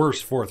have a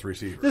worse fourth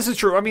receiver. This is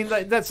true. I mean,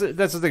 that's the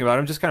thing about it.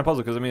 I'm just kind of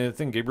puzzled because I mean, I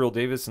think Gabriel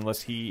Davis,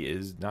 unless he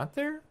is not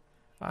there,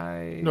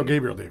 no,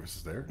 Gabriel Davis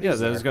is there. Yeah,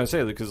 I was going to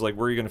say because like,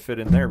 where are you going to fit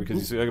in there? Because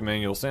he's like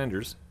Emmanuel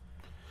Sanders.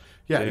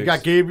 Yeah, Diggs. you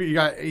got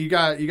Gabriel, you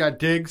got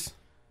Diggs,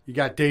 you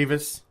got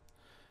Davis.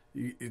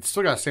 You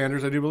still got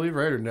Sanders, I do believe,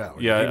 right or no?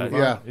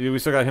 Yeah. We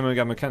still got him and we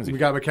got McKenzie. We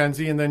got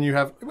McKenzie, and then you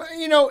have,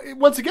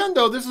 once again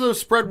though, this is a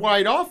spread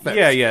wide offense.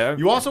 Yeah.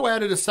 You also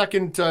added a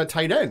second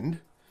tight end.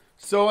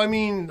 So, I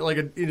mean, like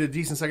a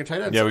decent second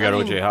tight end. Yeah, so, we got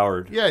O.J.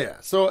 Howard. Yeah.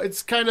 So,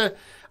 it's kind of,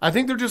 I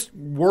think they're just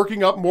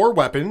working up more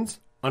weapons.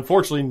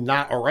 Unfortunately,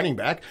 not a running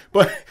back,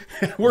 but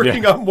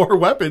working up more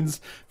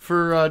weapons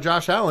for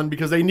Josh Allen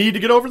because they need to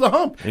get over the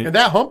hump. And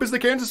that hump is the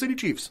Kansas City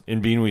Chiefs.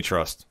 In Bean we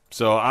trust.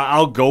 So,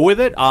 I'll go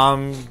with it.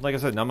 Like I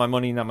said, not my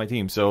money, not my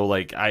team. So,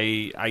 like,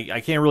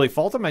 I can't really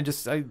fault him. I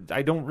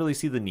don't really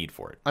see the need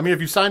for it. I mean,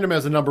 if you signed him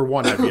as a number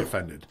one, I'd be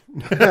offended.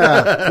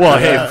 Well,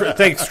 hey,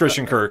 thanks,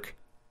 Christian Kirk.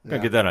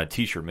 Gotta get that on a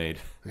T-shirt made.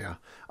 Yeah.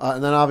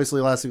 And then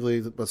obviously,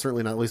 lastly, but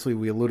certainly not leastly,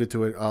 we alluded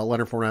to it,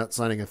 Leonard Fournette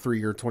signing a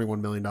 3-year,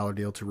 $21 million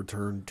deal to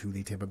return to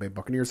the Tampa Bay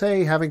Buccaneers.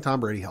 Hey, having Tom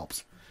Brady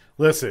helps.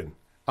 Listen,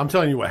 I'm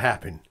telling you what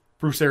happened.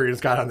 Bruce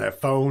Arians got on that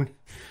phone.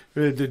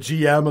 The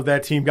GM of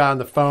that team got on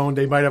the phone.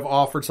 They might have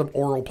offered some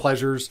oral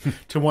pleasures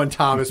to one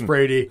Thomas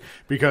Brady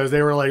because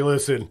they were like,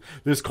 listen,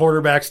 this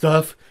quarterback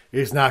stuff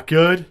is not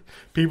good.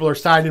 People are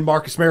signing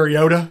Marcus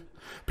Mariota.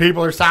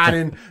 People are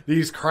signing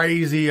these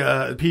crazy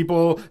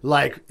people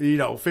like,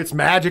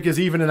 Fitzmagic is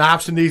even an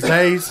option these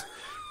days.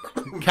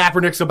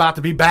 Kaepernick's about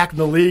to be back in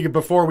the league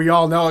before we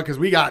all know it because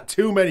we got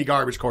too many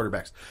garbage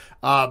quarterbacks.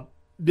 Yeah,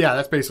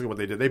 that's basically what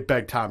they did. They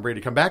begged Tom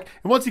Brady to come back.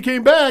 And once he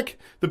came back,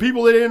 the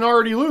people that didn't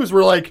already lose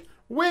were like,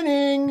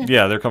 winning.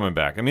 Yeah, they're coming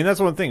back. I mean, that's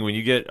one thing. When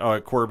you get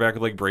a quarterback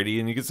like Brady,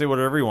 and you can say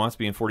whatever he wants,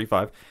 being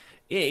 45,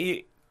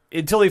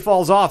 until he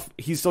falls off,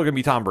 he's still going to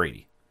be Tom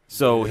Brady.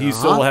 So he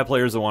still will have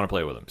players that want to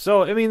play with him.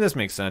 So, I mean, this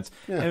makes sense.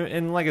 Yeah.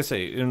 And like I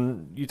say,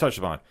 and you touched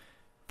upon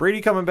Brady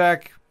coming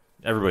back,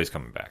 everybody's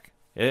coming back.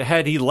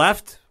 Had he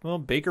left, well,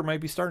 Baker might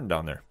be starting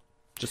down there.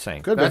 Just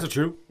saying. That's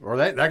true. Or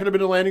that could have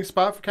been a landing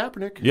spot for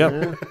Kaepernick. Yep.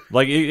 Yeah.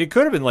 Like, it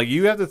could have been. Like,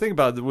 you have to think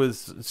about it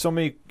with so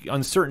many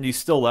uncertainties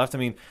still left. I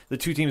mean, the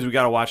two teams we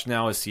got to watch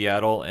now is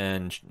Seattle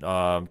and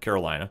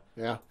Carolina.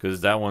 Yeah.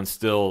 Because that one's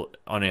still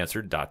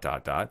unanswered, ...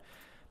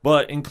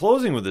 But in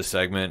closing with this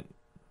segment,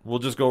 we'll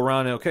just go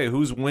around and, okay,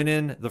 who's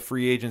winning the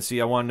free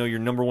agency? I want to know your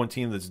number one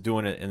team that's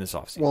doing it in this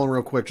offseason. Well, and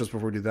real quick, just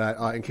before we do that,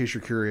 in case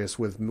you're curious,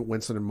 with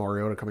Winston and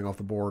Mariota coming off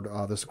the board,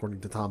 this according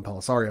to Tom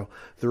Pellisario,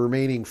 the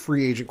remaining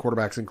free agent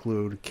quarterbacks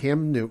include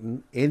Cam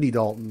Newton, Andy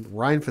Dalton,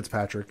 Ryan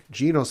Fitzpatrick,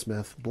 Geno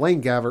Smith,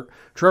 Blaine Gabbert,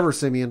 Trevor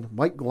Siemian,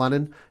 Mike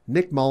Glennon,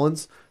 Nick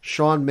Mullins,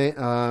 Sean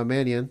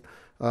Mannion,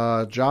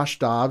 Josh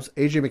Dobbs,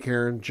 AJ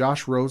McCarron,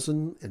 Josh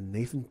Rosen, and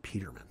Nathan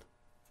Peterman.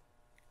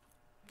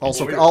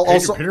 Also,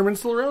 Peterman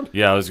still around?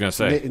 Yeah, I was going to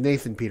say.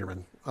 Nathan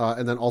Peterman.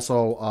 And then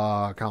also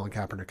Colin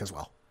Kaepernick as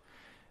well.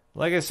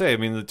 Like I say, I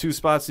mean, the two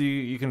spots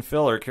you can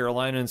fill are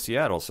Carolina and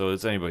Seattle, so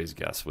it's anybody's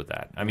guess with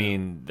that. I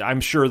mean, I'm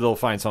sure they'll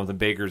find something.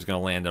 Baker's going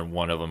to land on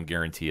one of them,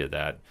 guarantee you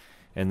that.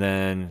 And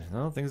then,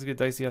 things get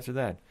dicey after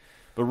that.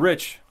 But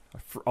Rich,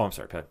 I'm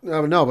sorry, Pat.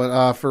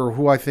 But for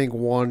who I think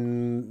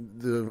won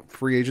the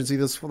free agency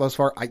thus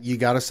far, you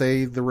got to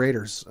say the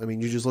Raiders. I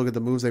mean, you just look at the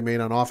moves they made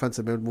on offense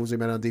and the moves they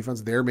made on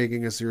defense. They're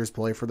making a serious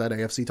play for that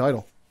AFC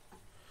title.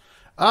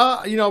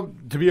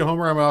 To be a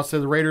homer, I'm going to say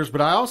the Raiders,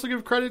 but I also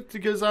give credit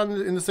because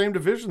in the same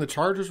division, the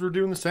Chargers were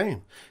doing the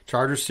same.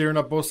 Chargers steering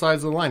up both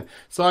sides of the line.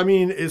 So, I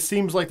mean, it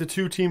seems like the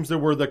two teams that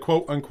were the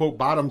quote-unquote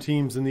bottom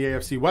teams in the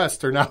AFC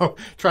West are now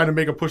trying to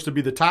make a push to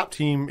be the top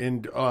team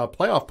in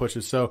playoff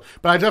pushes. So,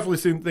 but I definitely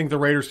think the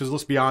Raiders, because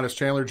let's be honest,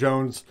 Chandler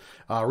Jones,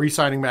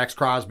 re-signing Max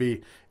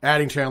Crosby,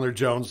 adding Chandler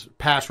Jones,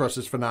 pass rush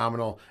is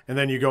phenomenal. And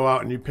then you go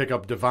out and you pick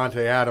up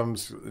Devontae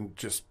Adams and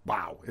just,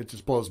 wow, it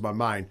just blows my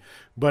mind.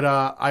 But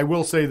I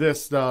will say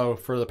this, though,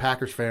 for the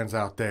Packers fans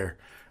out there,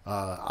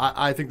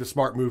 I think the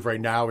smart move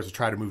right now is to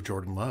try to move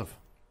Jordan Love.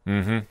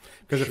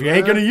 Because if you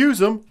ain't going to use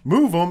him,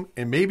 move him,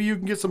 and maybe you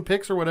can get some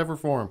picks or whatever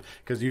for him.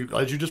 Because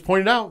as you just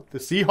pointed out, the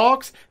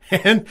Seahawks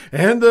and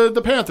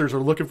the Panthers are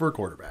looking for a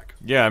quarterback.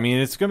 Yeah, I mean,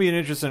 it's going to be an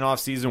interesting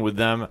offseason with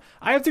them.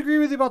 I have to agree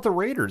with you about the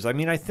Raiders. I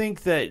mean, I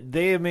think that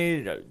they have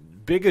made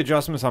big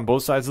adjustments on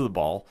both sides of the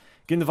ball.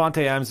 Getting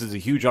Devontae Adams is a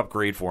huge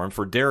upgrade for him.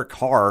 For Derek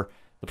Carr,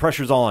 the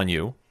pressure's all on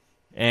you,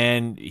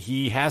 and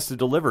he has to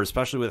deliver,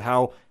 especially with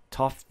how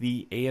tough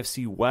the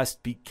AFC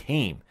West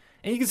became.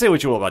 And you can say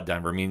what you will about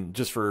Denver. I mean,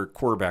 just for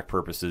quarterback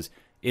purposes,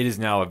 it is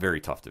now a very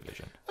tough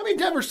division. I mean,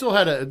 Denver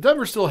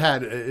still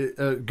had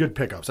good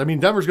pickups. I mean,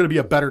 Denver's going to be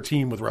a better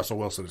team with Russell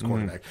Wilson as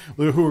quarterback.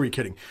 Who are we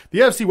kidding? The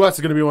NFC West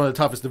is going to be one of the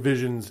toughest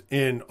divisions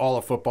in all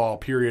of football,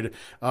 period.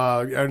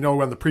 I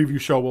know on the preview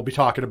show we'll be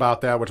talking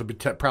about that, which will be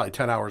probably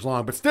 10 hours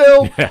long. But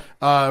still,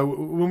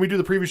 when we do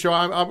the preview show,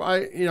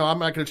 I'm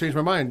not going to change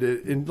my mind.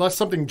 Unless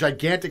something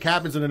gigantic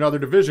happens in another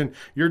division,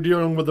 you're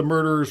dealing with the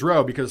murderer's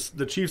row, because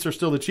the Chiefs are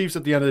still the Chiefs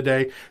at the end of the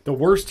day. The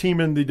worst team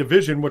in the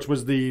division, which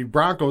was the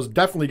Broncos,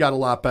 definitely got a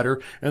lot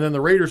better. And then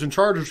the Raiders and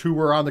Chargers, who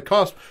were on the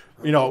cusp,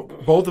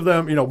 both of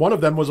them, one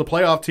of them was a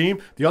playoff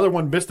team. The other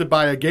one missed it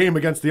by a game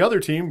against the other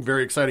team.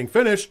 Very exciting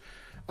finish.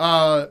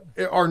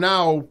 Are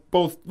now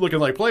both looking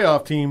like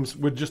playoff teams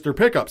with just their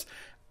pickups.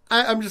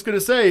 I'm just going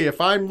to say,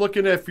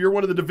 if you're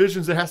one of the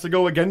divisions that has to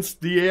go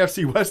against the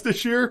AFC West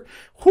this year,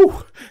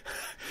 whew,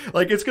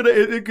 like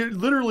it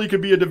literally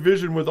could be a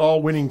division with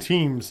all winning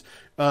teams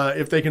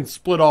if they can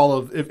split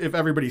if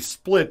everybody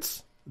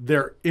splits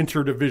their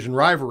interdivision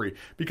rivalry,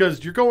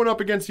 because you're going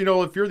up against,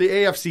 if you're the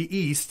AFC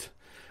East,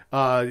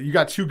 you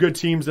got two good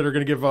teams that are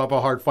going to give up a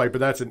hard fight, but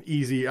that's an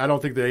easy. I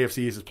don't think the AFC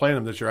East is playing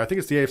them this year. I think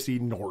it's the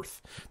AFC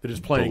North that is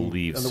playing in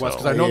the West,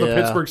 because I know the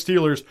Pittsburgh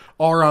Steelers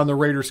are on the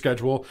Raiders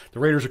schedule. The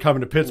Raiders are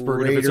coming to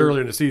Pittsburgh, and if it's early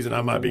in the season,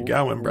 I might be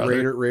going,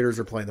 brother. Raiders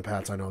are playing the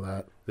Pats. I know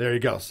that. There you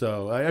go.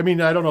 So, I mean,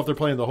 I don't know if they're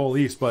playing the whole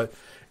East, but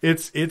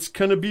it's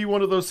going to be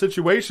one of those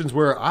situations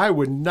where I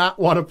would not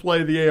want to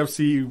play the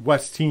AFC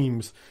West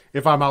teams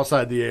if I'm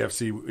outside the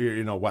AFC,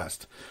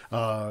 West.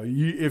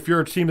 If you're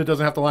a team that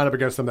doesn't have to line up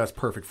against them, that's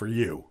perfect for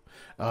you.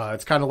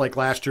 It's kind of like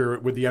last year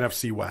with the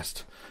NFC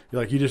West.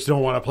 You just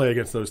don't want to play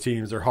against those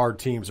teams. They're hard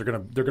teams. They're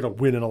gonna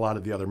win in a lot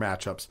of the other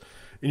matchups,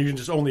 and you can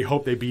just only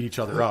hope they beat each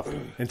other up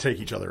and take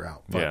each other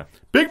out. But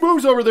big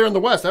moves over there in the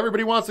West.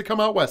 Everybody wants to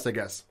come out West, I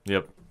guess.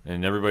 Yep,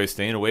 and everybody's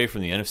staying away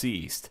from the NFC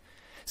East.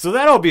 So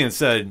that all being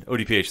said,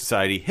 ODPH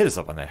Society, hit us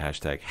up on that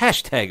hashtag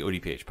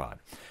ODPHpod.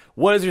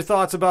 What is your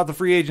thoughts about the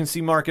free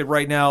agency market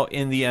right now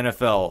in the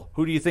NFL?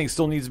 Who do you think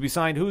still needs to be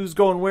signed? Who's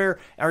going where?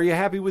 Are you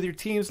happy with your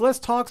teams? Let's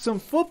talk some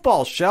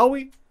football, shall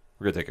we?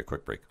 We're going to take a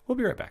quick break. We'll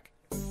be right back.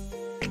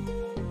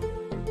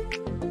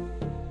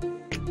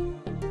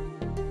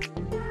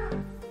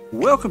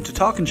 Welcome to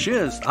Talkin'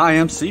 Shiz. I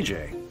am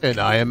CJ. And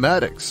I am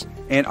Maddox.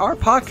 And our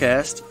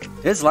podcast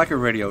is like a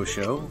radio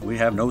show. We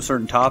have no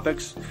certain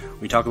topics.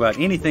 We talk about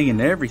anything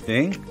and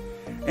everything.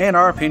 And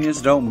our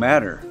opinions don't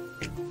matter.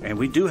 And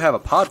we do have a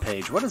pod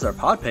page. What is our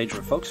pod page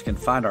where folks can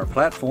find our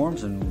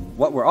platforms and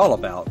what we're all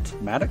about?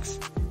 Maddox?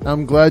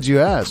 I'm glad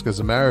you asked. As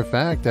a matter of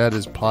fact, that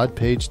is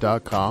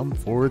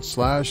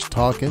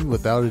podpage.com/talkin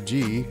without a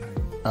G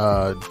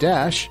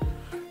dash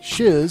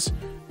shiz.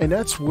 And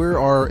that's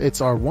where it's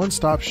our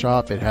one-stop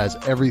shop. It has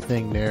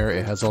everything there.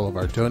 It has all of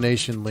our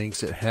donation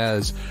links. It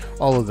has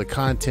all of the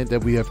content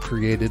that we have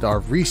created,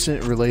 our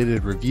recent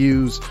related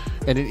reviews,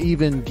 and it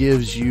even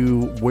gives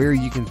you where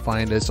you can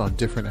find us on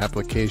different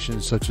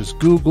applications such as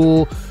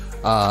Google,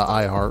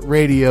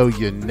 iHeartRadio,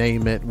 you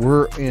name it.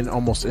 We're in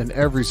almost in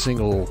every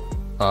single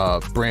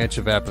branch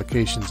of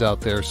applications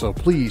out there, so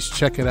please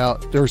check it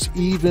out. There's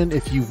even,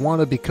 if you want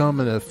to become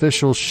an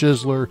official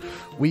Shizzler,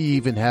 we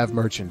even have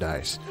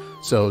merchandise.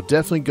 So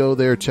definitely go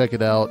there, check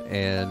it out,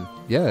 and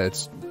yeah,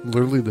 it's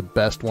literally the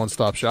best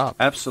one-stop shop.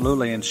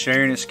 Absolutely, and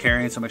sharing is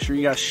caring, so make sure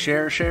you guys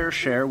share.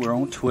 We're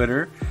on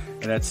Twitter,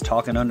 and that's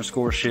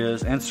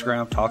talking_shiz,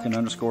 Instagram,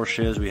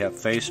 talking_shiz. We have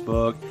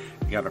Facebook,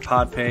 we got our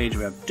pod page,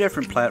 we have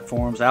different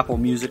platforms, Apple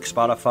Music,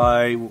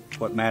 Spotify,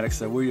 what Maddox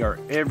said, we are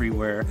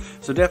everywhere.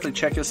 So definitely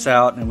check us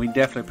out, and we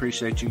definitely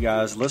appreciate you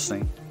guys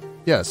listening.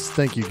 Yes,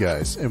 thank you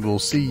guys, and we'll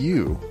see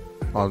you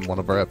on one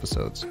of our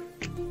episodes.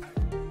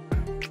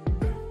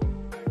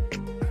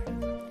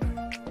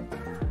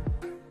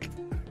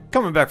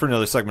 Coming back for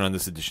another segment on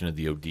this edition of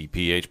the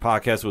ODPH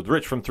podcast with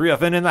Rich from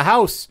 3FN in the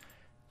house.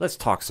 Let's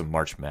talk some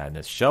March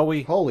Madness, shall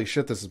we? Holy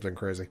shit, this has been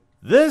crazy.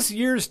 This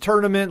year's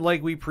tournament,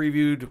 like we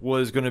previewed,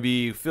 was going to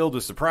be filled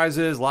with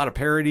surprises, a lot of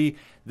parity.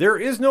 There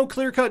is no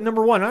clear-cut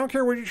number one. I don't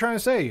care what you're trying to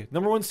say.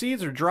 Number one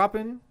seeds are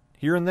dropping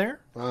here and there.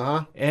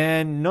 Uh-huh.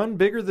 And none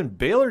bigger than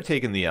Baylor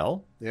taking the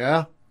L.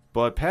 Yeah.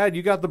 But, Pad,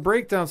 you got the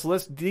breakdown, so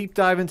let's deep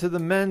dive into the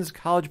men's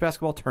college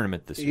basketball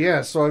tournament this year.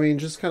 Yeah, so, I mean,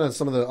 just kind of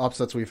some of the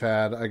upsets we've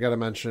had. I got to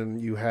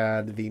mention you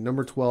had the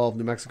number 12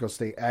 New Mexico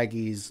State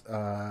Aggies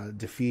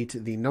defeat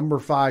the number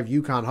 5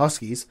 UConn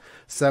Huskies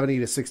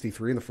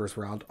 70-63 in the first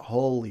round.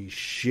 Holy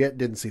shit,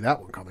 didn't see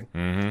that one coming.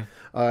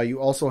 Mm-hmm. You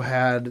also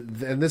had,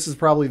 and this is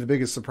probably the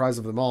biggest surprise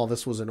of them all,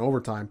 this was in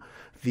overtime,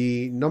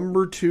 the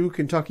number 2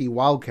 Kentucky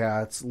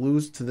Wildcats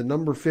lose to the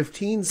number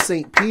 15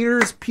 St.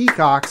 Peter's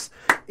Peacocks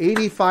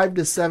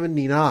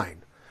 85-79.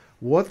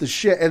 What the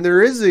shit? And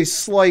there is a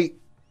slight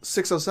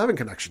 607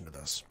 connection to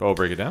this. Oh,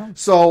 break it down.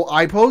 So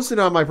I posted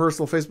on my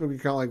personal Facebook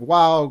account like,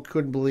 wow,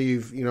 couldn't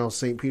believe,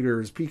 St.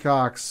 Peter's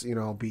Peacocks,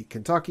 beat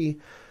Kentucky.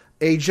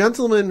 A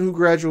gentleman who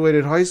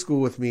graduated high school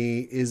with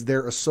me is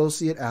their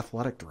associate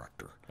athletic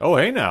director. Oh,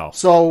 hey now.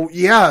 So,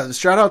 yeah,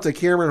 shout out to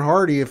Cameron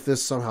Hardy if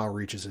this somehow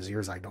reaches his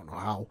ears. I don't know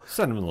how.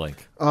 Send him the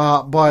link.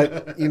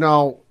 But,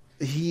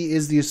 he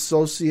is the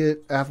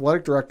associate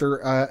athletic director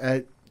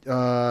at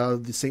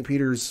the St.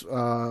 Peter's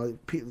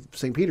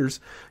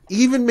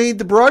even made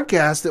the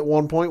broadcast at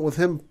one point with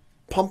him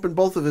pumping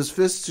both of his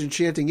fists and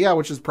chanting, yeah,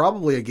 which is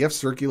probably a gift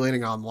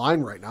circulating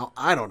online right now.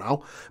 I don't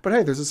know. But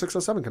hey, there's a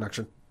 607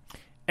 connection.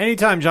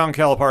 Anytime John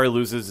Calipari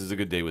loses is a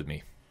good day with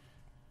me.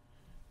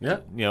 Yeah.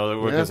 You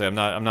know, like I say, I'm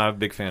not a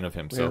big fan of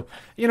him. So,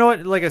 you know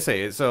what? Like I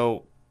say,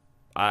 so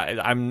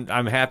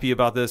I'm happy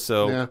about this.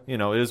 So, you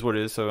know, it is what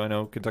it is. So I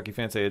know Kentucky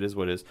fans say it is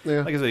what it is.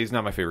 Yeah. Like I say, he's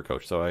not my favorite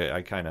coach. So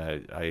I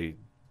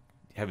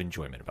have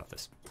enjoyment about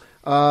this.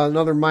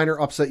 Another minor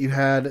upset you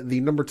had, the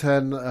number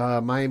 10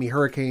 Miami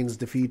Hurricanes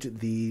defeat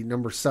the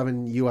number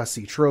 7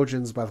 USC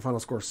Trojans by the final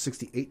score of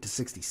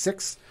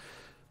 68-66.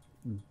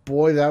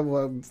 Boy,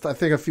 I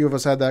think a few of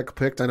us had that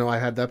picked. I know I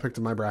had that picked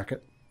in my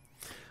bracket.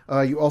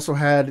 You also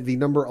had the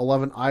number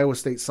 11 Iowa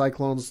State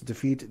Cyclones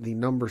defeat the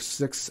number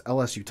 6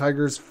 LSU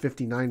Tigers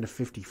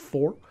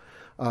 59-54.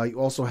 You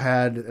also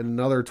had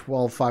another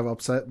 12-5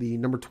 upset. The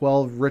number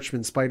 12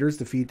 Richmond Spiders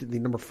defeat the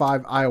number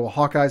 5 Iowa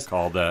Hawkeyes.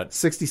 Called that.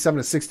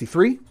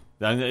 67-63.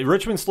 And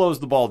Richmond slows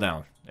the ball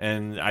down,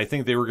 and I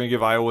think they were going to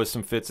give Iowa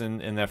some fits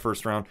in that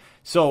first round.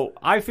 So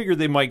I figured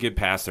they might get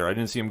past there. I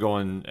didn't see them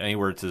going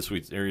anywhere to the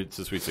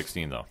Sweet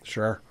 16, though.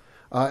 Sure.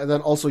 And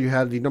then also you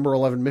had the number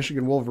 11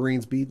 Michigan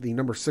Wolverines beat the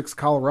number 6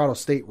 Colorado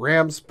State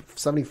Rams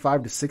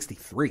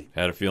 75-63.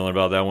 Had a feeling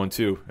about that one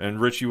too. And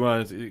Rich, you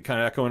want to kind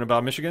of echoing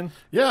about Michigan?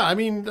 Yeah, I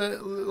mean, a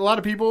lot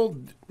of people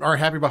aren't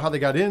happy about how they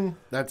got in.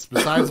 That's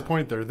besides the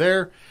point. They're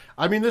there.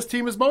 I mean, this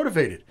team is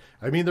motivated.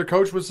 I mean, their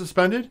coach was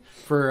suspended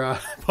for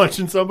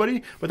punching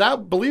somebody, but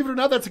that, believe it or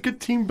not, that's a good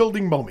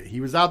team-building moment.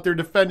 He was out there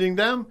defending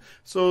them,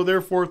 so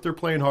therefore they're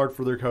playing hard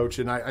for their coach,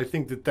 and I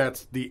think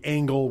that's the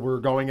angle we're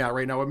going at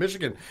right now with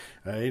Michigan.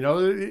 You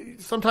know,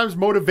 sometimes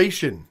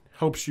motivation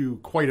helps you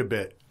quite a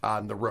bit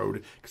on the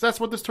road, because that's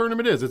what this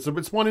tournament is.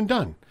 It's one and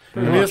done. I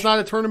mean, it's not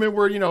a tournament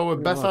where, you know,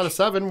 best out of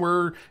 7,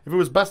 where if it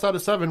was best out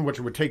of 7, which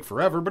it would take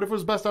forever, but if it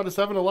was best out of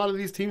 7, a lot of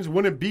these teams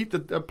wouldn't beat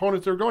the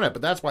opponents they're going at,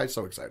 but that's why it's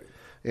so exciting.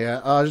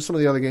 Yeah, just some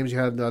of the other games you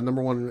had.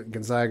 Number 1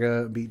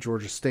 Gonzaga beat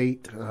Georgia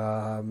State.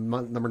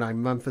 Number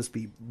 9 Memphis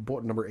beat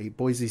number 8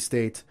 Boise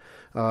State.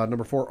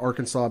 Number 4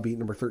 Arkansas beat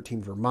number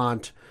 13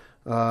 Vermont.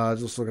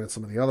 Just looking at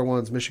some of the other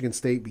ones. Michigan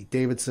State beat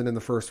Davidson in the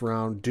first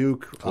round.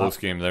 Duke. Close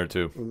game there,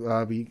 too.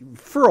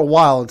 For a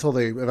while until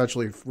they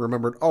eventually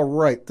remembered, oh,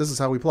 right, this is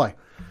how we play.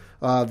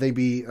 They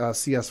beat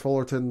CS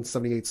Fullerton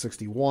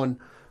 78-61.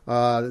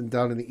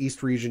 Down in the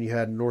East region, you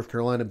had North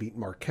Carolina beat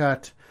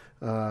Marquette.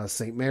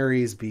 St.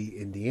 Mary's beat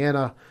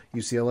Indiana.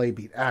 UCLA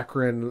beat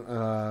Akron.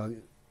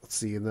 Let's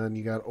see, and then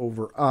you got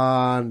over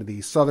on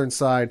the southern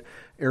side,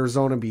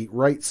 Arizona beat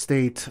Wright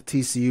State.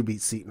 TCU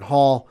beat Seton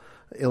Hall.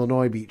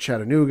 Illinois beat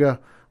Chattanooga.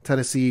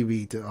 Tennessee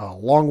beat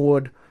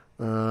Longwood.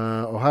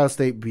 Ohio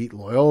State beat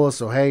Loyola.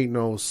 So, hey,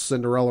 no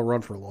Cinderella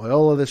run for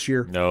Loyola this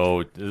year.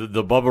 No,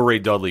 the Bubba Ray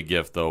Dudley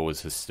gift, though, was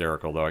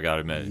hysterical, though, I got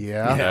to admit.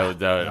 Yeah,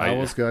 that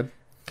was good.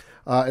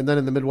 And then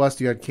in the Midwest,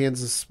 you had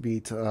Kansas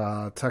beat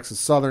Texas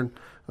Southern.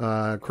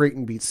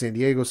 Creighton beat San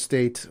Diego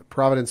State.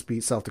 Providence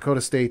beat South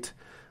Dakota State.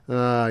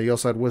 You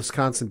also had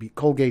Wisconsin beat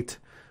Colgate.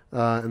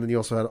 And then you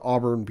also had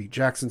Auburn beat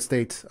Jackson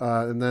State.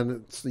 And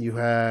then you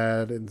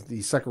had, in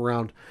the second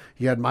round,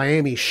 you had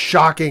Miami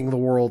shocking the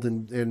world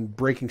and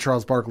breaking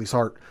Charles Barkley's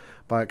heart.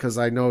 Because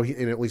I know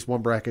in at least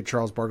one bracket,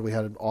 Charles Barkley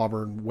had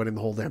Auburn winning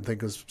the whole damn thing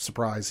because,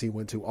 surprise, he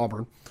went to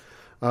Auburn.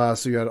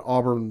 So you had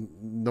Auburn,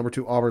 number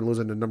 2 Auburn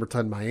losing to number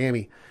 10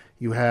 Miami.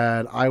 You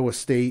had Iowa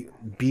State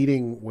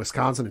beating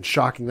Wisconsin and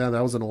shocking them.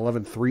 That was an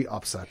 11-3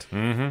 upset.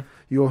 Mm-hmm.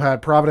 You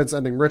had Providence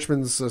ending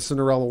Richmond's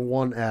Cinderella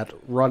run at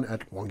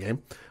one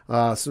game.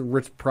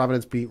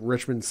 Providence beat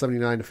Richmond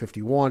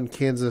 79-51.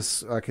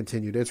 Kansas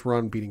continued its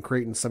run, beating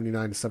Creighton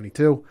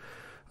 79-72.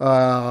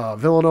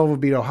 Villanova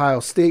beat Ohio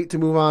State to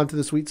move on to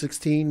the Sweet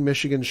 16.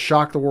 Michigan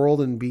shocked the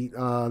world and beat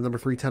number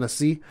 3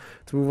 Tennessee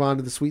to move on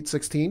to the Sweet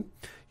 16.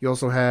 You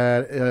also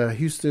had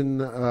Houston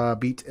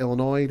beat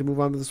Illinois to move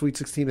on to the Sweet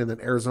 16, and then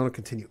Arizona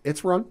continue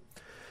its run.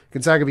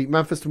 Gonzaga beat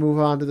Memphis to move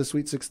on to the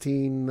Sweet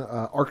 16.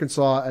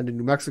 Arkansas ended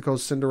New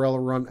Mexico's Cinderella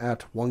run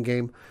at one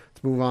game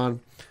to move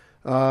on.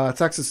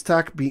 Texas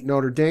Tech beat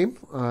Notre Dame.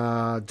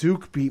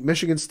 Duke beat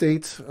Michigan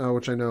State,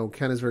 which I know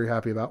Ken is very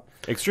happy about.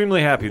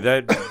 Extremely happy.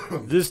 That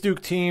this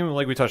Duke team,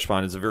 like we touched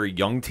upon, is a very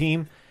young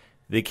team.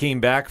 They came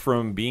back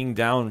from being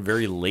down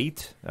very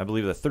late. I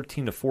believe a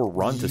 13-4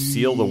 run to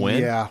seal the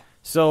win. Yeah.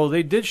 So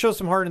they did show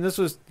some heart, and this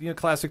was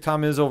classic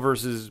Tom Izzo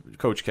versus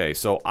Coach K.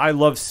 So I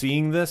love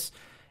seeing this,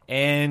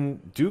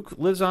 and Duke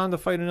lives on to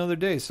fight another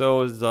day.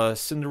 So is the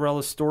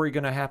Cinderella story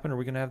going to happen? Are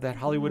we going to have that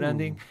Hollywood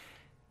ending?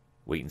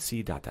 Wait and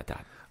see, ...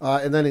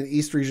 And then in the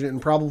East region, and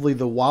probably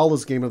the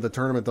wildest game of the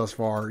tournament thus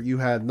far, you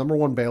had number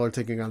 1 Baylor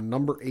taking on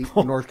number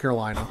 8 North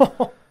Carolina.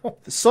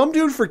 Some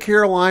dude for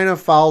Carolina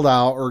fouled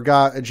out or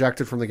got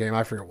ejected from the game.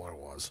 I forget what it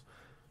was.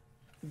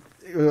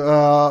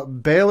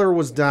 Baylor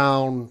was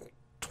down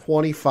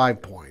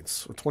 25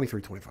 points, or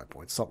 23, 25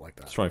 points, something like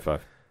that. It's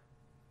 25.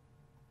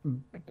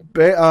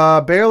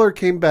 Baylor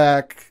came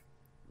back,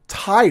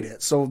 tied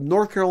it. So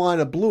North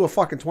Carolina blew a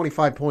fucking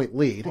 25-point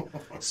lead.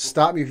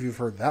 Stop me if you've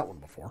heard that one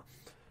before.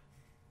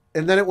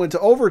 and then it went to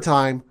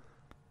overtime,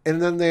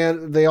 and then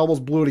they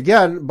almost blew it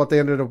again, but they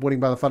ended up winning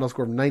by the final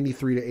score of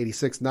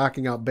 93-86,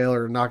 knocking out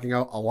Baylor and knocking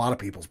out a lot of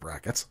people's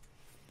brackets.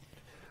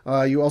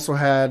 You also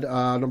had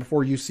number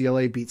 4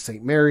 UCLA beat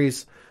St.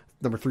 Mary's,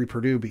 number 3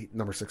 Purdue beat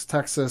number 6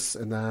 Texas,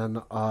 and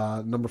then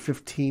number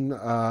 15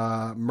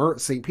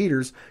 St.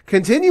 Peter's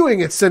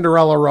continuing its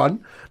Cinderella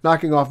run,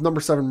 knocking off number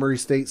 7 Murray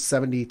State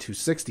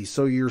 70-60.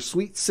 So your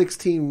Sweet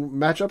 16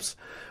 matchups,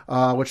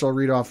 which I'll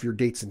read off your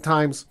dates and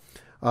times,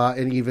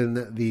 and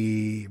even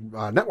the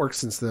network,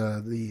 since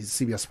the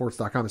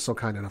CBSSports.com is so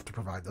kind enough to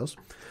provide those.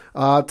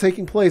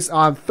 Taking place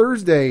on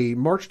Thursday,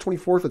 March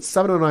 24th at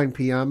 7:09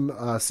 p.m.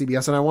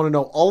 CBS, and I want to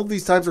know all of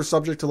these times are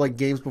subject to like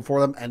games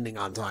before them ending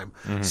on time.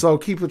 So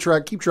keep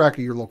track of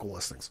your local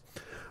listings.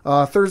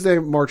 Thursday,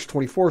 March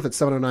 24th at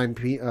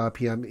 7:09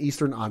 p.m.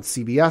 Eastern on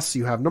CBS.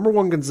 You have number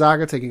 1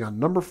 Gonzaga taking on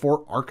number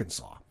 4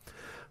 Arkansas.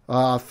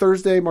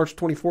 Thursday, March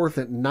 24th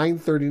at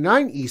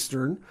 9:39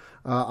 Eastern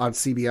on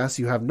CBS.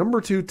 You have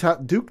number 2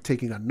 Duke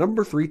taking on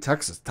number 3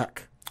 Texas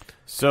Tech.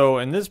 So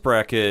in this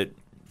bracket,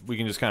 we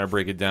can just kind of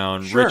break it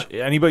down. Sure. Rich,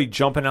 anybody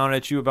jumping out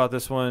at you about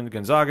this one?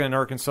 Gonzaga and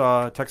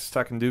Arkansas, Texas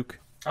Tech and Duke?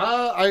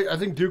 I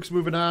think Duke's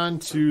moving on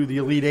to the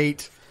Elite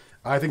Eight.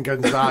 I think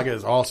Gonzaga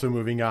is also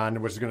moving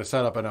on, which is going to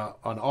set up an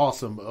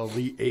awesome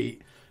Elite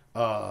Eight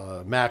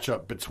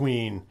matchup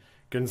between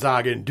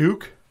Gonzaga and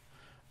Duke.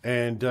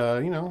 And,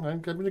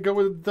 I'm going to go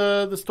with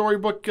the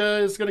storybook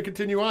is going to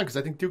continue on because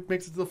I think Duke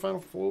makes it to the Final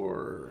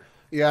Four.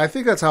 Yeah, I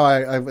think that's how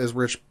as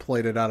Rich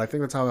played it out. I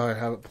think that's how I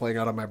have it playing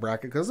out on my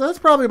bracket because that's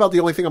probably about the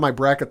only thing on my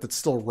bracket that's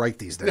still right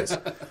these days.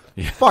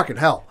 Fucking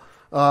hell.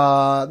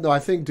 No, I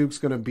think Duke's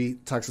going to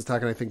beat Texas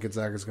Tech, and I think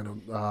Gonzaga's going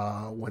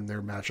to win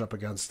their matchup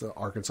against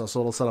Arkansas. So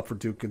it'll set up for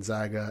Duke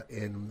Gonzaga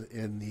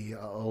in the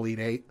Elite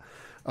Eight.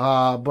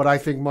 But I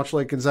think much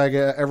like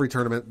Gonzaga, every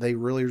tournament, they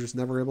really are just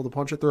never able to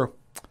punch it through.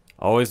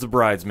 Always the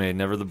bridesmaid,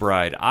 never the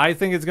bride. I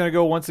think it's going to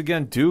go once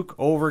again Duke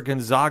over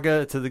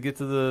Gonzaga to get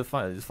to the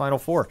Final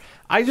Four.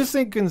 I just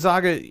think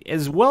Gonzaga,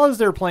 as well as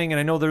they're playing, and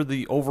I know they're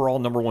the overall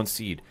number 1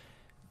 seed,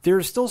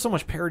 there's still so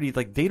much parity.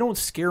 Like, they don't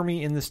scare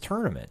me in this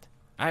tournament.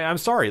 I'm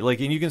sorry.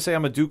 Like, and you can say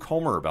I'm a Duke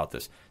homer about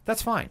this.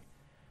 That's fine.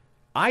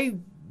 I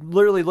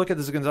literally look at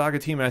this Gonzaga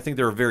team, and I think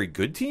they're a very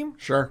good team.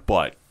 Sure.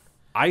 But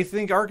I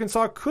think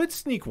Arkansas could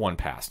sneak one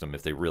past them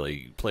if they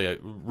really play a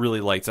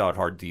really lights-out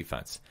hard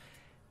defense.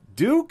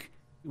 Duke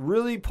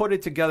really put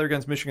it together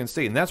against Michigan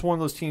State, and that's one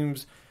of those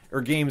teams or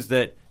games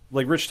that,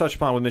 like Rich touched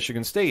upon with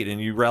Michigan State, and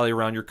you rally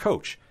around your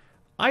coach.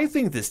 I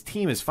think this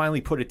team has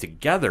finally put it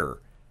together,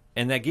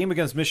 and that game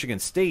against Michigan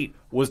State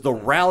was the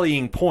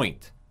rallying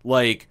point.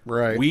 Like,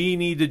 right. We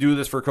need to do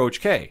this for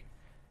Coach K.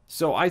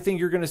 So I think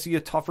you're going to see a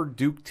tougher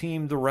Duke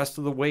team the rest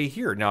of the way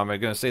here. Now, am I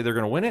going to say they're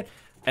going to win it?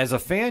 As a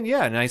fan,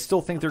 yeah, and I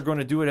still think they're going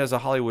to do it as a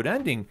Hollywood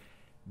ending,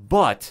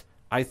 but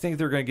I think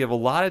they're going to give a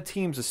lot of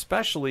teams,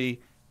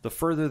 especially the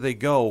further they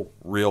go,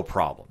 real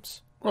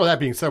problems. Well,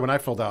 that being said, when I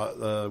filled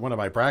out one of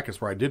my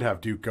brackets where I did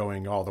have Duke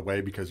going all the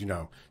way because,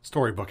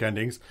 storybook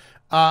endings,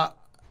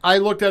 I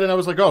looked at it and I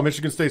was like, oh,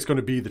 Michigan State's going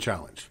to be the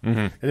challenge.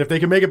 And if they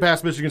can make it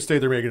past Michigan State,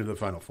 they're making it to the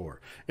Final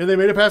Four. And they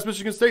made it past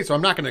Michigan State, so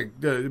I'm not going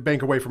to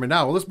bank away from it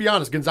now. Well, let's be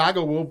honest.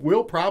 Gonzaga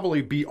will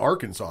probably beat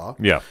Arkansas.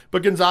 Yeah.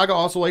 But Gonzaga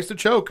also likes to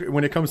choke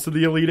when it comes to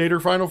the Elite Eight or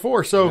Final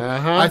Four. So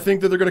I think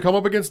that they're going to come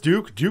up against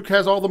Duke. Duke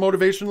has all the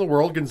motivation in the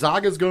world.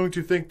 Gonzaga is going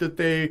to think that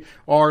they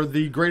are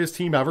the greatest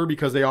team ever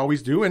because they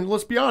always do. And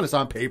let's be honest,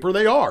 on paper,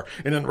 they are.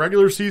 And in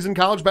regular season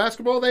college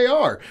basketball, they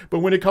are. But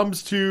when it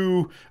comes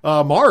to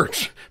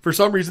March, for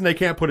some reason, they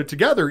can't put it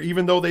together,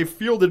 even though they've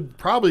fielded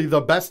probably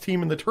the best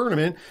team in the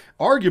tournament,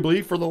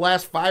 arguably for the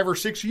last 5 or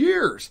 6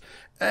 years.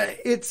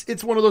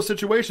 It's one of those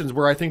situations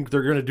where I think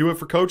they're going to do it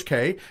for Coach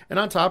K. And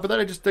on top of that,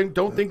 I just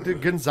don't think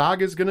that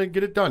Gonzaga is going to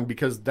get it done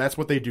because that's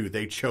what they do.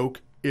 They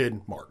choke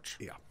in March.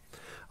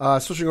 Yeah.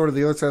 Switching over to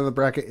the other side of the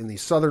bracket in the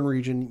southern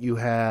region, you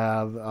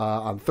have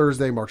on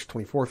Thursday, March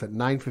 24th at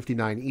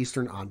 9:59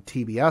 Eastern on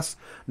TBS,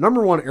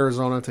 number 1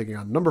 Arizona taking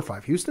on number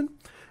 5 Houston.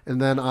 And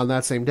then on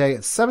that same day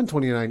at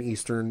 7:29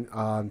 Eastern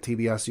on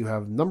TBS, you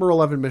have number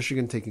 11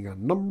 Michigan taking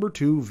on number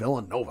 2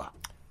 Villanova.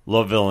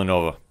 Love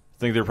Villanova. I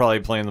think they're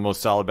probably playing the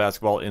most solid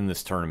basketball in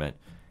this tournament.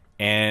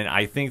 And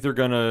I think they're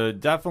going to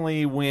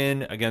definitely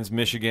win against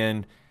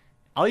Michigan.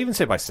 I'll even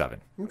say by 7.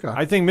 Okay.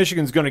 I think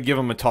Michigan's going to give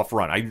them a tough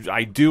run.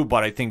 I do,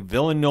 but I think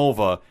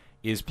Villanova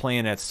is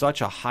playing at such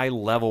a high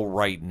level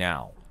right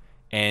now.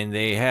 And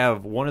they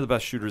have one of the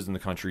best shooters in the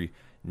country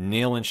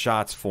nailing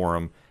shots for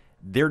them.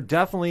 They're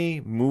definitely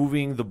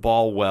moving the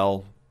ball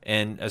well,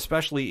 and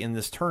especially in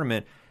this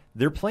tournament,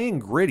 they're playing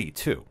gritty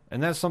too.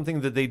 And that's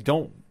something that they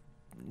don't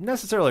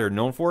necessarily are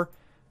known for.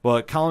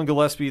 But Colin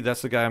Gillespie,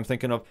 that's the guy I'm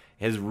thinking of,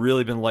 has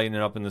really been lighting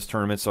it up in this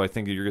tournament, so I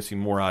think that you're going to see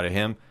more out of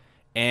him.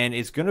 And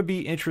it's going to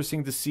be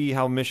interesting to see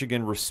how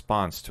Michigan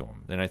responds to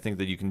him. And I think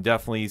that you can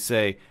definitely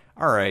say,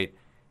 all right,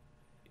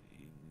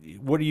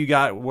 what do you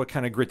got? What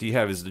kind of grit do you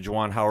have? Is the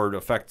Juwan Howard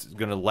effect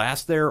going to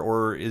last there,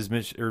 or is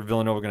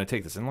Villanova going to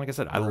take this? And like I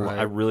said,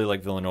 I really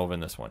like Villanova in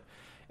this one.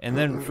 And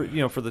then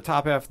for the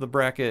top half of the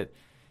bracket,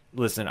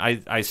 listen,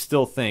 I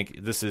still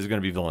think this is going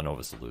to be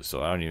Villanova's to lose,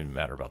 so I don't even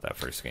matter about that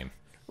first game.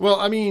 Well,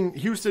 I mean,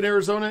 Houston,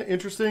 Arizona,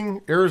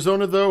 interesting.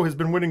 Arizona, though, has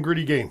been winning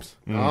gritty games.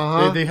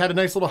 They had a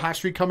nice little hot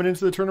streak coming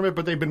into the tournament,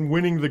 but they've been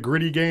winning the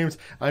gritty games.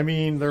 I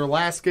mean, their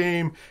last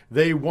game,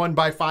 they won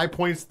by 5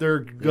 points.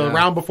 The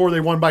round before,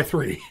 they won by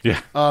 3.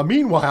 Yeah.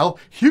 Meanwhile,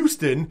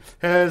 Houston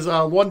has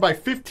won by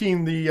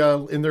 15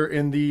 in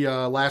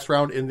the last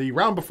round. In the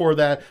round before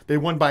that, they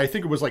won by, I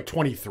think it was like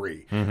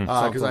 23.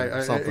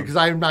 Because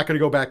I'm not going to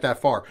go back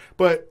that far.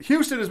 But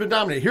Houston has been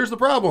dominating. Here's the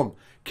problem.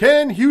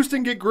 Can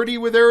Houston get gritty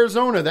with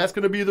Arizona? That's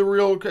going to be the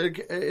real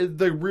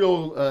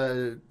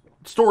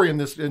story in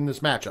this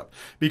matchup,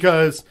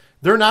 because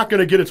they're not going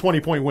to get a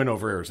 20-point win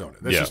over Arizona.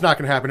 That's just not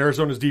going to happen.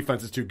 Arizona's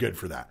defense is too good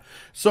for that.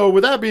 So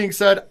with that being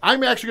said,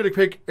 I'm actually going to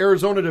pick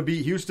Arizona to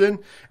beat Houston.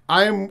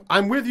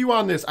 I'm with you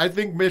on this. I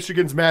think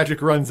Michigan's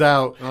magic runs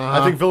out.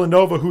 I think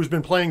Villanova, who's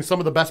been playing some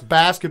of the best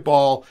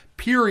basketball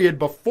period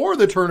before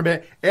the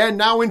tournament and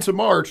now into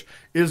March,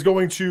 is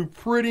going to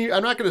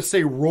I'm not going to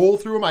say roll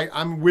through them.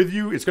 I'm with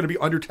you. It's going to be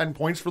under 10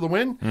 points for the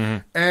win.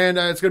 And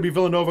it's going to be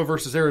Villanova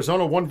versus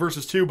Arizona, 1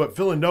 versus 2, but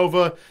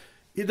Villanova,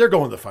 they're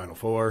going to the Final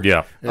Four.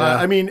 Yeah.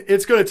 I mean,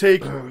 it's going to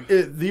take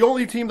the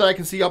only team that I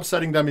can see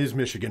upsetting them is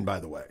Michigan,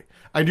 by the way.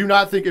 I do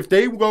not think if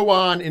they go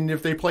on and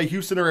if they play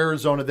Houston or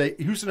Arizona,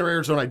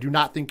 I do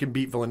not think can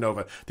beat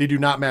Villanova. They do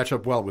not match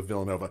up well with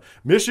Villanova.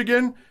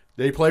 Michigan,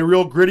 they play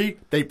real gritty.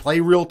 They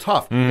play real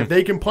tough. If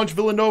they can punch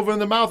Villanova in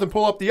the mouth and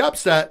pull up the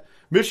upset,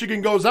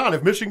 Michigan goes on.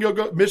 If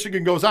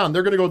Michigan goes on,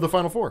 they're going to go to the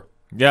Final Four.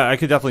 Yeah, I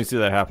could definitely see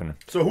that happening.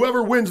 So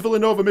whoever wins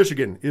Villanova,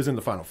 Michigan is in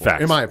the Final Four,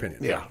 Facts. in my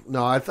opinion. Yeah.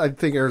 No, I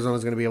think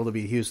Arizona's going to be able to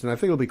beat Houston. I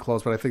think it'll be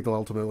close, but I think they'll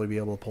ultimately be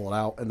able to pull it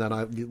out. And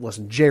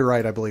then, Jay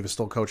Wright, I believe, is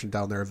still coaching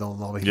down there at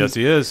Villanova. Yes,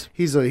 he is.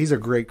 He's a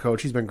great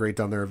coach. He's been great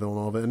down there at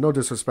Villanova. And no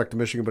disrespect to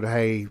Michigan, but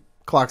hey,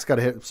 clock's got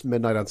to hit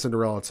midnight on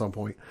Cinderella at some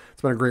point.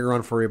 It's been a great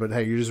run for you, but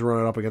hey, you just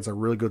run it up against a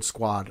really good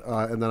squad.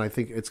 And then I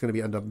think it's going to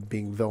end up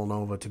being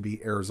Villanova to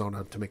beat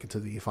Arizona to make it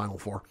to the Final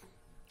Four.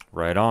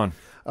 Right on.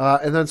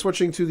 And then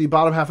switching to the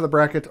bottom half of the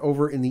bracket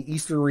over in the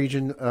Eastern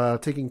region,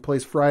 taking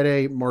place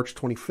Friday, March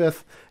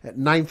 25th at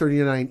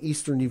 9:39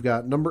 Eastern. You've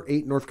got number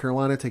 8 North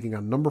Carolina taking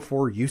on number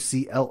 4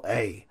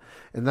 UCLA.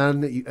 And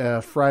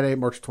then Friday,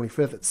 March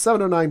 25th at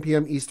 7:09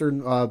 p.m. Eastern.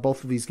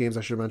 Both of these games,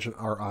 I should mention,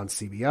 are on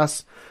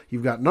CBS.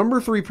 You've got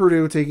number 3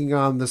 Purdue taking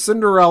on the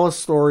Cinderella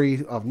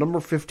story of number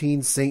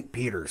 15 St.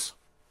 Peter's.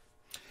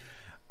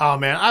 Oh,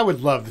 man, I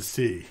would love to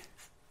see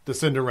the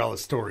Cinderella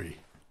story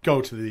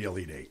go to the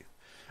Elite Eight.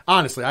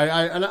 Honestly,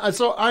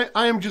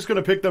 I am just going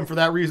to pick them for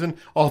that reason,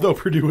 although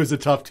Purdue is a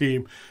tough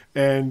team,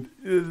 and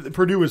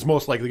Purdue is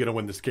most likely going to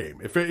win this game.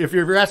 If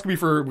you're asking me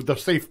for the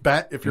safe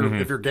bet, if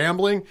you're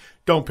gambling,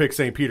 don't pick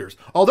St. Peter's.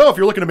 Although, if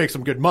you're looking to make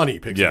some good money,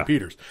 pick St.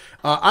 Peter's.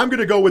 I'm going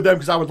to go with them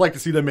because I would like to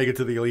see them make it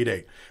to the Elite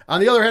Eight. On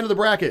the other hand of the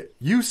bracket,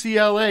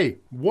 UCLA,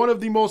 one of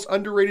the most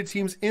underrated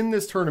teams in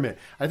this tournament.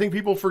 I think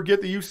people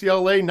forget that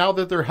UCLA, now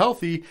that they're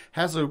healthy,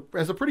 has a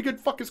pretty good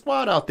fucking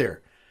squad out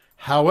there.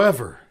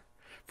 However,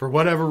 for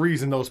whatever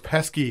reason, those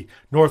pesky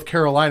North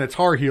Carolina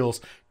Tar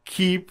Heels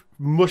keep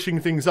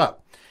mushing things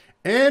up.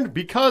 And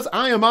because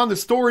I am on the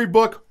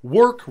storybook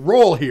work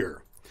roll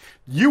here,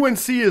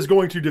 UNC is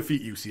going to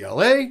defeat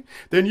UCLA.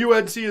 Then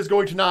UNC is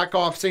going to knock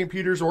off St.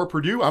 Peter's or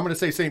Purdue. I'm going to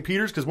say St.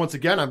 Peter's because, once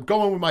again, I'm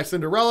going with my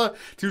Cinderella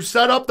to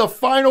set up the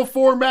Final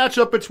Four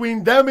matchup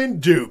between them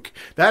and Duke.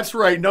 That's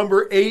right,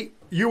 number 8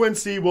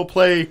 UNC will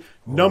play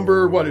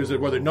number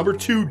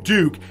 2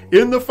 Duke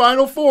in the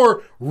Final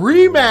Four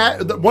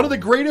rematch. One of the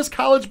greatest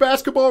college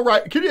basketball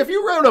if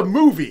you wrote a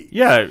movie,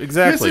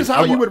 exactly, this is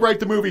how you would write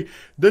the movie.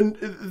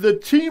 The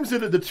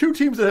two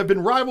teams that have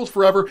been rivals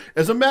forever.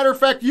 As a matter of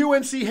fact,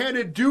 UNC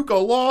handed Duke a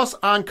loss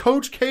on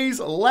Coach K's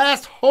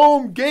last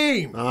home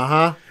game.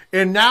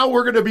 And now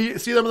we're going to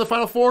see them in the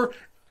Final Four.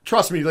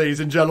 Trust me,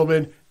 ladies and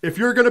gentlemen, if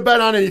you're going to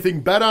bet on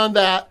anything, bet on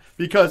that.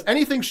 Because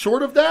anything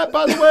short of that,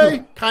 by the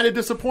way, kind of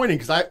disappointing.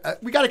 Because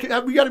we got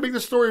to make the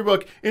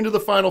storybook into the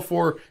Final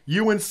Four.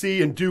 UNC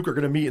and Duke are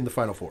going to meet in the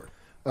Final Four.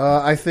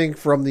 I think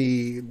from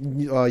the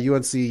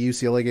UNC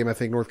UCLA game, I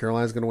think North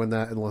Carolina's going to win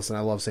that. And listen,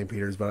 I love St.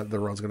 Peter's, but the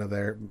road's going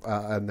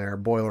to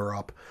boil her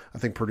up. I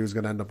think Purdue's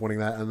going to end up winning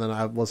that. And then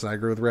I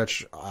agree with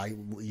Rich.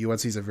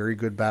 UNC is a very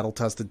good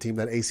battle-tested team.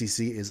 That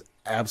ACC is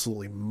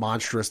absolutely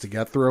monstrous to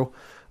get through.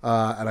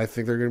 And I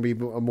think they're going to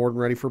be more than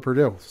ready for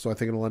Purdue. So I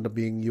think it'll end up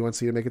being UNC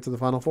to make it to the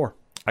Final Four.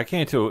 I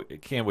can't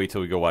wait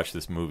till we go watch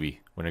this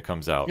movie when it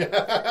comes out.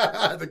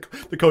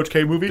 The Coach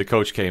K movie? The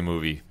Coach K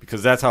movie.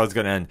 Because that's how it's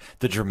going to end.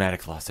 The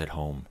dramatic loss at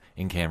home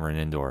in Cameron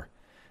Indoor.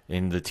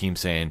 And the team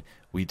saying,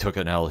 we took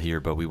an L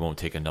here, but we won't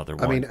take another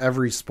one. I mean,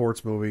 every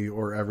sports movie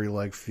or every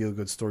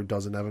feel-good story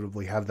does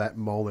inevitably have that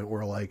moment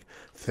where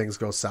things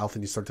go south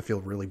and you start to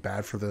feel really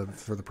bad for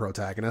the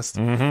protagonist.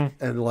 And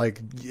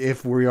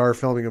if we are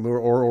filming a movie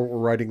or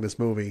writing this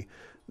movie,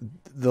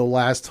 the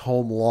last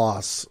home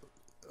loss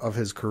of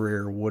his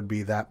career would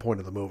be that point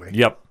of the movie.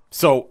 Yep.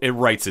 So it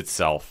writes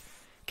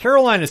itself.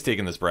 Carolina's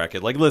taking this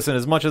bracket. Listen,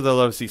 as much as I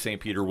love to see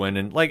St. Peter win,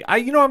 and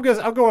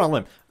I'll go on a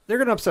limb. They're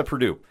going to upset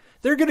Purdue.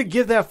 they're going to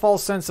give that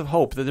false sense of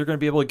hope that they're going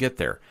to be able to get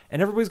there.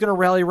 And everybody's going to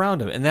rally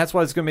around them. And that's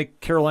why it's going to make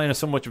Carolina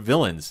so much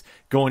villains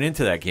going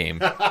into that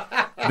game.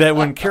 That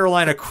when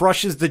Carolina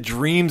crushes the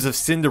dreams of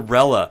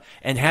Cinderella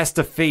and has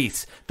to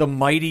face the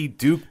mighty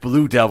Duke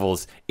Blue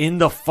Devils in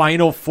the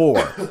Final Four.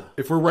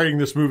 If we're writing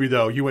this movie,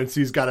 though,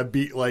 UNC's got to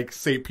beat like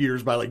St.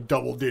 Peter's by like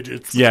double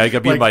digits. Yeah, it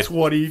got beat by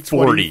 20,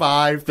 40.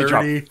 25,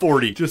 30.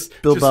 40.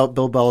 Bill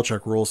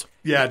Belichick rules.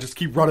 Yeah, just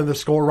keep running the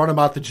score, run them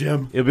out the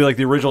gym. It'll be like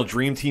the original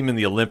Dream Team in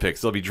the Olympics.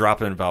 They'll be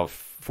dropping about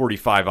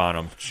 45 on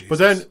them.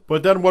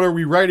 But then, what are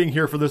we writing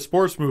here for this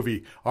sports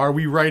movie? Are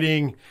we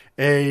writing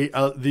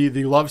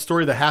the love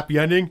story, the happy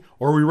ending,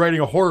 or are we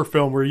writing a horror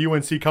film where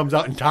UNC comes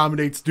out and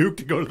dominates Duke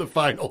to go to the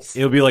finals?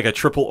 It'll be like a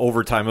triple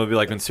overtime. It'll be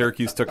like when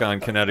Syracuse took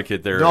on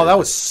Connecticut there. No, that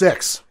was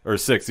 6. Or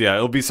 6, yeah.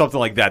 It'll be something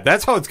like that.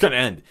 That's how it's going to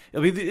end.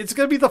 It's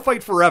going to be the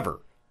fight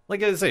forever.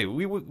 Like I say,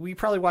 we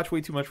probably watch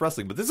way too much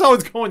wrestling, but this is how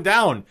it's going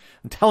down.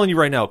 I'm telling you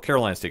right now,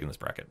 Carolina's taking this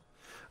bracket.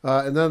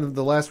 And then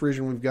the last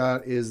region we've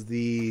got is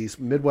the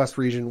Midwest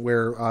region,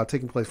 where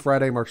taking place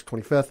Friday, March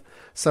 25th,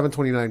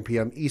 7:29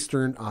 p.m.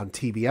 Eastern on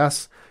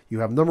TBS. You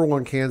have number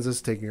 1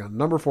 Kansas taking on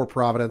number 4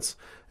 Providence.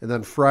 And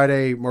then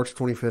Friday, March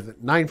 25th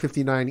at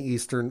 9:59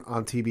 Eastern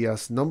on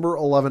TBS, number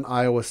 11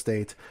 Iowa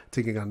State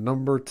taking on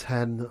number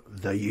 10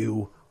 the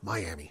U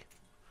Miami.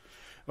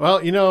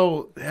 Well, you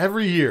know,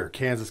 every year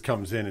Kansas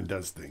comes in and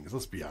does things.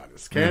 Let's be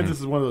honest. Kansas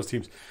is one of those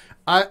teams.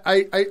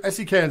 I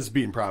see Kansas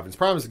beating Providence.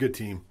 Providence is a good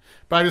team.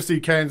 But I just see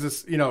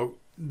Kansas, you know,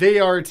 they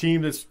are a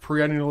team that's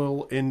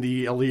perennial in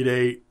the Elite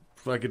Eight,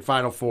 like in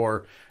Final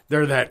Four.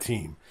 They're that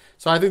team.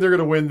 So I think they're going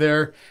to win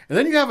there. And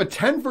then you have a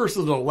 10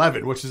 versus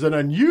 11, which is an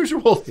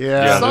unusual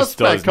this suspect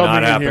does coming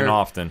not in happen here.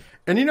 often.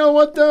 And you know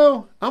what,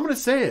 though? I'm going to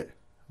say it.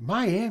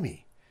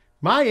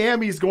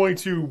 Miami's going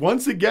to,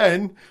 once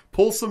again,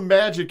 pull some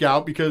magic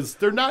out because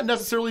they're not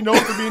necessarily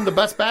known for being the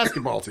best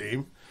basketball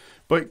team.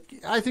 But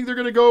I think they're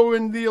going to go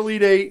in the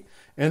Elite Eight.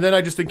 And then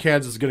I just think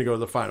Kansas is going to go to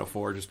the Final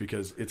Four just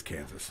because it's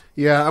Kansas.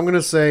 Yeah, I'm going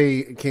to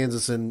say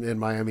Kansas and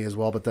Miami as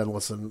well. But then,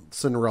 listen,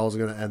 Cinderella's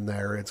going to end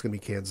there. It's going to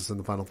be Kansas in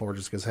the Final Four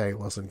just because, hey,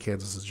 listen,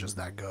 Kansas is just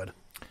that good.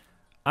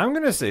 I'm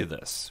going to say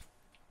this.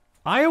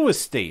 Iowa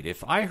State,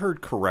 if I heard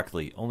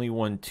correctly, only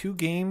won 2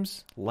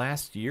 games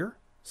last year.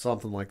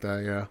 Something like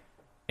that, yeah.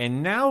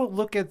 And now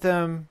look at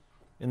them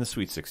in the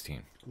Sweet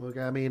 16. Look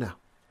at me now.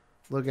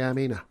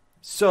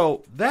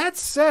 So, that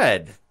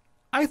said,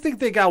 I think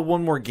they got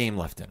one more game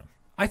left in them.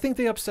 I think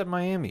they upset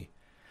Miami.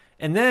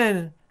 And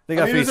then they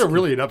got is it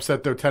really an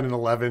upset, though, 10 and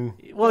 11?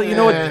 Well, you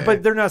know what?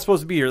 But they're not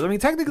supposed to be here. I mean,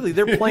 technically,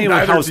 they're playing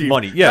with house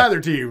money. Yeah.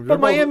 Neither team. But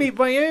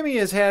Miami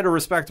has had a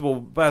respectable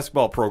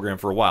basketball program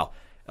for a while.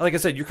 Like I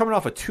said, you're coming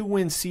off a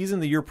 2-win season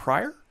the year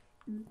prior.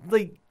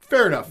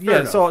 Fair enough.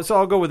 So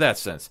I'll go with that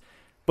sense.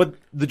 But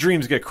the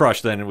dreams get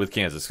crushed then with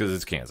Kansas because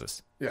it's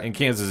Kansas. Yeah. And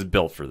Kansas is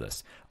built for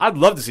this. I'd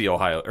love to see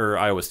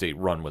Iowa State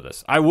run with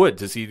us. I would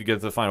to get to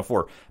the Final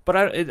Four. But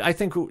I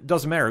think it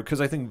doesn't matter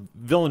because I think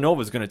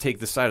Villanova is going to take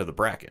this side of the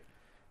bracket.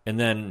 And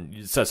then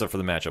it sets up for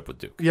the matchup with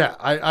Duke. Yeah,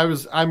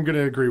 I'm going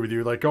to agree with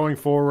you. Like going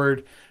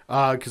forward,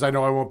 because I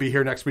know I won't be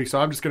here next week, so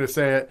I'm just going to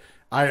say it.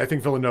 I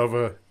think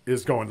Villanova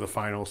is going to the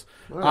finals.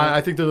 Right. I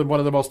think they're one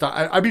of the most.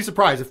 I'd be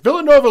surprised if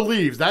Villanova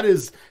leaves.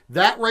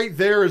 That right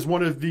there is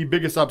one of the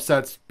biggest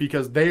upsets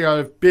because they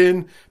have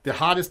been the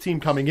hottest team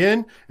coming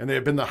in and they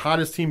have been the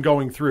hottest team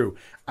going through.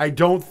 I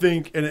don't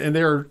think, and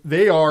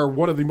they are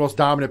one of the most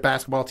dominant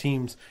basketball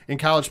teams in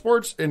college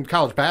sports, in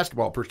college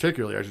basketball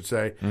particularly, I should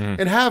say,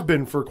 and have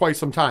been for quite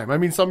some time. I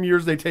mean, some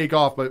years they take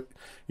off, but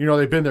you know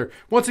they've been there.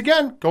 Once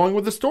again, going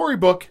with the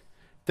storybook.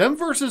 Them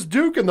versus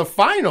Duke in the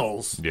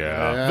finals.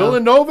 Yeah.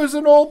 Villanova's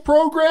an old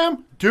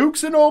program.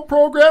 Duke's an old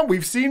program.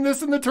 We've seen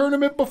this in the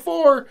tournament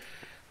before.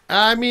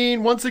 I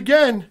mean, once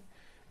again,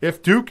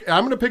 if Duke,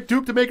 I'm going to pick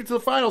Duke to make it to the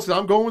finals.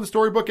 I'm going with the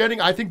storybook ending.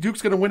 I think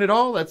Duke's going to win it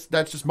all. That's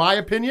just my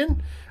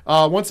opinion.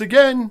 Once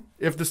again,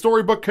 if the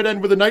storybook could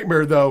end with a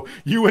nightmare, though,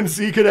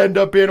 UNC could end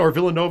up in, or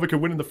Villanova could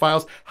win in the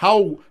finals.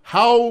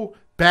 How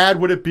bad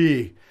would it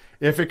be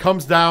if it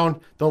comes down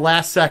the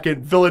last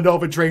second,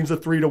 Villanova drains a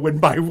 3 to win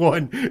by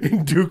 1,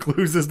 and Duke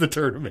loses the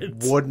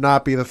tournament? Would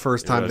not be the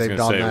first time they've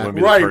done that.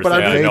 Right, but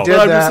I'm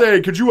just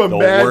saying, could you imagine?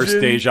 The worst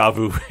deja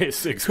vu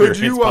experience Could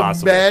you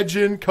possible.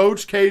 imagine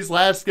Coach K's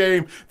last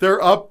game? They're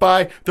up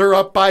by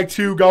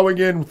 2 going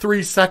in,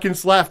 3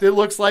 seconds left. It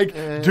looks like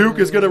Duke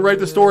is going to write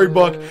the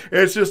storybook.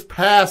 It's just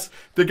pass.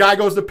 The guy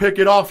goes to pick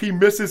it off. He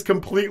misses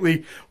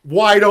completely.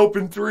 Wide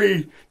open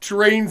 3.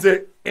 Drains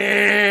it.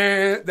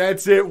 And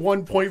that's it.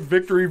 1-point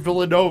victory,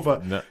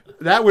 Villanova. No.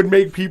 That would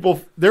make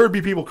people. There would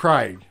be people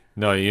crying.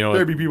 No, you know,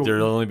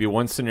 there'll only be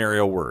one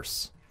scenario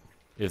worse: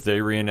 if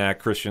they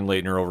reenact Christian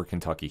Laettner over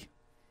Kentucky.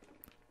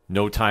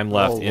 No time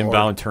left.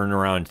 Inbound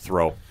turnaround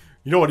throw.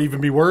 You know what would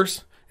even be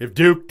worse? If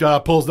Duke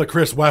pulls the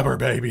Chris Webber,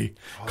 baby,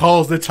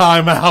 calls the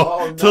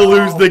timeout to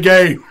lose the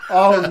game.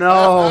 Oh,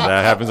 no.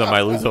 That happens on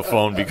my Luso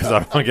phone because I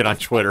don't want to get on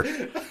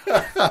Twitter.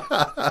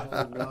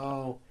 Oh,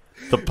 no.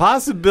 The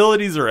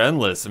possibilities are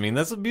endless. I mean,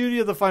 that's the beauty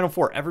of the Final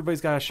Four. Everybody's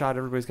got a shot.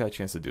 Everybody's got a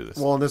chance to do this.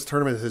 Well, and this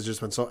tournament has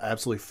just been so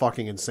absolutely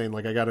fucking insane.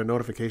 Like, I got a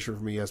notification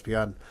from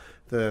ESPN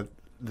that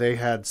they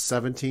had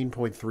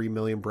 17.3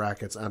 million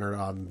brackets entered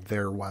on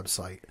their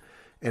website.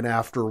 And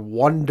after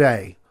one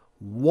day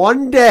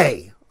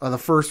of the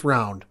first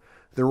round,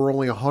 there were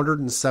only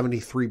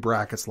 173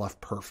 brackets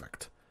left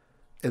perfect.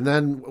 And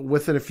then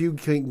within a few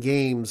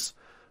games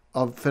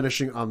of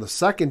finishing on the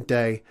second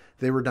day,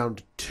 they were down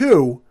to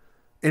 2.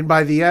 And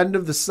by the end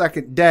of the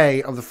second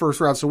day of the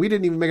first round, so we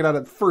didn't even make it out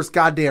of the first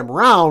goddamn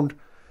round,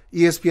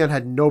 ESPN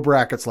had no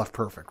brackets left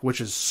perfect, which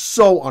is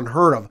so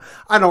unheard of.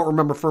 I don't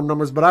remember firm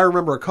numbers, but I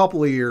remember a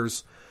couple of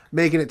years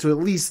making it to at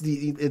least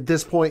at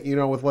this point,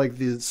 with like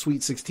the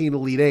Sweet 16,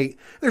 Elite 8,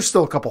 there's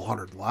still a couple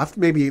hundred left,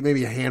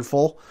 maybe a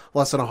handful,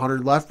 less than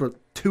 100 left, but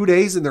 2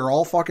 days and they're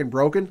all fucking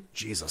broken?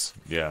 Jesus.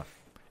 Yeah.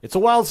 It's a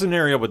wild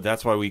scenario, but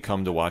that's why we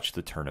come to watch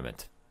the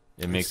tournament.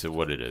 It makes it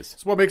what it is.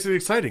 It's what makes it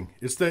exciting.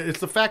 It's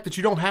the fact that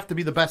you don't have to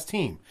be the best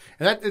team.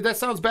 And that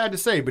sounds bad to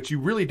say, but you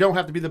really don't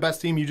have to be the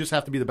best team. You just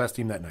have to be the best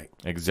team that night.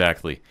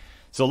 Exactly.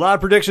 So a lot of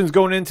predictions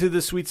going into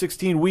the Sweet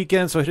 16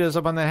 weekend, so hit us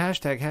up on the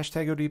hashtag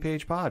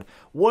ODPHpod.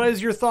 What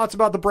is your thoughts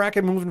about the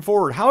bracket moving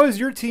forward? How is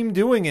your team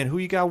doing and who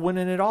you got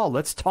winning it all?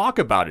 Let's talk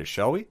about it,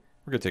 shall we?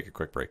 We're going to take a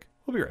quick break.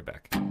 We'll be right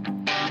back.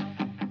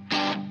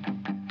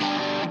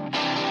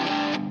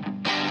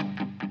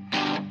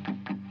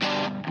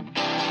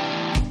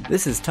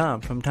 This is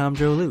Tom from Tom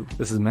Joe Lou,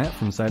 This is Matt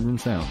from Sideroom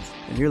Sounds.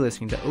 and you're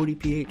listening to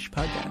ODPH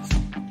Podcast.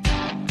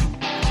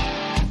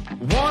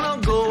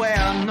 Wanna go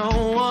where no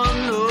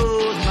one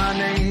knows my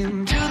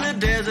name, to the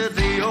desert,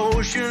 the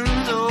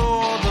oceans,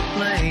 or the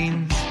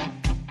plains.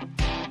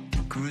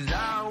 'Cause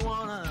I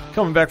wanna...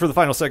 Coming back for the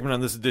final segment on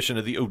this edition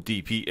of the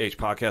ODPH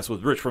podcast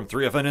with Rich from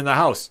 3FN in the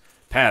house.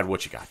 Pad,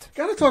 what you got?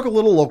 Got to talk a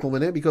little local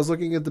minute because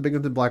looking at the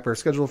Binghamton Black Bears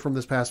schedule from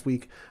this past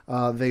week,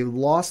 they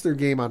lost their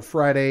game on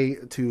Friday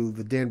to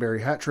the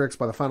Danbury Hat Tricks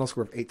by the final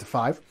score of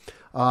 8-5.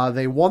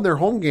 They won their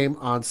home game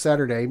on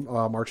Saturday,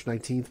 March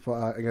 19th,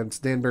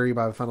 against Danbury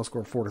by the final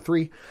score of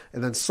 4-3.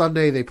 And then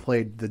Sunday they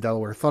played the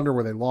Delaware Thunder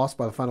where they lost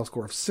by the final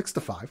score of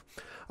 6-5.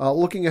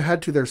 Looking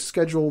ahead to their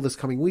schedule this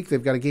coming week,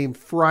 they've got a game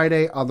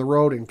Friday on the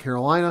road in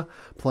Carolina,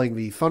 playing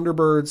the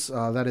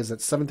Thunderbirds. That is at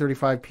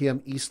 7:35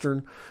 p.m.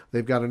 Eastern.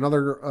 They've got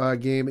another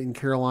game in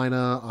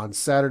Carolina on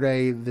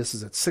Saturday. This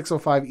is at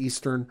 6:05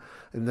 Eastern.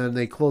 And then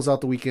they close out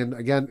the weekend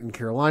again in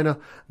Carolina,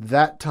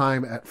 that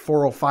time at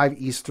 4:05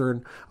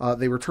 Eastern.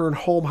 They return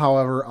home,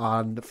 however,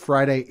 on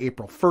Friday,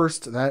 April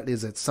 1st. That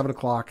is at 7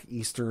 o'clock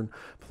Eastern,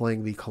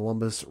 playing the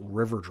Columbus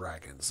River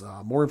Dragons.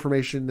 More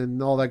information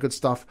and all that good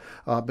stuff,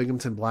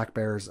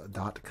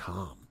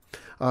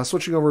 BinghamtonBlackBears.com.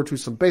 Switching over to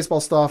some baseball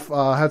stuff,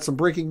 had some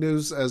breaking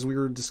news as we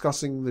were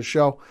discussing the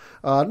show.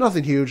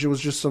 Nothing huge. It was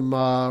just some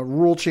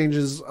rule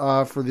changes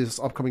for this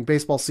upcoming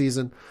baseball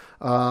season.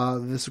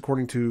 This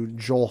according to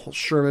Joel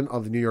Sherman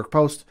of the New York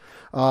Post.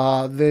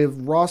 The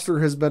roster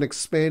has been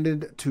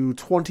expanded to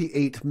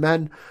 28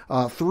 men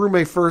through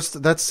May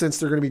 1st. That's since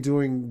they're going to be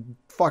doing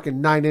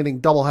fucking 9-inning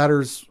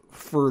doubleheaders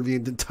for the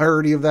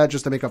entirety of that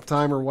just to make up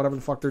time or whatever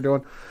the fuck they're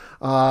doing.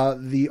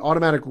 The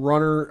automatic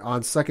runner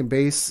on second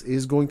base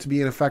is going to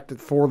be in effect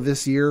for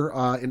this year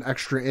in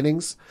extra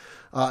innings.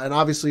 And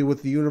obviously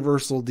with the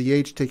universal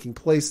DH taking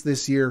place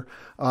this year,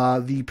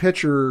 the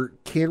pitcher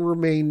can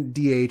remain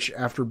DH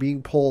after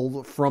being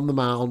pulled from the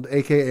mound,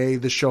 aka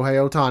the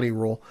Shohei Ohtani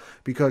rule,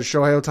 because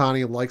Shohei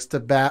Ohtani likes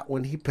to bat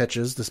when he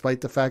pitches,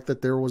 despite the fact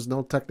that there was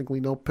technically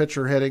no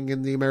pitcher hitting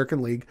in the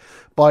American League.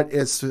 But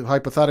it's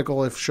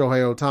hypothetical if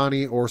Shohei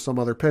Ohtani or some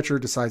other pitcher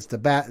decides to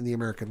bat in the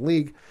American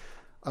League,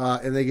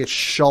 and they get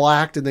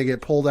shellacked and they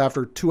get pulled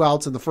after 2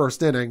 outs in the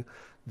first inning,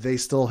 they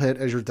still hit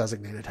as your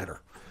designated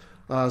hitter.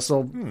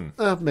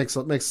 Makes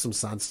some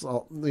sense.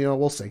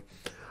 We'll see.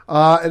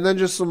 And then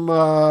just some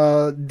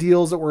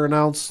deals that were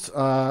announced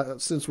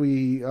since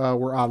we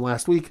were on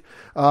last week.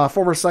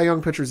 Former Cy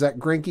Young pitcher Zach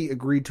Greinke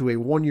agreed to a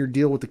 1-year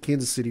deal with the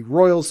Kansas City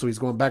Royals, so he's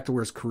going back to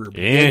where his career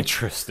began.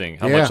 Interesting.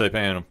 How much are they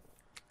paying him?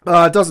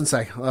 It doesn't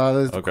say.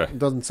 Okay. It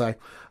doesn't say.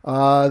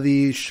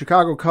 The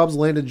Chicago Cubs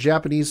landed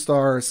Japanese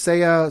star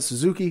Seiya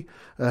Suzuki.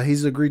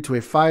 He's agreed to a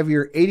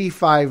 5-year,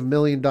 $85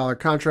 million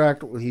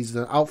contract. He's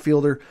an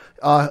outfielder.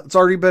 It's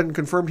already been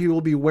confirmed he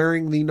will be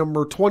wearing the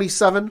number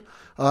 27.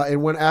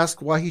 And when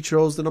asked why he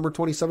chose the number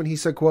 27, he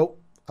said, quote,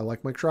 "I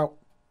like Mike Trout."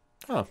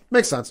 Oh,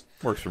 makes sense.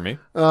 Works for me.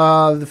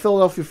 The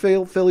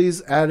Philadelphia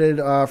Phillies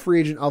added free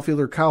agent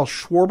outfielder Kyle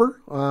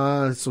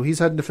Schwarber. So he's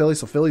heading to Philly.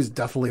 So Philly's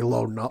definitely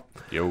loading up.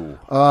 Yo.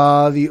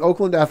 The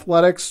Oakland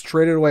Athletics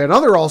traded away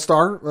another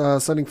all-star,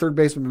 sending third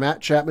baseman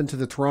Matt Chapman to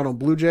the Toronto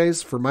Blue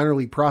Jays for minor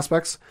league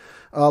prospects.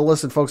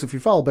 Listen, folks, if you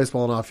follow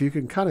baseball enough, you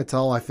can kind of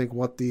tell, I think,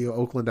 what the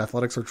Oakland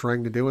Athletics are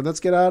trying to do, and that's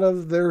get out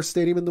of their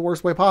stadium in the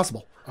worst way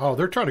possible. Oh,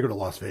 they're trying to go to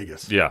Las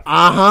Vegas. Yeah.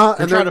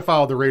 They're trying to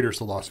follow the Raiders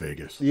to Las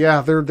Vegas.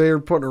 Yeah, they're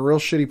putting a real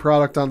shitty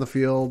product on the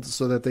field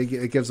so that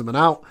it gives them an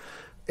out.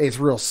 It's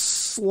real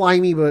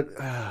slimy, but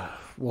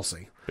we'll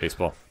see.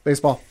 Baseball.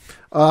 This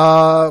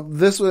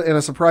was in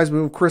a surprise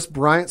move. Chris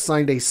Bryant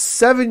signed a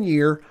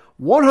 7-year,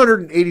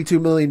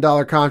 $182 million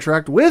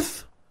contract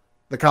with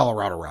the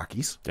Colorado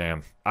Rockies.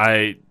 Damn.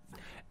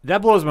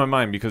 That blows my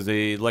mind because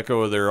they let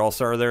go of their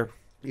all-star there.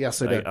 Yes,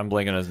 they did. I'm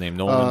blanking on his name.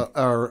 Nolan.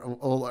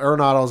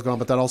 Arenado's gone,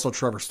 but then also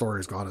Trevor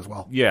Story's gone as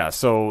well. Yeah,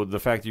 so the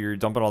fact that you're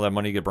dumping all that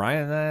money to get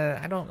Brian,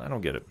 I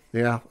don't get it.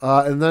 Yeah,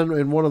 and then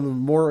in one of the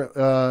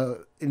more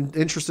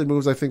interesting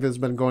moves I think that's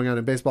been going on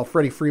in baseball,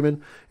 Freddie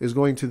Freeman is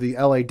going to the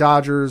LA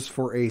Dodgers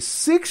for a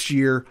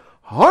 6-year,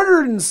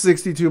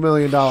 $162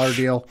 million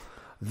deal.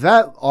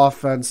 That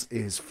offense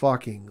is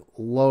fucking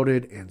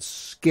loaded and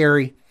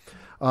scary.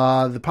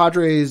 The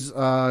Padres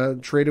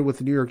traded with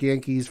the New York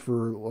Yankees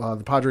for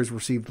the Padres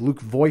received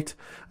Luke Voigt,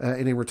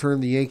 and in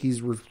return the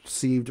Yankees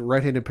received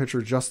right-handed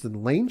pitcher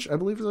Justin Lange, I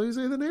believe is how you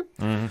say the name.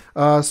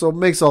 Mm-hmm. So it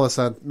makes all the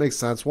sense. Makes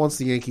sense. Once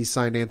the Yankees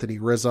signed Anthony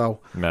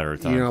Rizzo, matter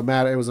of time.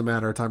 It was a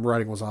matter of time.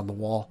 Writing was on the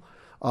wall.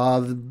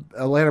 The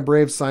Atlanta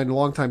Braves signed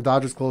longtime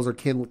Dodgers closer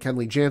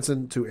Kenley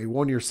Jansen to a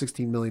 1-year,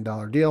 $16 million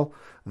deal.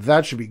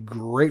 That should be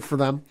great for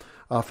them.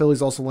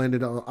 Phillies also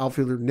landed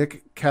outfielder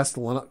Nick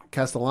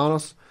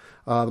Castellanos.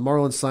 The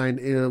Marlins signed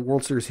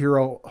World Series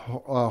hero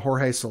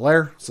Jorge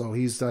Soler, so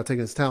he's taking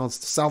his talents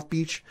to South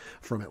Beach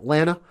from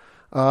Atlanta.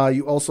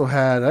 You also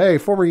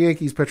had former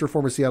Yankees pitcher,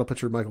 former Seattle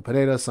pitcher Michael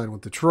Pineda signed with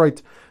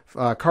Detroit.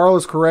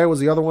 Carlos Correa was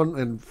the other one,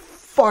 and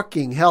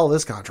fucking hell,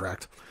 this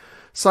contract.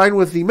 Signed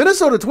with the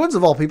Minnesota Twins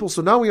of all people,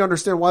 so now we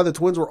understand why the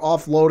Twins were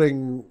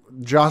offloading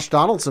Josh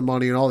Donaldson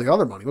money and all the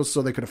other money, was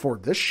so they could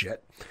afford this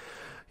shit.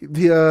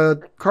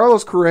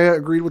 Carlos Correa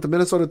agreed with the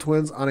Minnesota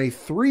Twins on a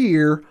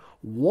 3-year,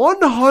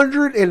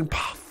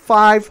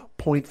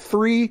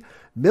 $105.3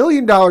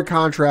 million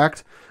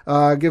contract.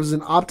 Gives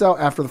an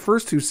opt-out after the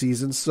first 2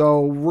 seasons.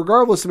 So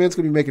regardless, the man's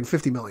going to be making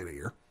 $50 million a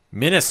year.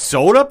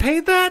 Minnesota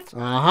paid that?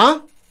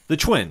 Uh-huh. The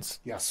Twins?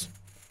 Yes.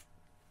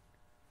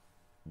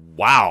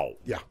 Wow.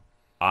 Yeah.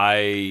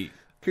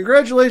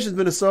 Congratulations,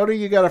 Minnesota.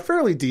 You got a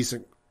fairly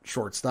decent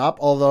shortstop,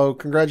 although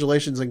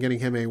congratulations on getting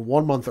him a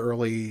 1-month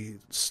early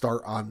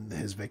start on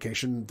his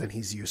vacation than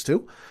he's used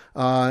to.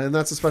 And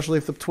that's especially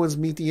if the Twins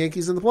meet the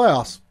Yankees in the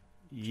playoffs.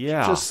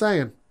 Yeah. Just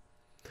saying.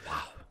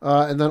 Wow.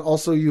 And then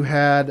also you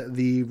had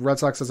the Red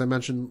Sox, as I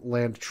mentioned,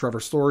 land Trevor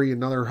Story,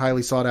 another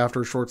highly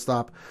sought-after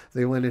shortstop.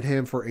 They landed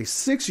him for a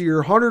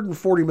 6-year,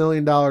 $140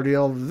 million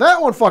deal.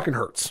 That one fucking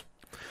hurts.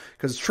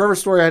 Because Trevor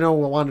Story, I know,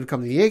 wanted to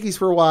come to the Yankees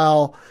for a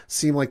while,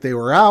 seemed like they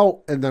were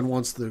out, and then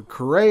once the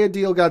Correa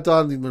deal got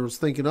done, they was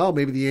thinking,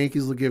 maybe the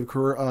Yankees will give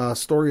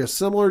Story a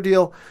similar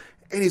deal,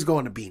 and he's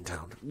going to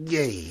Beantown.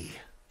 Yay.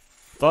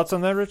 Thoughts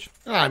on that, Rich?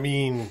 I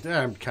mean,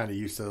 I'm kind of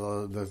used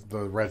to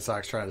the Red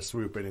Sox trying to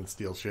swoop in and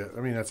steal shit.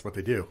 I mean, that's what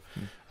they do.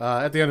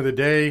 At the end of the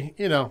day,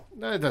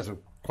 that doesn't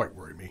quite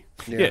worry me.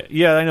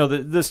 Yeah, I know.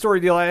 The Story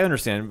deal, I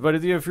understand. But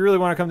if you really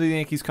want to come to the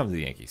Yankees, come to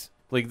the Yankees.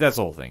 Like, that's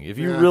the whole thing. If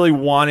you really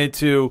wanted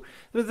to,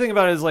 the thing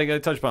about it is, like, I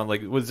touched upon,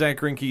 like, with Zach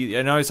Greinke,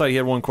 and I always thought he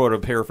had one quote, I'll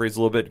paraphrase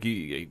a little bit,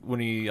 when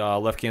he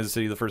left Kansas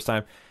City the first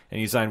time, and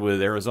he signed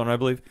with Arizona, I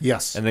believe.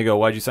 Yes. And they go,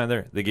 why'd you sign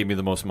there? They gave me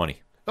the most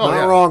money. Oh,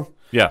 Not wrong.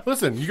 Yeah.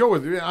 Listen, you go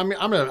with. I mean,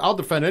 I'll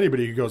defend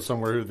anybody who goes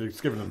somewhere that's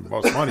giving them the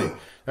most money.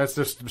 That's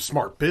just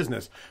smart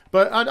business.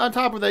 But on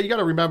top of that, you got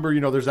to remember,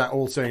 there's that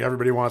old saying,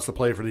 everybody wants to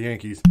play for the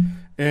Yankees.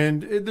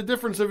 And the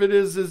difference of it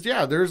is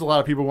there's a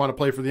lot of people who want to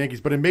play for the Yankees.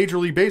 But in Major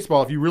League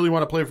Baseball, if you really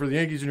want to play for the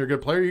Yankees and you're a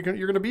good player, you're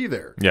going to be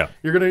there. Yeah.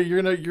 You're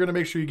gonna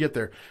make sure you get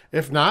there.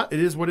 If not, it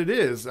is what it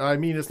is. I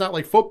mean, it's not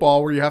like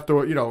football where you have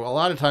to. A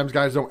lot of times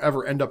guys don't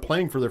ever end up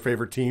playing for their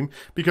favorite team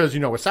because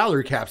with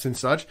salary caps and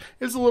such,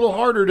 it's a little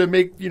harder to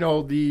make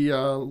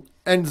the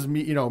ends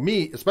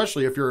meet,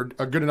 especially if you're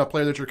a good enough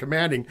player that you're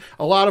commanding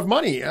a lot of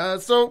money.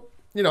 So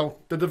the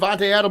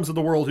Devontae Adams of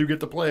the world who get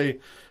to play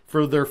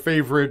for their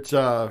favorite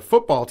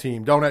football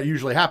team don't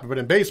usually happen. But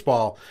in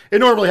baseball, it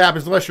normally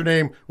happens unless your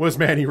name was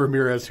Manny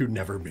Ramirez, who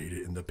never made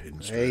it in the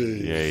pinstripe. Hey.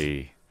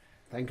 Yay.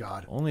 Thank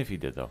God. Only if he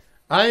did, though.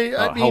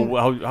 I mean,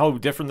 how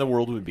different the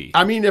world would be.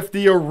 I mean, if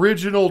the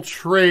original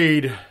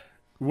trade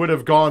would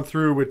have gone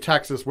through with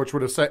Texas, which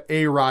would have sent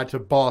A-Rod to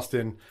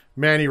Boston,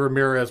 Manny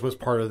Ramirez was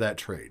part of that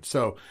trade.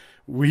 So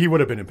he would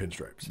have been in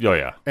pinstripes. Oh,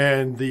 yeah.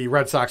 And the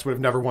Red Sox would have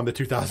never won the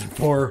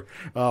 2004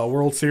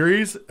 World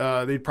Series.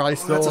 They'd probably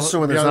still That's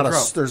assuming be there's on not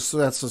the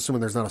Trump. that's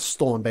assuming there's not a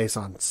stolen base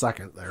on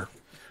second there.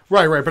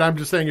 Right. But I'm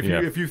just saying,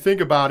 if you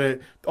think about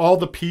it, all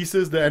the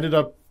pieces that ended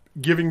up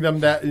giving them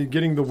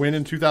getting the win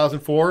in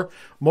 2004,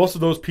 most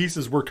of those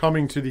pieces were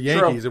coming to the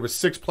Yankees. True. It was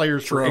 6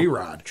 players for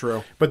A-Rod.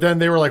 True. But then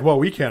they were like, well,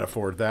 we can't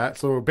afford that.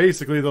 So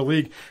basically the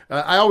league,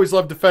 I always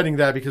love defending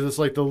that because it's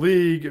like the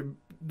league,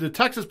 the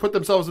Texas put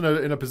themselves in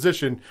a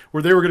position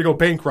where they were going to go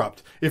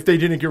bankrupt if they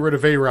didn't get rid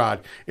of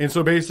A-Rod. And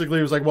so basically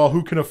it was like, well,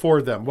 who can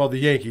afford them? Well, the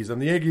Yankees. And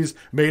the Yankees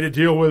made a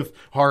deal with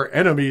our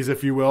enemies,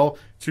 if you will,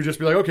 to just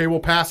be like, okay, we'll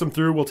pass them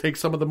through. We'll take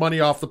some of the money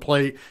off the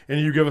plate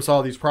and you give us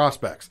all these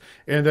prospects.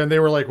 And then they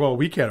were like, well,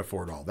 we can't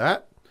afford all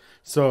that.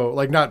 So,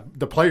 like, not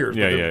the players,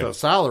 but the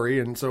salary.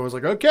 And so it was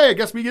like, okay, I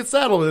guess we get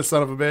saddled with this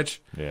son of a bitch.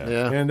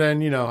 Yeah. And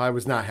then, I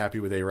was not happy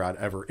with A-Rod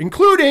ever,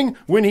 including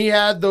when he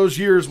had those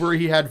years where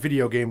he had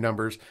video game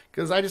numbers,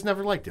 because I just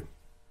never liked him.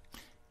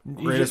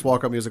 Greatest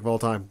walk-up music of all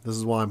time. This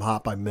is why I'm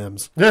hot by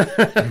Mims. This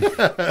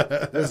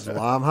is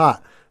why I'm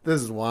hot.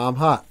 This is why I'm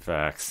hot.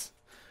 Facts.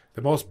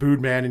 The most booed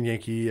man in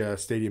Yankee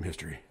Stadium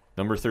history.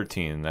 Number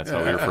 13. That's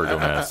how we refer to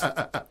him as.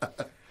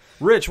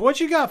 Rich, what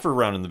you got for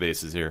rounding the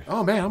bases here?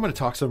 Oh, man, I'm going to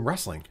talk some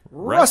wrestling.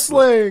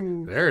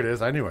 Wrestling. There it is.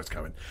 I knew it was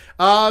coming.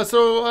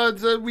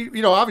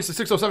 We, obviously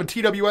 607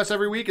 TWS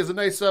every week is a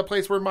nice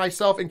place where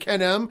myself and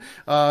Ken M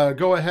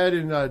go ahead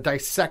and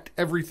dissect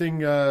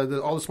everything,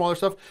 all the smaller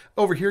stuff.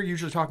 Over here,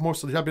 usually talk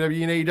most of the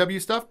WWE and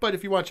AEW stuff, but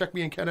if you want to check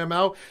me and Ken M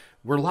out,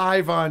 we're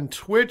live on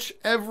Twitch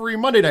every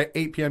Monday night,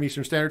 8 p.m.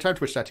 Eastern Standard Time,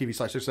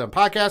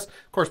 twitch.tv/607podcast.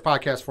 Of course,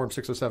 podcast form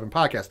 607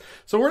 podcast.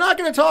 So we're not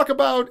going to talk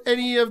about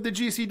any of the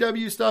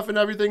GCW stuff and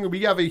everything.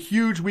 We have a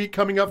huge week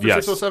coming up for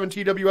 607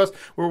 TWS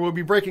where we'll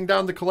be breaking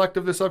down the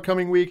collective this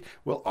upcoming week.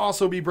 We'll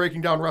also be breaking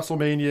down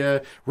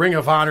WrestleMania, Ring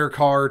of Honor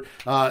card.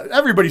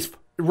 Everybody's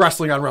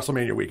wrestling on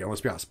WrestleMania weekend,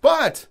 let's be honest.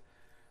 But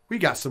we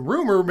got some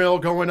rumor mill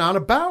going on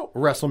about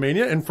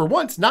WrestleMania, and for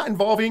once, not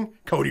involving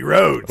Cody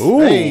Rhodes. Ooh.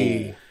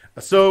 Hey.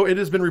 So it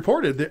has been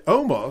reported that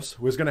Omos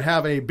was going to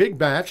have a big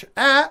match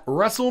at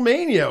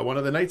WrestleMania, one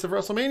of the nights of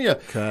WrestleMania.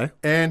 Okay.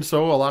 And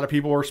so a lot of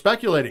people were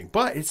speculating.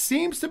 But it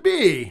seems to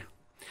be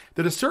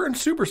that a certain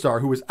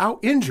superstar who was out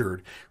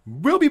injured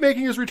will be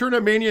making his return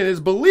at Mania, and it is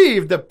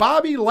believed that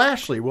Bobby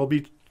Lashley will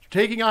be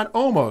taking on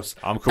Omos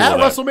at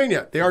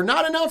WrestleMania. They are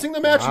not announcing the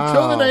match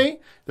until the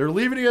night. They're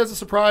leaving it as a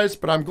surprise,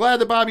 but I'm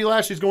glad that Bobby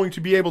Lashley is going to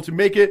be able to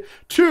make it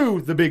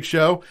to the big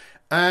show,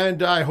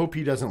 and I hope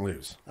he doesn't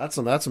lose. That's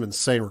some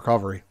insane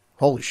recovery.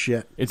 Holy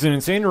shit! It's an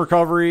insane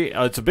recovery.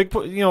 It's a big,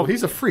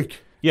 he's a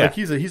freak. Yeah, like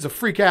he's a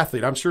freak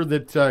athlete. I'm sure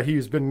that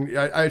he's been.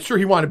 I'm sure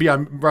he wanted to be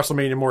on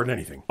WrestleMania more than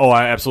anything. Oh,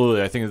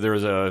 absolutely. I think if there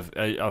was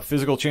a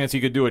physical chance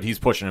he could do it, he's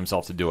pushing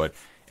himself to do it,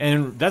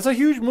 and that's a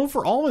huge move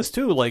for Almas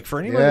too. Like for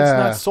anybody that's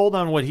not sold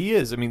on what he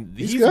is, I mean,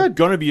 he's going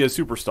to be a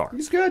superstar.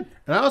 He's good.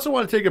 And I also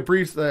want to take a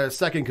brief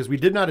second because we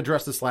did not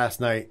address this last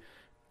night.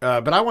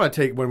 But I want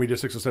to take when we did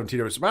 607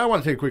 TWS. But I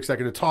want to take a quick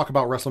second to talk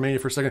about WrestleMania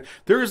for a second.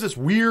 There is this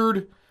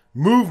weird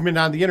movement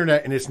on the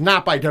internet, and it's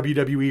not by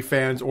WWE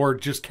fans or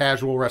just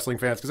casual wrestling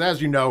fans, because as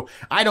you know,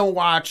 I don't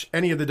watch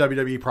any of the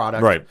WWE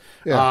product. Right.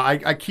 Yeah.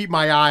 I keep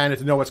my eye on it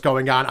to know what's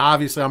going on.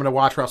 Obviously, I'm going to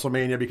watch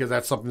WrestleMania because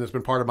that's something that's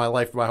been part of my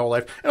life my whole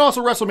life. And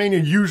also,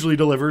 WrestleMania usually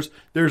delivers.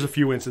 There's a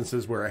few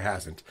instances where it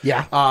hasn't.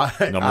 Yeah.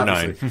 Number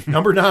 9.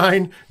 Number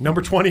 9,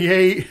 number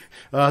 28.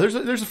 There's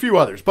a few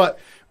others. But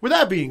with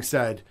that being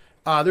said,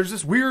 there's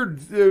this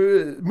weird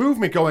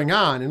movement going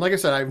on. And like I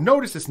said, I've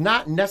noticed it's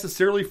not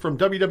necessarily from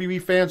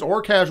WWE fans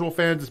or casual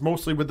fans. It's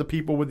mostly with the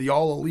people with the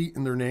All Elite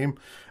in their name.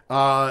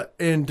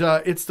 And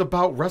it's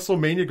about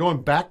WrestleMania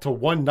going back to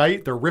one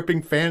night. They're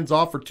ripping fans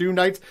off for 2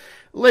 nights.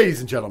 Ladies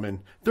and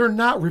gentlemen, they're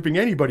not ripping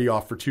anybody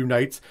off for 2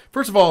 nights.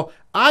 First of all,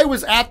 I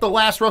was at the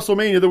last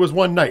WrestleMania. There was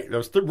one night. That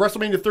was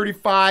WrestleMania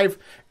 35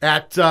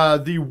 at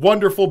the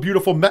wonderful,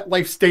 beautiful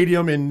MetLife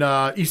Stadium in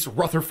East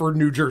Rutherford,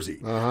 New Jersey.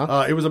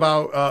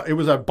 It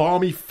was a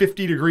balmy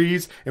 50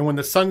 degrees, and when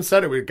the sun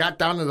set, it got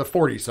down to the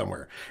 40s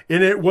somewhere.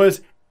 And it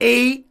was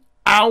 8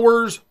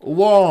 hours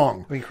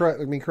long. I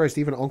mean, Christ,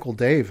 even Uncle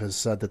Dave has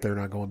said that they're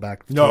not going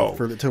back to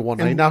one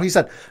night. And now, he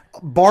said,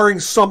 barring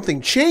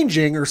something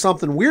changing or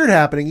something weird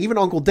happening, even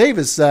Uncle Dave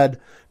has said,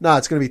 no,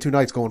 it's going to be 2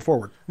 nights going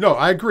forward. No,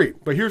 I agree.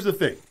 But here's the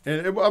thing.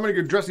 And I'm going to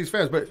address these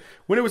fans. But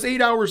when it was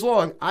 8 hours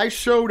long, I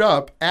showed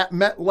up at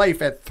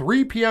MetLife at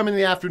 3 p.m. in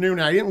the afternoon,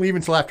 and I didn't leave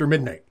until after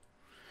midnight.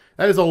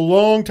 That is a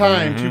long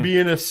time to be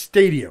in a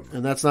stadium.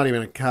 And that's not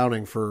even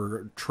accounting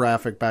for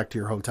traffic back to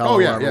your hotel,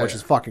 which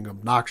is fucking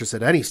obnoxious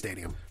at any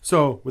stadium.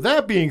 So, with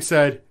that being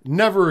said,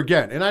 never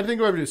again. And I think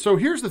so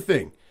here's the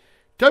thing.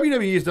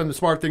 WWE has done the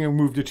smart thing and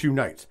moved to 2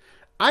 nights.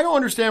 I don't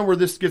understand where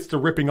this gets to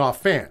ripping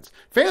off fans.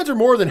 Fans are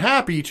more than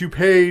happy to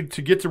pay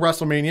to get to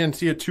WrestleMania and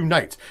see it 2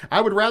 nights.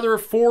 I would rather a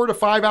 4 to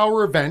 5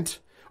 hour event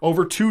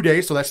over 2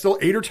 days, so that's still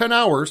 8 or 10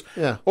 hours,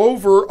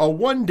 over a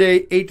 1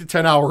 day, 8 to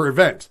 10 hour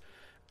event.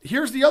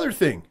 Here's the other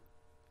thing.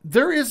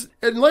 There is,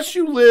 unless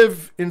you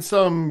live in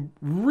some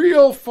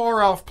real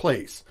far off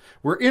place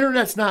where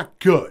internet's not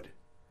good,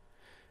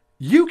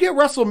 you get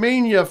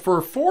WrestleMania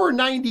for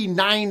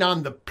 $4.99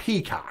 on the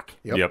Peacock.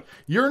 Yep.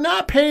 You're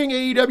not paying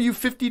AEW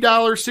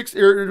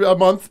 $50 a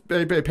month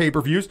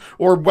pay-per-views,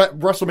 or what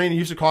WrestleMania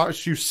used to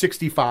cost you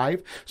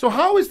 $65. So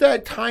how is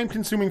that time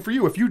consuming for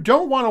you? If you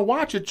don't want to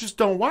watch it, just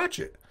don't watch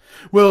it.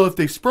 Well, if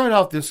they spread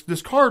out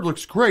this card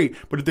looks great,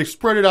 but if they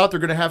spread it out, they're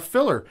going to have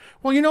filler.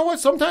 Well, you know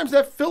what? Sometimes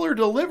that filler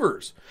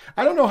delivers.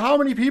 I don't know how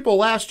many people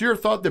last year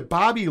thought that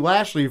Bobby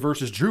Lashley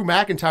versus Drew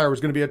McIntyre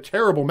was going to be a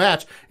terrible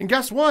match. And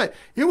guess what?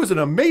 It was an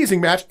amazing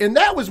match, and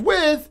that was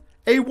with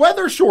a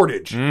weather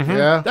shortage.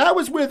 Yeah. That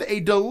was with a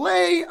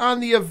delay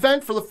on the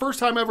event for the first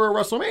time ever at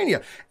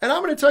WrestleMania. And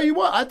I'm going to tell you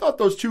what, I thought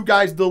those 2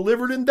 guys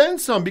delivered and then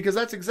some, because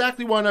that's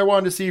exactly what I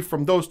wanted to see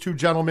from those 2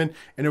 gentlemen,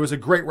 and it was a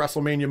great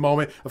WrestleMania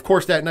moment. Of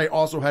course, that night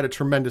also had a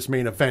tremendous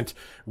main event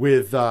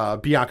with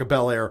Bianca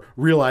Belair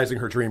realizing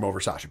her dream over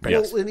Sasha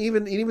Banks. Well, and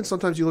even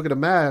sometimes you look at a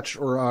match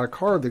or a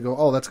card, they go,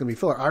 oh, that's going to be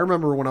filler. I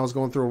remember when I was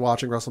going through and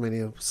watching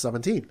WrestleMania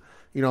 17,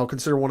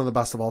 considered one of the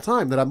best of all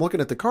time, that I'm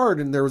looking at the card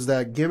and there was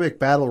that gimmick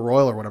Battle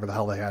Royal or whatever the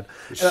hell they had.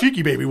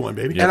 Sheiky Baby one,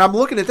 baby. And I'm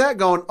looking at that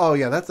going, oh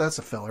yeah, that's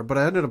a filler. But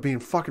it ended up being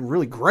fucking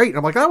really great. And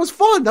I'm like, that was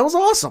fun. That was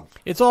awesome.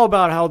 It's all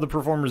about how the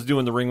performers do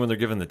in the ring when they're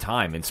given the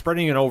time. And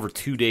spreading it over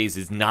 2 days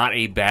is not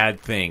a bad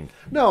thing.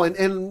 No,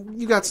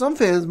 and you got some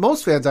fans,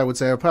 most fans I would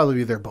say, will probably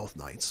be there both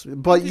nights.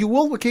 But you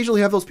will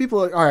occasionally have those people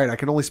like, all right, I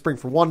can only spring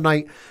for one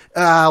night.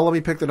 Let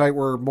me pick the night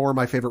where more of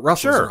my favorite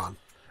wrestlers are on.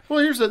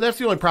 Well, that's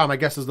the only problem, I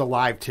guess, is the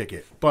live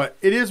ticket. But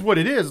it is what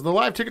it is. The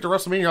live ticket to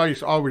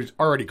WrestleMania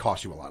already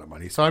costs you a lot of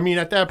money. So, I mean,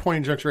 at that point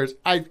in juncture,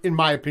 in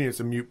my opinion, it's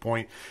a moot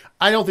point.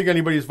 I don't think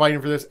anybody's fighting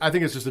for this. I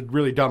think it's just a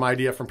really dumb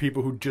idea from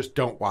people who just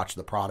don't watch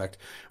the product.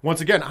 Once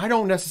again, I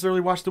don't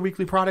necessarily watch the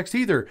weekly products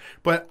either,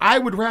 but I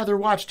would rather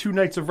watch 2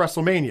 nights of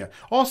WrestleMania.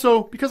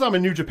 Also, because I'm a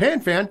New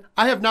Japan fan,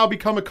 I have now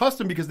become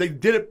accustomed, because they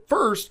did it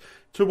first,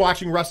 to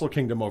watching Wrestle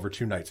Kingdom over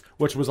 2 nights,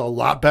 which was a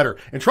lot better.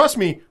 And trust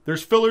me,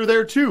 there's filler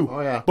there too. Oh,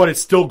 yeah. But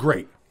it's still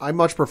great. I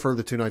much prefer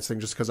the 2 nights thing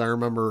just because I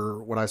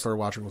remember when I started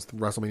watching was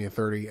WrestleMania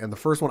 30, and the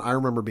first one I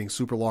remember being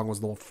super long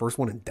was the first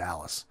one in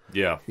Dallas.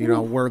 Yeah.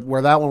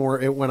 Where that one, where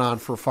it went on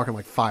for fucking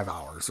like 5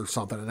 hours or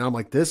something. And I'm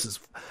like, this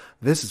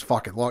is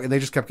fucking long. And they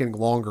just kept getting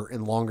longer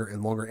and longer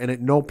and longer. And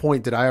at no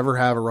point did I ever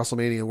have a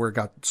WrestleMania where it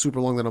got super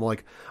long that I'm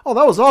like, oh,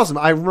 that was awesome.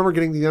 I remember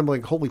getting to the end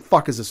like, holy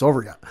fuck, is this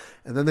over yet?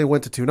 And then they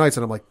went to 2 nights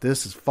and I'm like,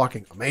 this is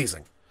fucking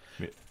amazing.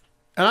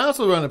 And I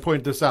also want to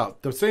point this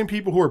out. The same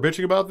people who are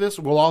bitching about this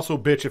will also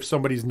bitch if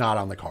somebody's not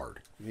on the card.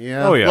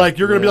 Yeah. Oh, yeah. Like,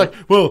 you're going to be like,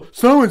 well,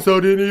 so-and-so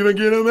didn't even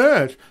get a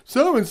match.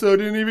 So-and-so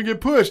didn't even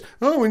get pushed.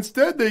 Oh,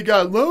 instead they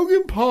got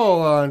Logan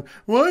Paul on.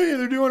 Why?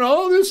 They're doing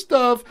all this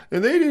stuff,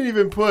 and they didn't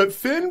even put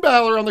Finn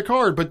Balor on the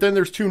card. But then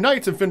there's 2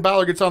 nights, and Finn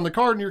Balor gets on the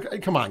card, and you're,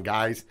 come on,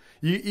 guys.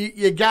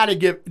 You got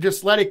to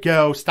just let it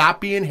go. Stop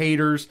being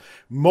haters.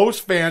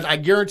 Most fans, I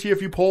guarantee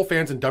if you poll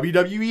fans, and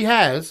WWE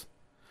has,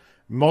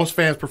 most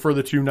fans prefer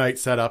the 2-night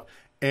setup.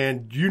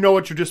 And you know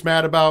what you're just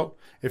mad about?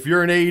 If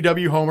you're an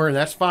AEW homer, and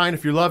that's fine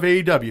if you love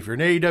AEW. If you're an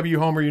AEW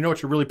homer, you know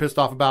what you're really pissed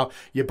off about.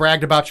 You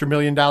bragged about your $1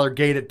 million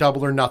gate at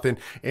Double or Nothing,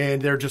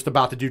 and they're just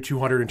about to do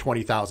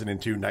 $220,000 in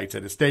 2 nights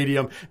at a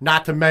stadium.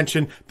 Not to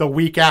mention the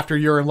week after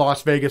you're in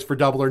Las Vegas for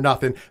Double or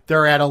Nothing,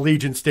 they're at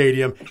Allegiant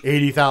Stadium,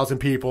 80,000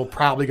 people,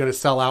 probably going to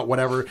sell out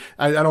whatever.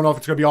 I don't know if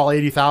it's going to be all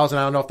 80,000.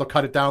 I don't know if they'll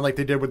cut it down like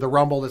they did with the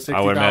Rumble to 60,000.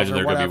 I would imagine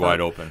they're going to be wide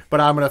open.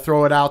 But I'm going to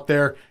throw it out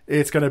there.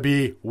 It's going to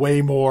be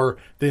way more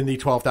than the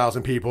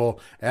 12,000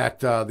 people at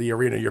the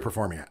arena you're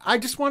performing at. I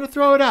just want to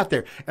throw it out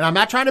there. And I'm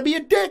not trying to be a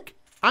dick.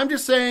 I'm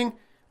just saying,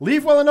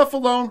 leave well enough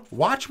alone.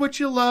 Watch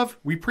what you love.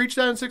 We preach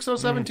that in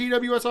 607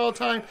 TWS all the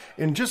time.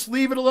 And just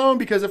leave it alone,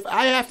 because if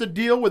I have to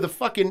deal with a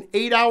fucking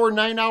 8-hour,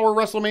 9-hour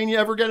WrestleMania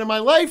ever again in my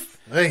life,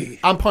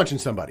 I'm punching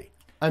somebody.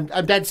 I'm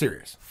dead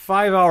serious.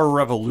 5-hour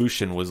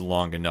Revolution was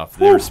long enough.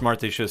 They were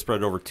smart. They should have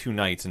spread it over 2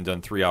 nights and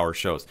done 3-hour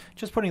shows.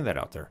 Just putting that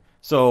out there.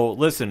 So,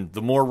 listen,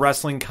 the more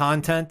wrestling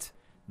content,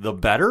 the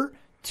better.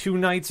 2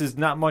 nights is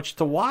not much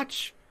to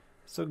watch,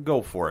 so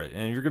go for it.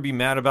 And if you're going to be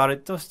mad about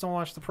it, just don't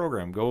watch the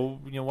program. Go,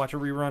 watch a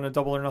rerun of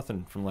Double or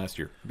Nothing from last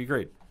year. It'd be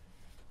great.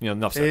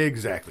 Enough said.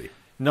 Exactly.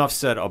 Enough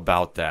said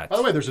about that. By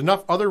the way, there's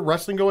enough other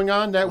wrestling going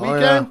on that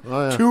weekend.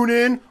 Yeah. Tune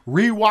in,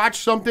 rewatch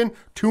something,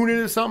 tune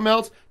into something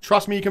else.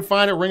 Trust me, you can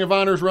find it. Ring of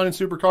Honor is running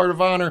Supercard of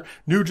Honor.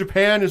 New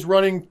Japan is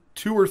running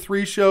 2 or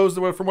 3 shows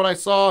from what I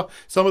saw.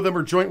 Some of them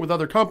are joint with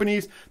other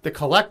companies. The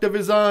Collective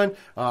is on.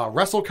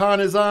 WrestleCon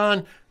is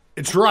on.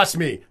 Trust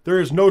me,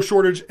 there is no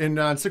shortage in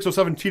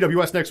 607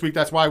 TWS next week.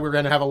 That's why we're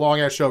going to have a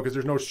long-ass show, because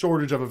there's no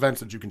shortage of events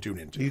that you can tune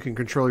into. You can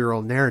control your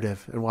own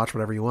narrative and watch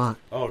whatever you want.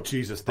 Oh,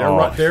 Jesus.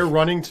 They're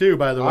running, too,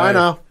 by the way. I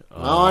know.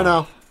 I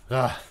know.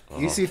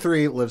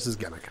 EC3 lives his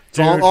gimmick.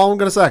 That's all I'm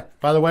going to say.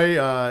 By the way,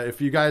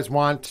 if you guys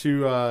want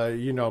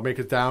to, make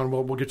it down,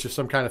 we'll get you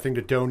some kind of thing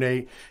to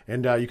donate.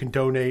 And you can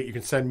donate. You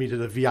can send me to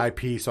the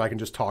VIP so I can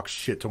just talk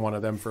shit to one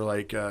of them for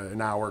like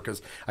an hour,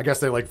 because I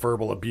guess they like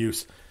verbal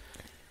abuse.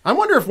 I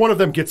wonder if one of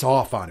them gets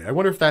off on it. I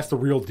wonder if that's the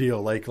real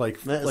deal.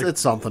 It's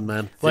something,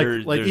 man.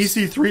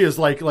 EC3 is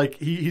like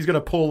he's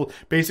gonna pull.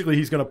 Basically,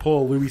 he's gonna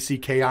pull Louis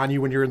C.K. on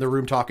you when you're in the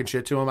room talking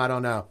shit to him. I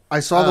don't know. I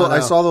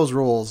saw those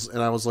rules,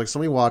 and I was like,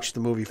 somebody watched the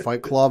movie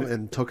Fight Club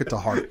and took it to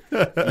heart.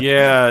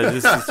 Yeah,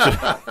 this is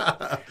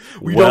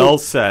well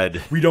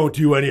said. We don't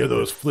do any of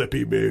those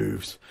flippy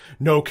moves.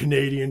 No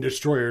Canadian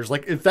destroyers.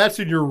 Like, if that's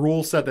in your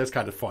rule set, that's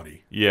kind of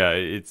funny. Yeah,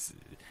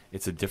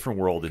 it's a different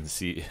world in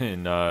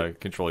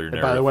Control Your Narrative.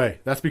 And by the way,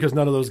 that's because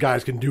none of those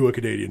guys can do a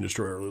Canadian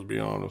destroyer, let's be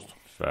honest.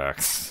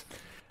 Facts.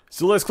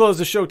 So let's close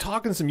the show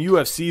talking some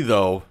UFC,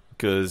 though,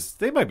 because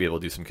they might be able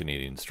to do some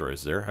Canadian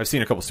destroyers there. I've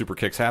seen a couple super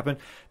kicks happen.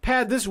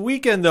 Pat, this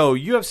weekend, though,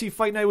 UFC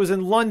Fight Night was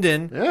in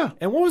London. Yeah.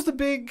 And what was the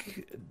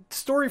big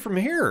story from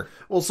here?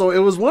 Well, so it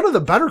was one of the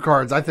better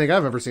cards I think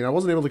I've ever seen. I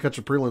wasn't able to catch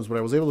the prelims, but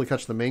I was able to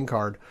catch the main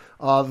card.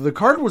 The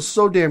card was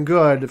so damn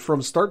good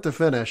from start to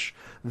finish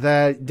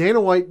that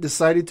Dana White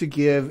decided to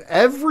give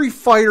every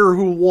fighter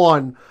who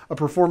won a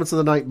Performance of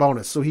the Night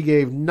bonus. So he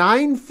gave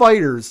 9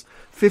 fighters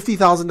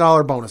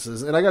 $50,000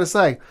 bonuses. And I got to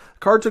say, the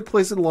card took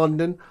place in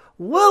London.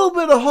 little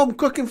bit of home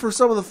cooking for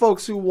some of the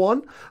folks who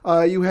won.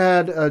 You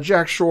had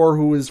Jack Shore,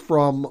 who is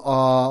from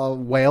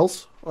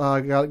Wales.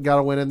 Got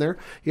a win in there.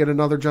 You had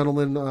another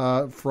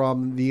gentleman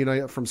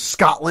from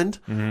Scotland,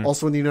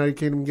 also in the United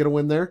Kingdom, get a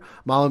win there.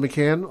 Molly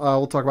McCann,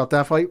 we'll talk about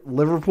that fight.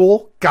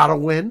 Liverpool got a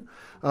win.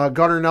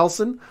 Gunnar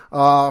Nelson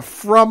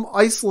from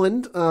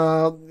Iceland,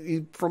 got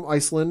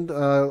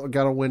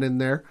a win in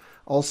there.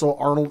 Also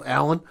Arnold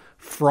Allen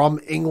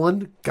from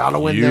England got a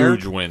win there.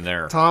 Huge win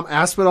there. Tom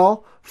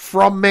Aspinall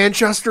from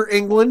Manchester,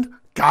 England,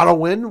 got a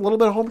win. A little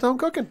bit of hometown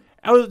cooking.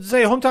 I would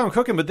say hometown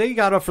cooking, but they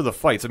got up for the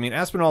fights. I mean,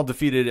 Aspinall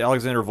defeated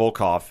Alexander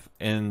Volkov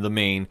in the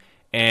main,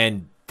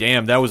 and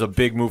damn, that was a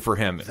big move for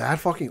him. That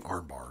fucking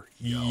armbar.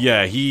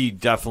 Yeah, he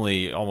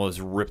definitely almost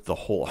ripped the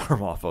whole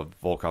arm off of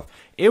Volkov.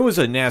 It was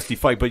a nasty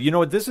fight, but you know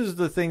what? This is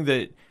the thing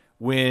that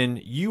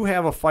when you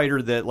have a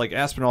fighter that like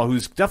Aspinall,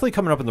 who's definitely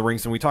coming up in the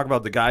rings, and we talk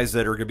about the guys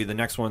that are going to be the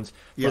next ones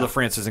for the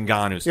Francis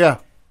Ngannous. Yeah.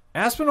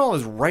 Aspinall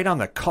is right on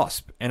the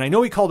cusp, and I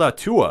know he called out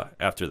Tua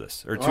after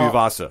this, or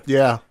Tuivasa.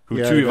 Yeah.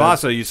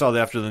 Tuivasa, you saw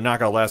that after the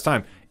knockout last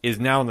time, is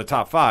now in the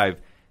top 5.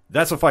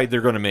 That's a fight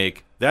they're going to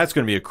make. That's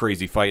going to be a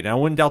crazy fight, and I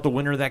wouldn't doubt the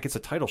winner of that gets a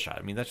title shot.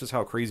 I mean, that's just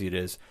how crazy it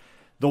is.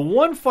 The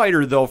one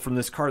fighter, though, from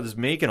this card that's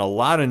making a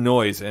lot of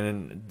noise,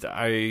 and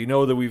I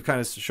know that we've kind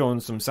of shown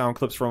some sound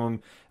clips from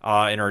him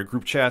in our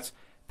group chats,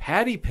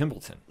 Paddy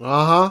Pimbleton.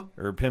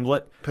 Or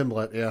Pimblett.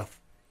 Pimblett, yeah.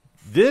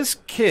 This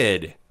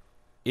kid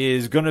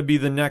is going to be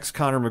the next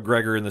Conor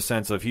McGregor in the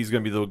sense of he's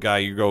going to be the guy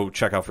you go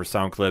check out for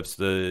sound clips.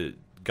 The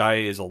guy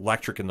is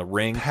electric in the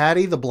ring.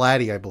 Paddy the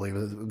Blatty, I believe,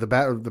 the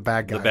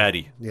bad guy. The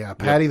Baddie. Yeah,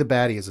 Paddy the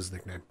Baddie is his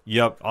nickname.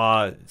 Yep.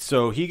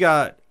 So he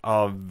got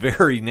a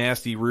very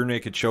nasty rear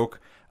naked choke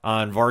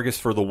on Vargas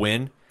for the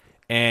win,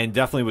 and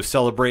definitely was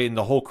celebrating.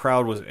 The whole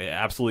crowd was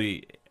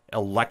absolutely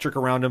electric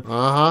around him.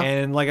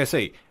 And like I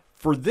say,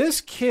 for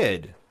this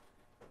kid,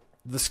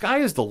 the sky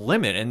is the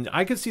limit, and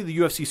I could see the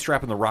UFC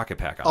strapping the rocket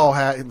pack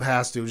on. It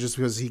has to, just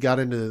because he got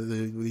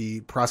into the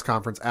press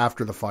conference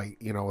after the fight,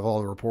 with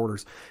all the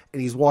reporters,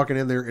 and he's walking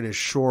in there in his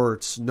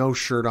shorts, no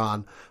shirt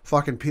on,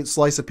 fucking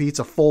slice of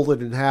pizza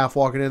folded in half,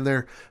 walking in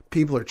there.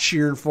 People are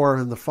cheering for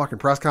him in the fucking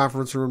press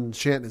conference room and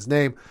chanting his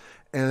name,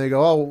 and they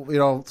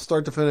go,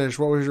 start to finish,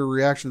 what was your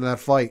reaction to that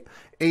fight?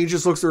 And he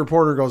just looks at the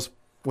reporter and goes,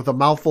 with a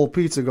mouthful of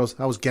pizza, goes,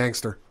 that was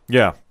gangster.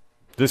 Yeah.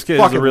 This kid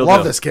fucking is a real love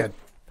deal. this kid.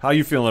 How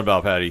you feeling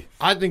about Paddy?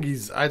 I think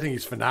he's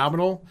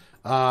phenomenal.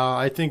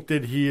 I think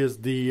that he is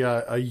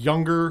a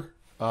younger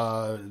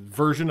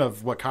version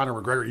of what Conor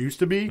McGregor used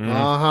to be.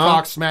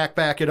 Talk smack,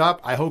 back it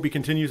up. I hope he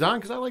continues on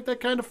because I like that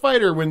kind of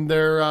fighter when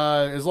they're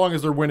as long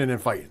as they're winning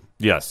and fighting.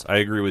 Yes, I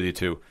agree with you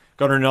too.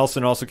 Gunnar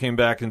Nelson also came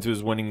back into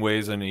his winning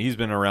ways, and he's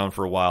been around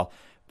for a while.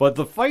 But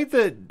the fight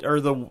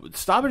the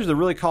stoppage that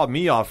really caught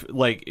me off,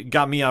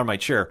 got me out of my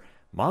chair.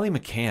 Molly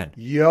McCann.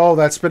 Yo,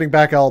 that spinning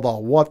back elbow.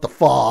 What the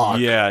fuck?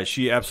 Yeah,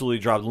 she absolutely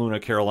dropped Luna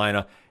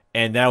Carolina,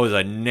 and that was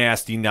a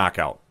nasty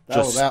knockout.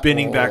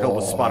 Spinning back up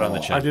with a spot on the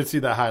chin. I did see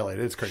that highlight.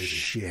 It's crazy.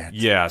 Shit.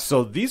 Yeah,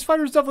 so these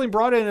fighters definitely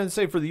brought in and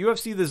say for the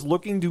UFC that's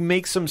looking to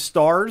make some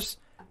stars,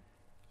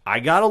 I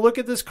got to look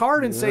at this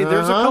card and say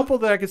there's a couple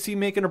that I could see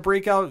making a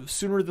breakout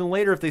sooner than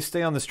later if they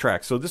stay on this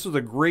track. So this was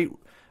a great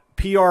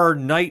PR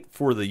night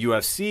for the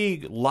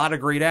UFC, a lot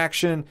of great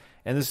action.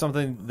 And this is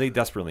something they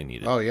desperately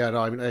needed. Oh, yeah. No,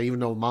 I mean, even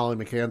though Molly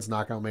McCann's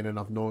knockout made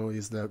enough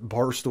noise, that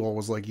Barstool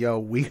was like, yo,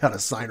 we got to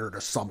sign her to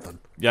something.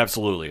 Yeah,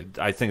 absolutely.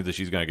 I think that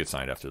she's going to get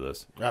signed after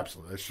this.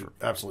 Absolutely.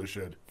 Absolutely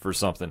should. For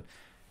something.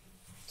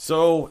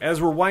 So,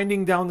 as we're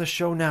winding down the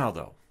show now,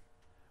 though.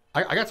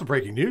 I got some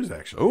breaking news,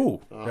 actually.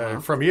 Ooh.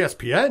 From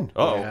ESPN.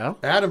 Uh-oh. Yeah.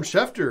 Adam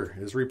Schefter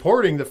is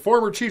reporting that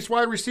former Chiefs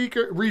wide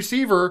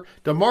receiver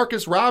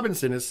DeMarcus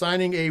Robinson is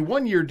signing a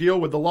 1-year deal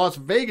with the Las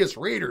Vegas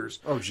Raiders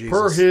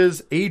per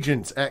his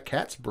agents at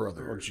Katz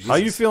Brothers. How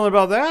you feeling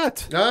about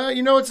that?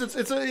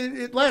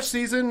 Last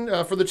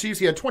season for the Chiefs,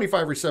 he had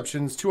 25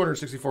 receptions,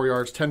 264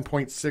 yards,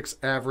 10.6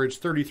 average,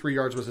 33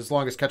 yards was his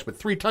longest catch with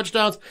 3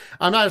 touchdowns.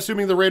 I'm not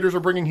assuming the Raiders are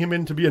bringing him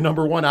in to be a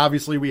number 1.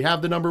 Obviously, we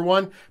have the number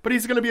 1, but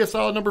he's going to be a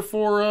solid number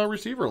 4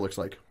 receiver, it looks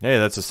like. Hey,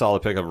 that's a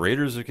solid pickup.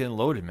 Raiders are getting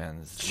loaded,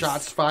 man.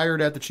 Shots fired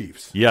at the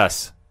Chiefs.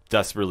 Yes,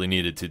 desperately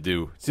needed to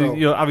do.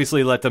 So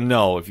obviously let them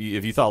know if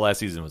you thought last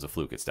season was a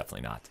fluke, it's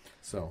definitely not.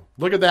 So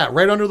look at that.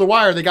 Right under the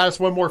wire, they got us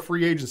one more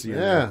free agency.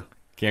 Yeah.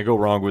 Can't go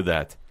wrong with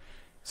that.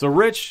 So,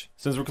 Rich,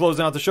 since we're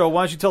closing out the show,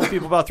 why don't you tell the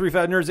people about 3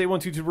 Fat Nerds,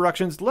 8122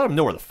 Productions, let them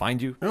know where to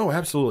find you. Oh,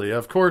 absolutely.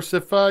 Of course,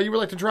 if you would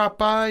like to drop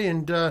by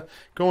and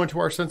go into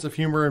our sense of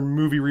humor and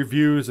movie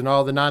reviews and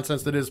all the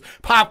nonsense that is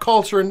pop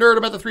culture and nerd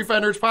about the 3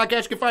 Fat Nerds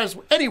podcast, you can find us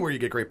anywhere you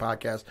get great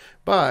podcasts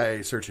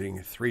by searching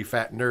 3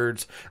 Fat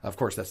Nerds. Of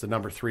course, that's the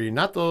number 3,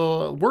 not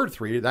the word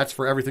 3. That's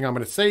for everything I'm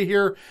going to say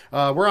here.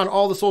 We're on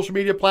all the social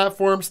media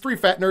platforms, 3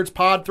 Fat Nerds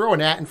Pod. Throw an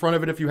 @ in front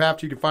of it if you have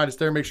to. You can find us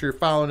there. Make sure you're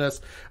following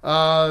us.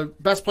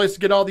 Best place to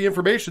get all the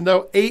information,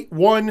 though,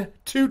 812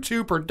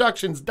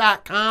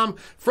 812productions.com.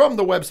 From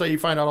the website, you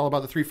find out all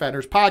about the Three Fat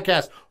Nerds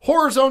podcast,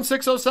 Horror Zone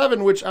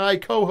 607, which I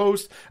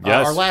co-host.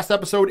 Yes. Our last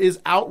episode is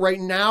out right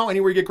now.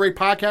 Anywhere you get great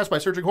podcasts by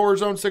searching Horror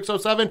Zone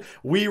 607.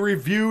 We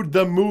reviewed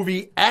the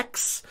movie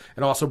X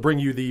and also bring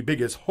you the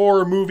biggest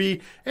horror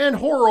movie and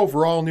horror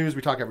overall news.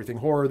 We talk everything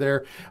horror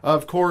there.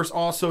 Of course,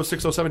 also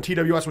 607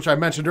 TWS, which I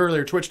mentioned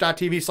earlier,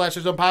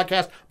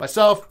 twitch.tv/607podcast.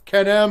 Myself,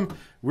 Ken M.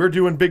 We're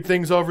doing big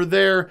things over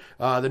there.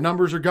 The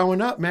numbers are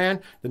going up, man.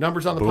 The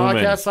numbers on the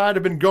podcast side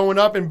have been going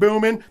up and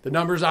booming. The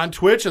numbers on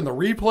Twitch and the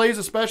replays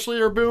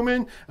especially are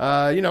booming.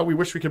 We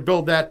wish we could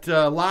build that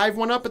live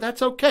one up, but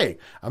that's okay.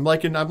 I'm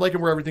liking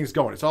where everything's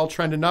going. It's all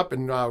trending up,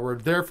 and we're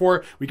there for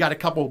it. We got a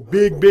couple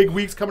big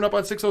weeks coming up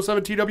on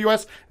 607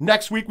 TWS.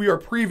 Next week, we are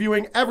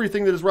previewing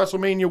everything that is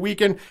WrestleMania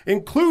weekend,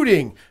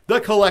 including the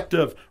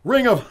Collective,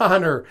 Ring of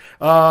Honor,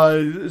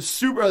 the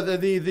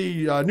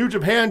New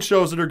Japan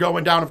shows that are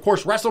going down. Of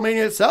course,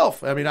 WrestleMania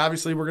itself. I mean,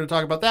 obviously, we're going to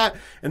talk about that.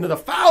 And then the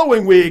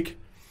following week,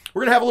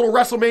 we're going to have a little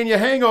WrestleMania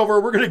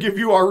hangover. We're going to give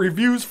you our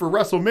reviews for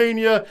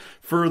WrestleMania,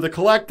 for the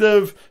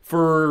Collective,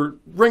 for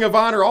Ring of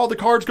Honor, all the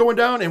cards going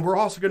down. And we're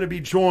also going to be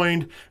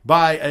joined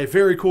by a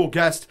very cool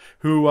guest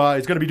who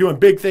is going to be doing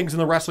big things in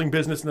the wrestling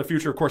business in the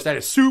future. Of course, that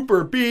is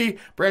Super B.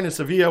 Brandon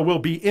Sevilla will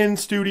be in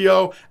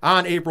studio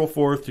on April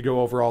 4th to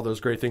go over all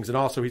those great things. And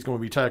also, he's going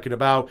to be talking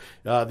about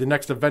the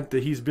next event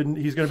that he's going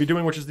to be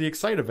doing, which is the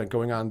Excite event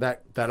going on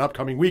that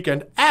upcoming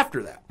weekend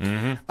after that.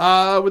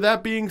 Mm-hmm. With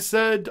that being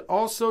said,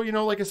 also,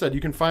 like I said,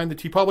 you can find the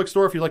TeePublic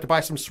store if you'd like to buy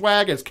some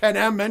swag. As Ken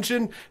M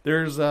mentioned,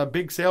 there's a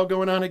big sale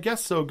going on, I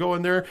guess, so go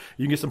in there.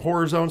 You can get some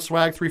Horror Zone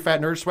swag, Three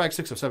Fat Nerds swag,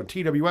 607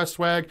 TWS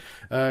swag.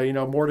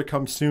 More to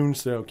come soon,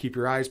 so keep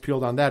your eyes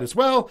peeled on that as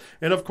well.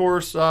 And of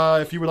course,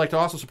 if you would like to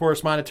also support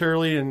us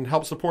monetarily and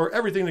help support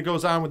everything that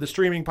goes on with the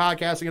streaming,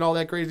 podcasting, and all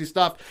that crazy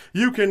stuff,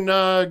 you can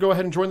go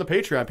ahead and join the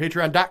Patreon,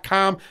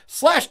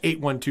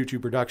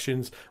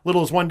 patreon.com/8122productions.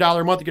 Little as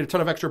 $1 a month, you get a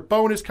ton of extra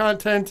bonus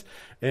content.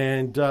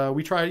 And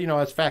we try,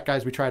 as fat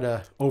guys, we try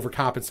to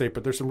overcompensate,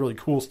 but there's some really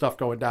cool stuff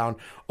going down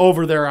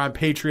over there on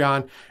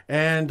Patreon.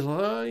 And,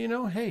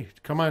 hey,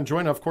 come on,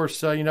 join. Of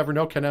course, you never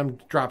know. Ken M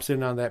drops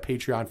in on that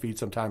Patreon feed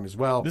sometime as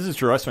well. This is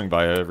true. I swing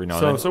by every now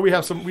and then. So we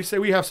have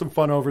some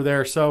fun over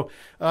there. So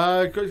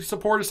go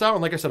support us out.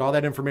 And like I said, all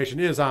that information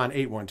is on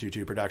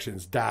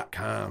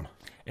 8122productions.com.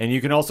 And you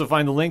can also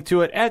find the link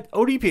to it at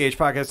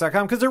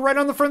ODPHpodcast.com because they're right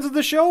on the Friends of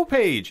the Show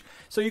page.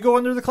 So you go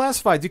under the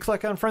classifieds, you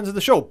click on Friends of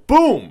the Show,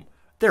 boom!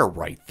 They're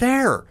right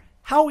there.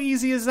 How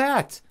easy is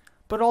that?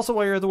 But also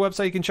while you're at the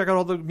website, you can check out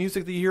all the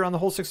music that you hear on the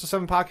whole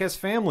 607 podcast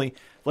family,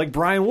 like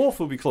Brian Wolf,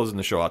 who will be closing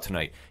the show out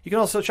tonight. You can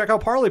also check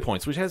out Parlay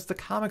Points, which has the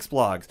comics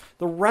blogs,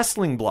 the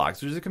wrestling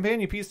blogs, which is a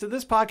companion piece to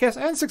this podcast,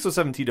 and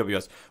 607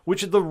 TWS,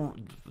 which the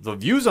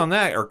views on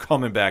that are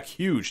coming back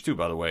huge, too,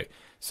 by the way.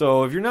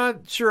 So if you're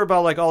not sure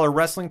about all our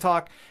wrestling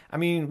talk, I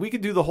mean, we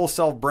could do the whole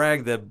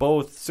self-brag that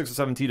both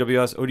 607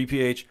 TWS,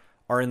 ODPH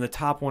are in the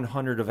top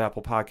 100 of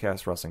Apple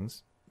Podcast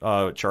wrestling's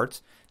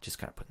charts. Just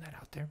kind of putting that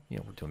out there.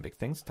 We're doing big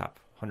things, top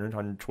 100,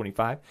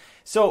 125.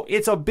 So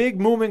it's a big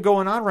movement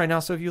going on right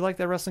now. So if you like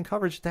that wrestling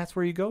coverage, that's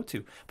where you go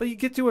to. But you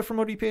get to it from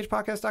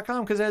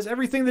ODPHpodcast.com because it has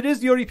everything that is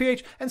the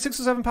ODPH and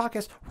 607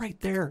 podcast right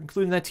there,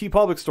 including that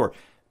TeePublic store.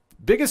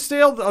 Biggest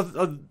sale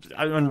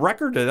on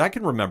record that I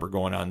can remember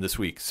going on this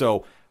week.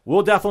 So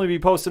we'll definitely be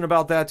posting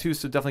about that too,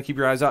 so definitely keep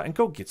your eyes out and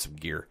go get some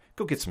gear.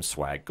 Go get some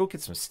swag. Go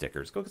get some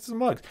stickers. Go get some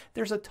mugs.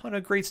 There's a ton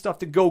of great stuff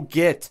to go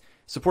get.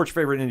 Support your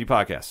favorite indie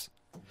podcasts.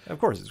 Of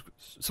course,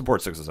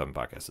 support 607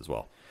 Podcasts as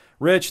well.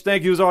 Rich,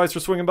 thank you as always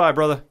for swinging by,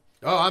 brother.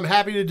 Oh, I'm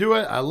happy to do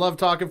it. I love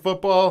talking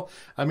football.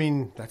 I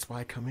mean, that's why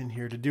I come in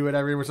here to do it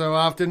every so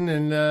often,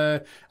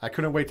 and I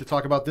couldn't wait to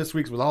talk about this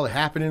week's with all the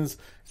happenings.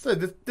 So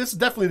this is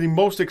definitely the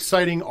most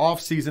exciting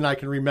offseason I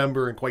can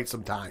remember in quite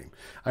some time.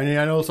 I mean,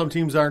 I know some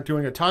teams aren't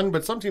doing a ton,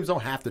 but some teams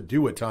don't have to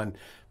do a ton.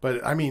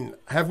 But, I mean,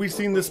 have we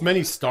seen this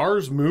many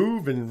stars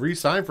move and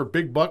re-sign for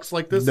big bucks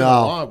like this in a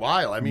long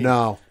while? I mean,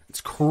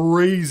 it's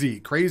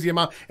crazy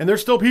amount. And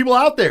there's still people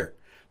out there.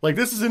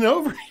 This isn't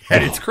over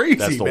yet. It's crazy,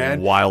 that's the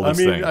man.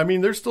 Wildest thing. I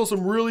mean, there's still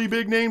some really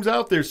big names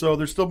out there, so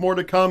there's still more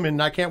to come,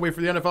 and I can't wait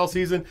for the NFL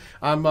season.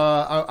 I'm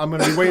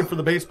going to be waiting for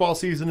the baseball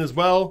season as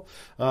well.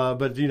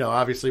 But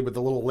obviously with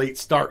the little late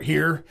start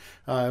here,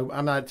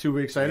 I'm not too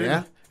excited.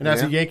 Yeah. And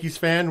as a Yankees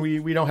fan,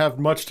 we don't have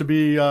much to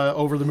be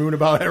over the moon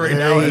about right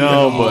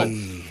now.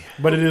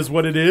 But it is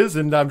what it is,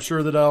 and I'm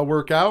sure that I'll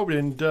work out.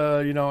 And,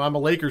 I'm a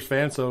Lakers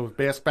fan, so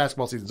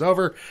basketball season's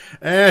over.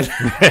 And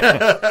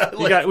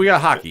we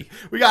got hockey.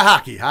 We got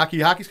hockey.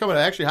 Hockey's coming.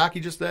 Actually, hockey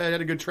just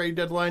had a good trade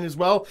deadline as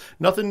well.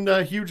 Nothing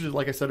huge,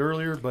 like I said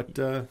earlier. But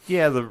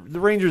yeah, the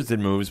Rangers did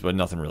moves, but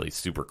nothing really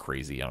super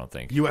crazy, I don't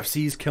think.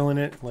 UFC's killing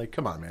it.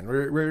 Come on, man.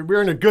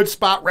 We're in a good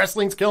spot.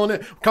 Wrestling's killing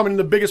it. We're coming in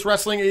the biggest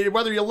wrestling.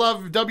 Whether you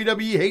love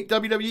WWE, hate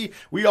WWE,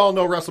 we all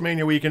know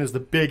WrestleMania weekend is the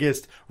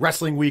biggest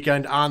wrestling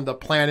weekend on the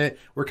planet.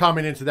 We're coming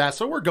into that,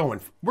 so we're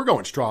going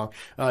strong.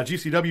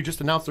 GCW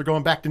just announced they're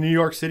going back to New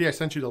York City. I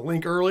sent you the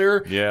link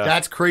earlier. Yeah,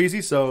 that's crazy.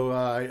 So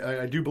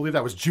I do believe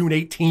that was June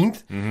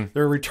 18th. Mm-hmm.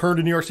 Their return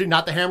to New York City,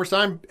 not the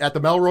Hammerstein, at the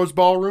Melrose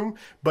Ballroom,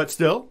 but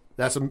still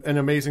That's an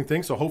amazing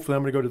thing. So hopefully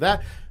I'm going to go to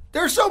that.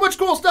 There's so much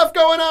cool stuff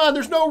going on.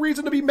 There's no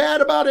reason to be mad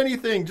about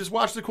anything. Just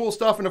watch the cool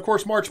stuff. And, of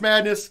course, March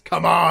Madness.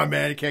 Come on,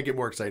 man. You can't get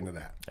more exciting than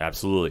that.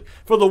 Absolutely.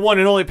 For the one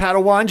and only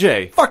Padawan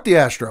J. Fuck the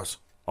Astros.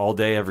 All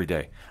day, every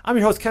day. I'm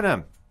your host, Ken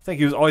M. Thank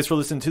you as always for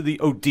listening to the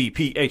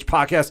ODPH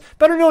podcast,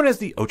 better known as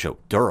the Ocho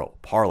Duro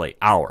Parlay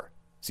Hour.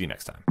 See you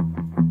next time.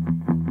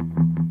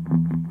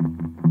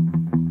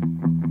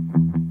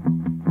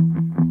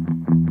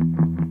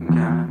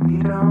 Gonna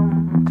be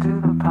down to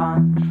the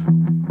punch.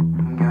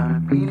 Gonna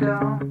be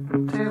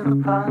down to the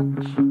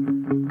punch.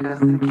 'Cause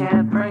they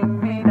can't bring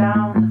me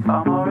down if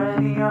I'm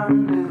already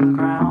under the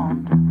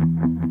ground.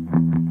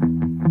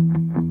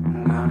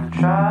 I'm gonna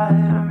try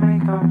to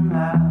make them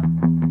laugh.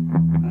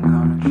 I'm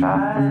gonna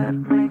try to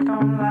make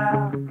them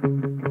laugh.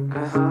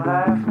 'Cause the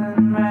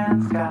laughing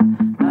man's got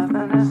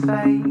nothing to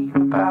say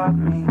about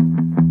me.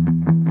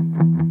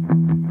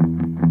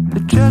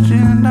 They're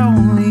judging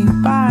only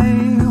by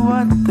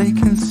what they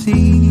can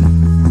see.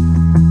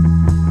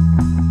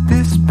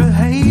 This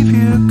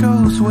behavior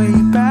goes way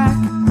back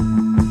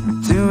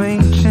to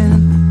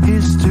ancient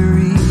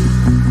history.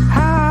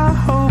 I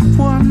hope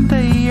one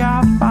day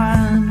I'll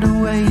find a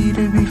way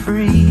to be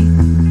free.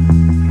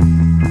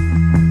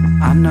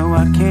 I know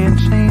I can't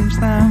change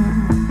them.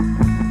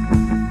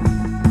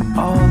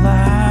 All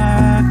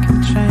I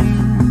can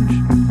change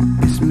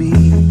is me.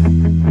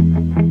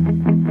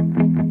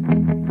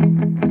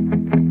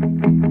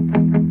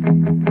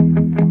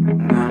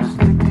 I'm gonna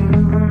stick to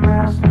the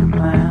master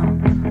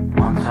plan.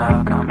 Once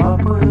I come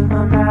up with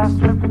a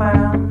master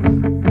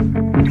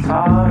plan, it's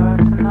hard.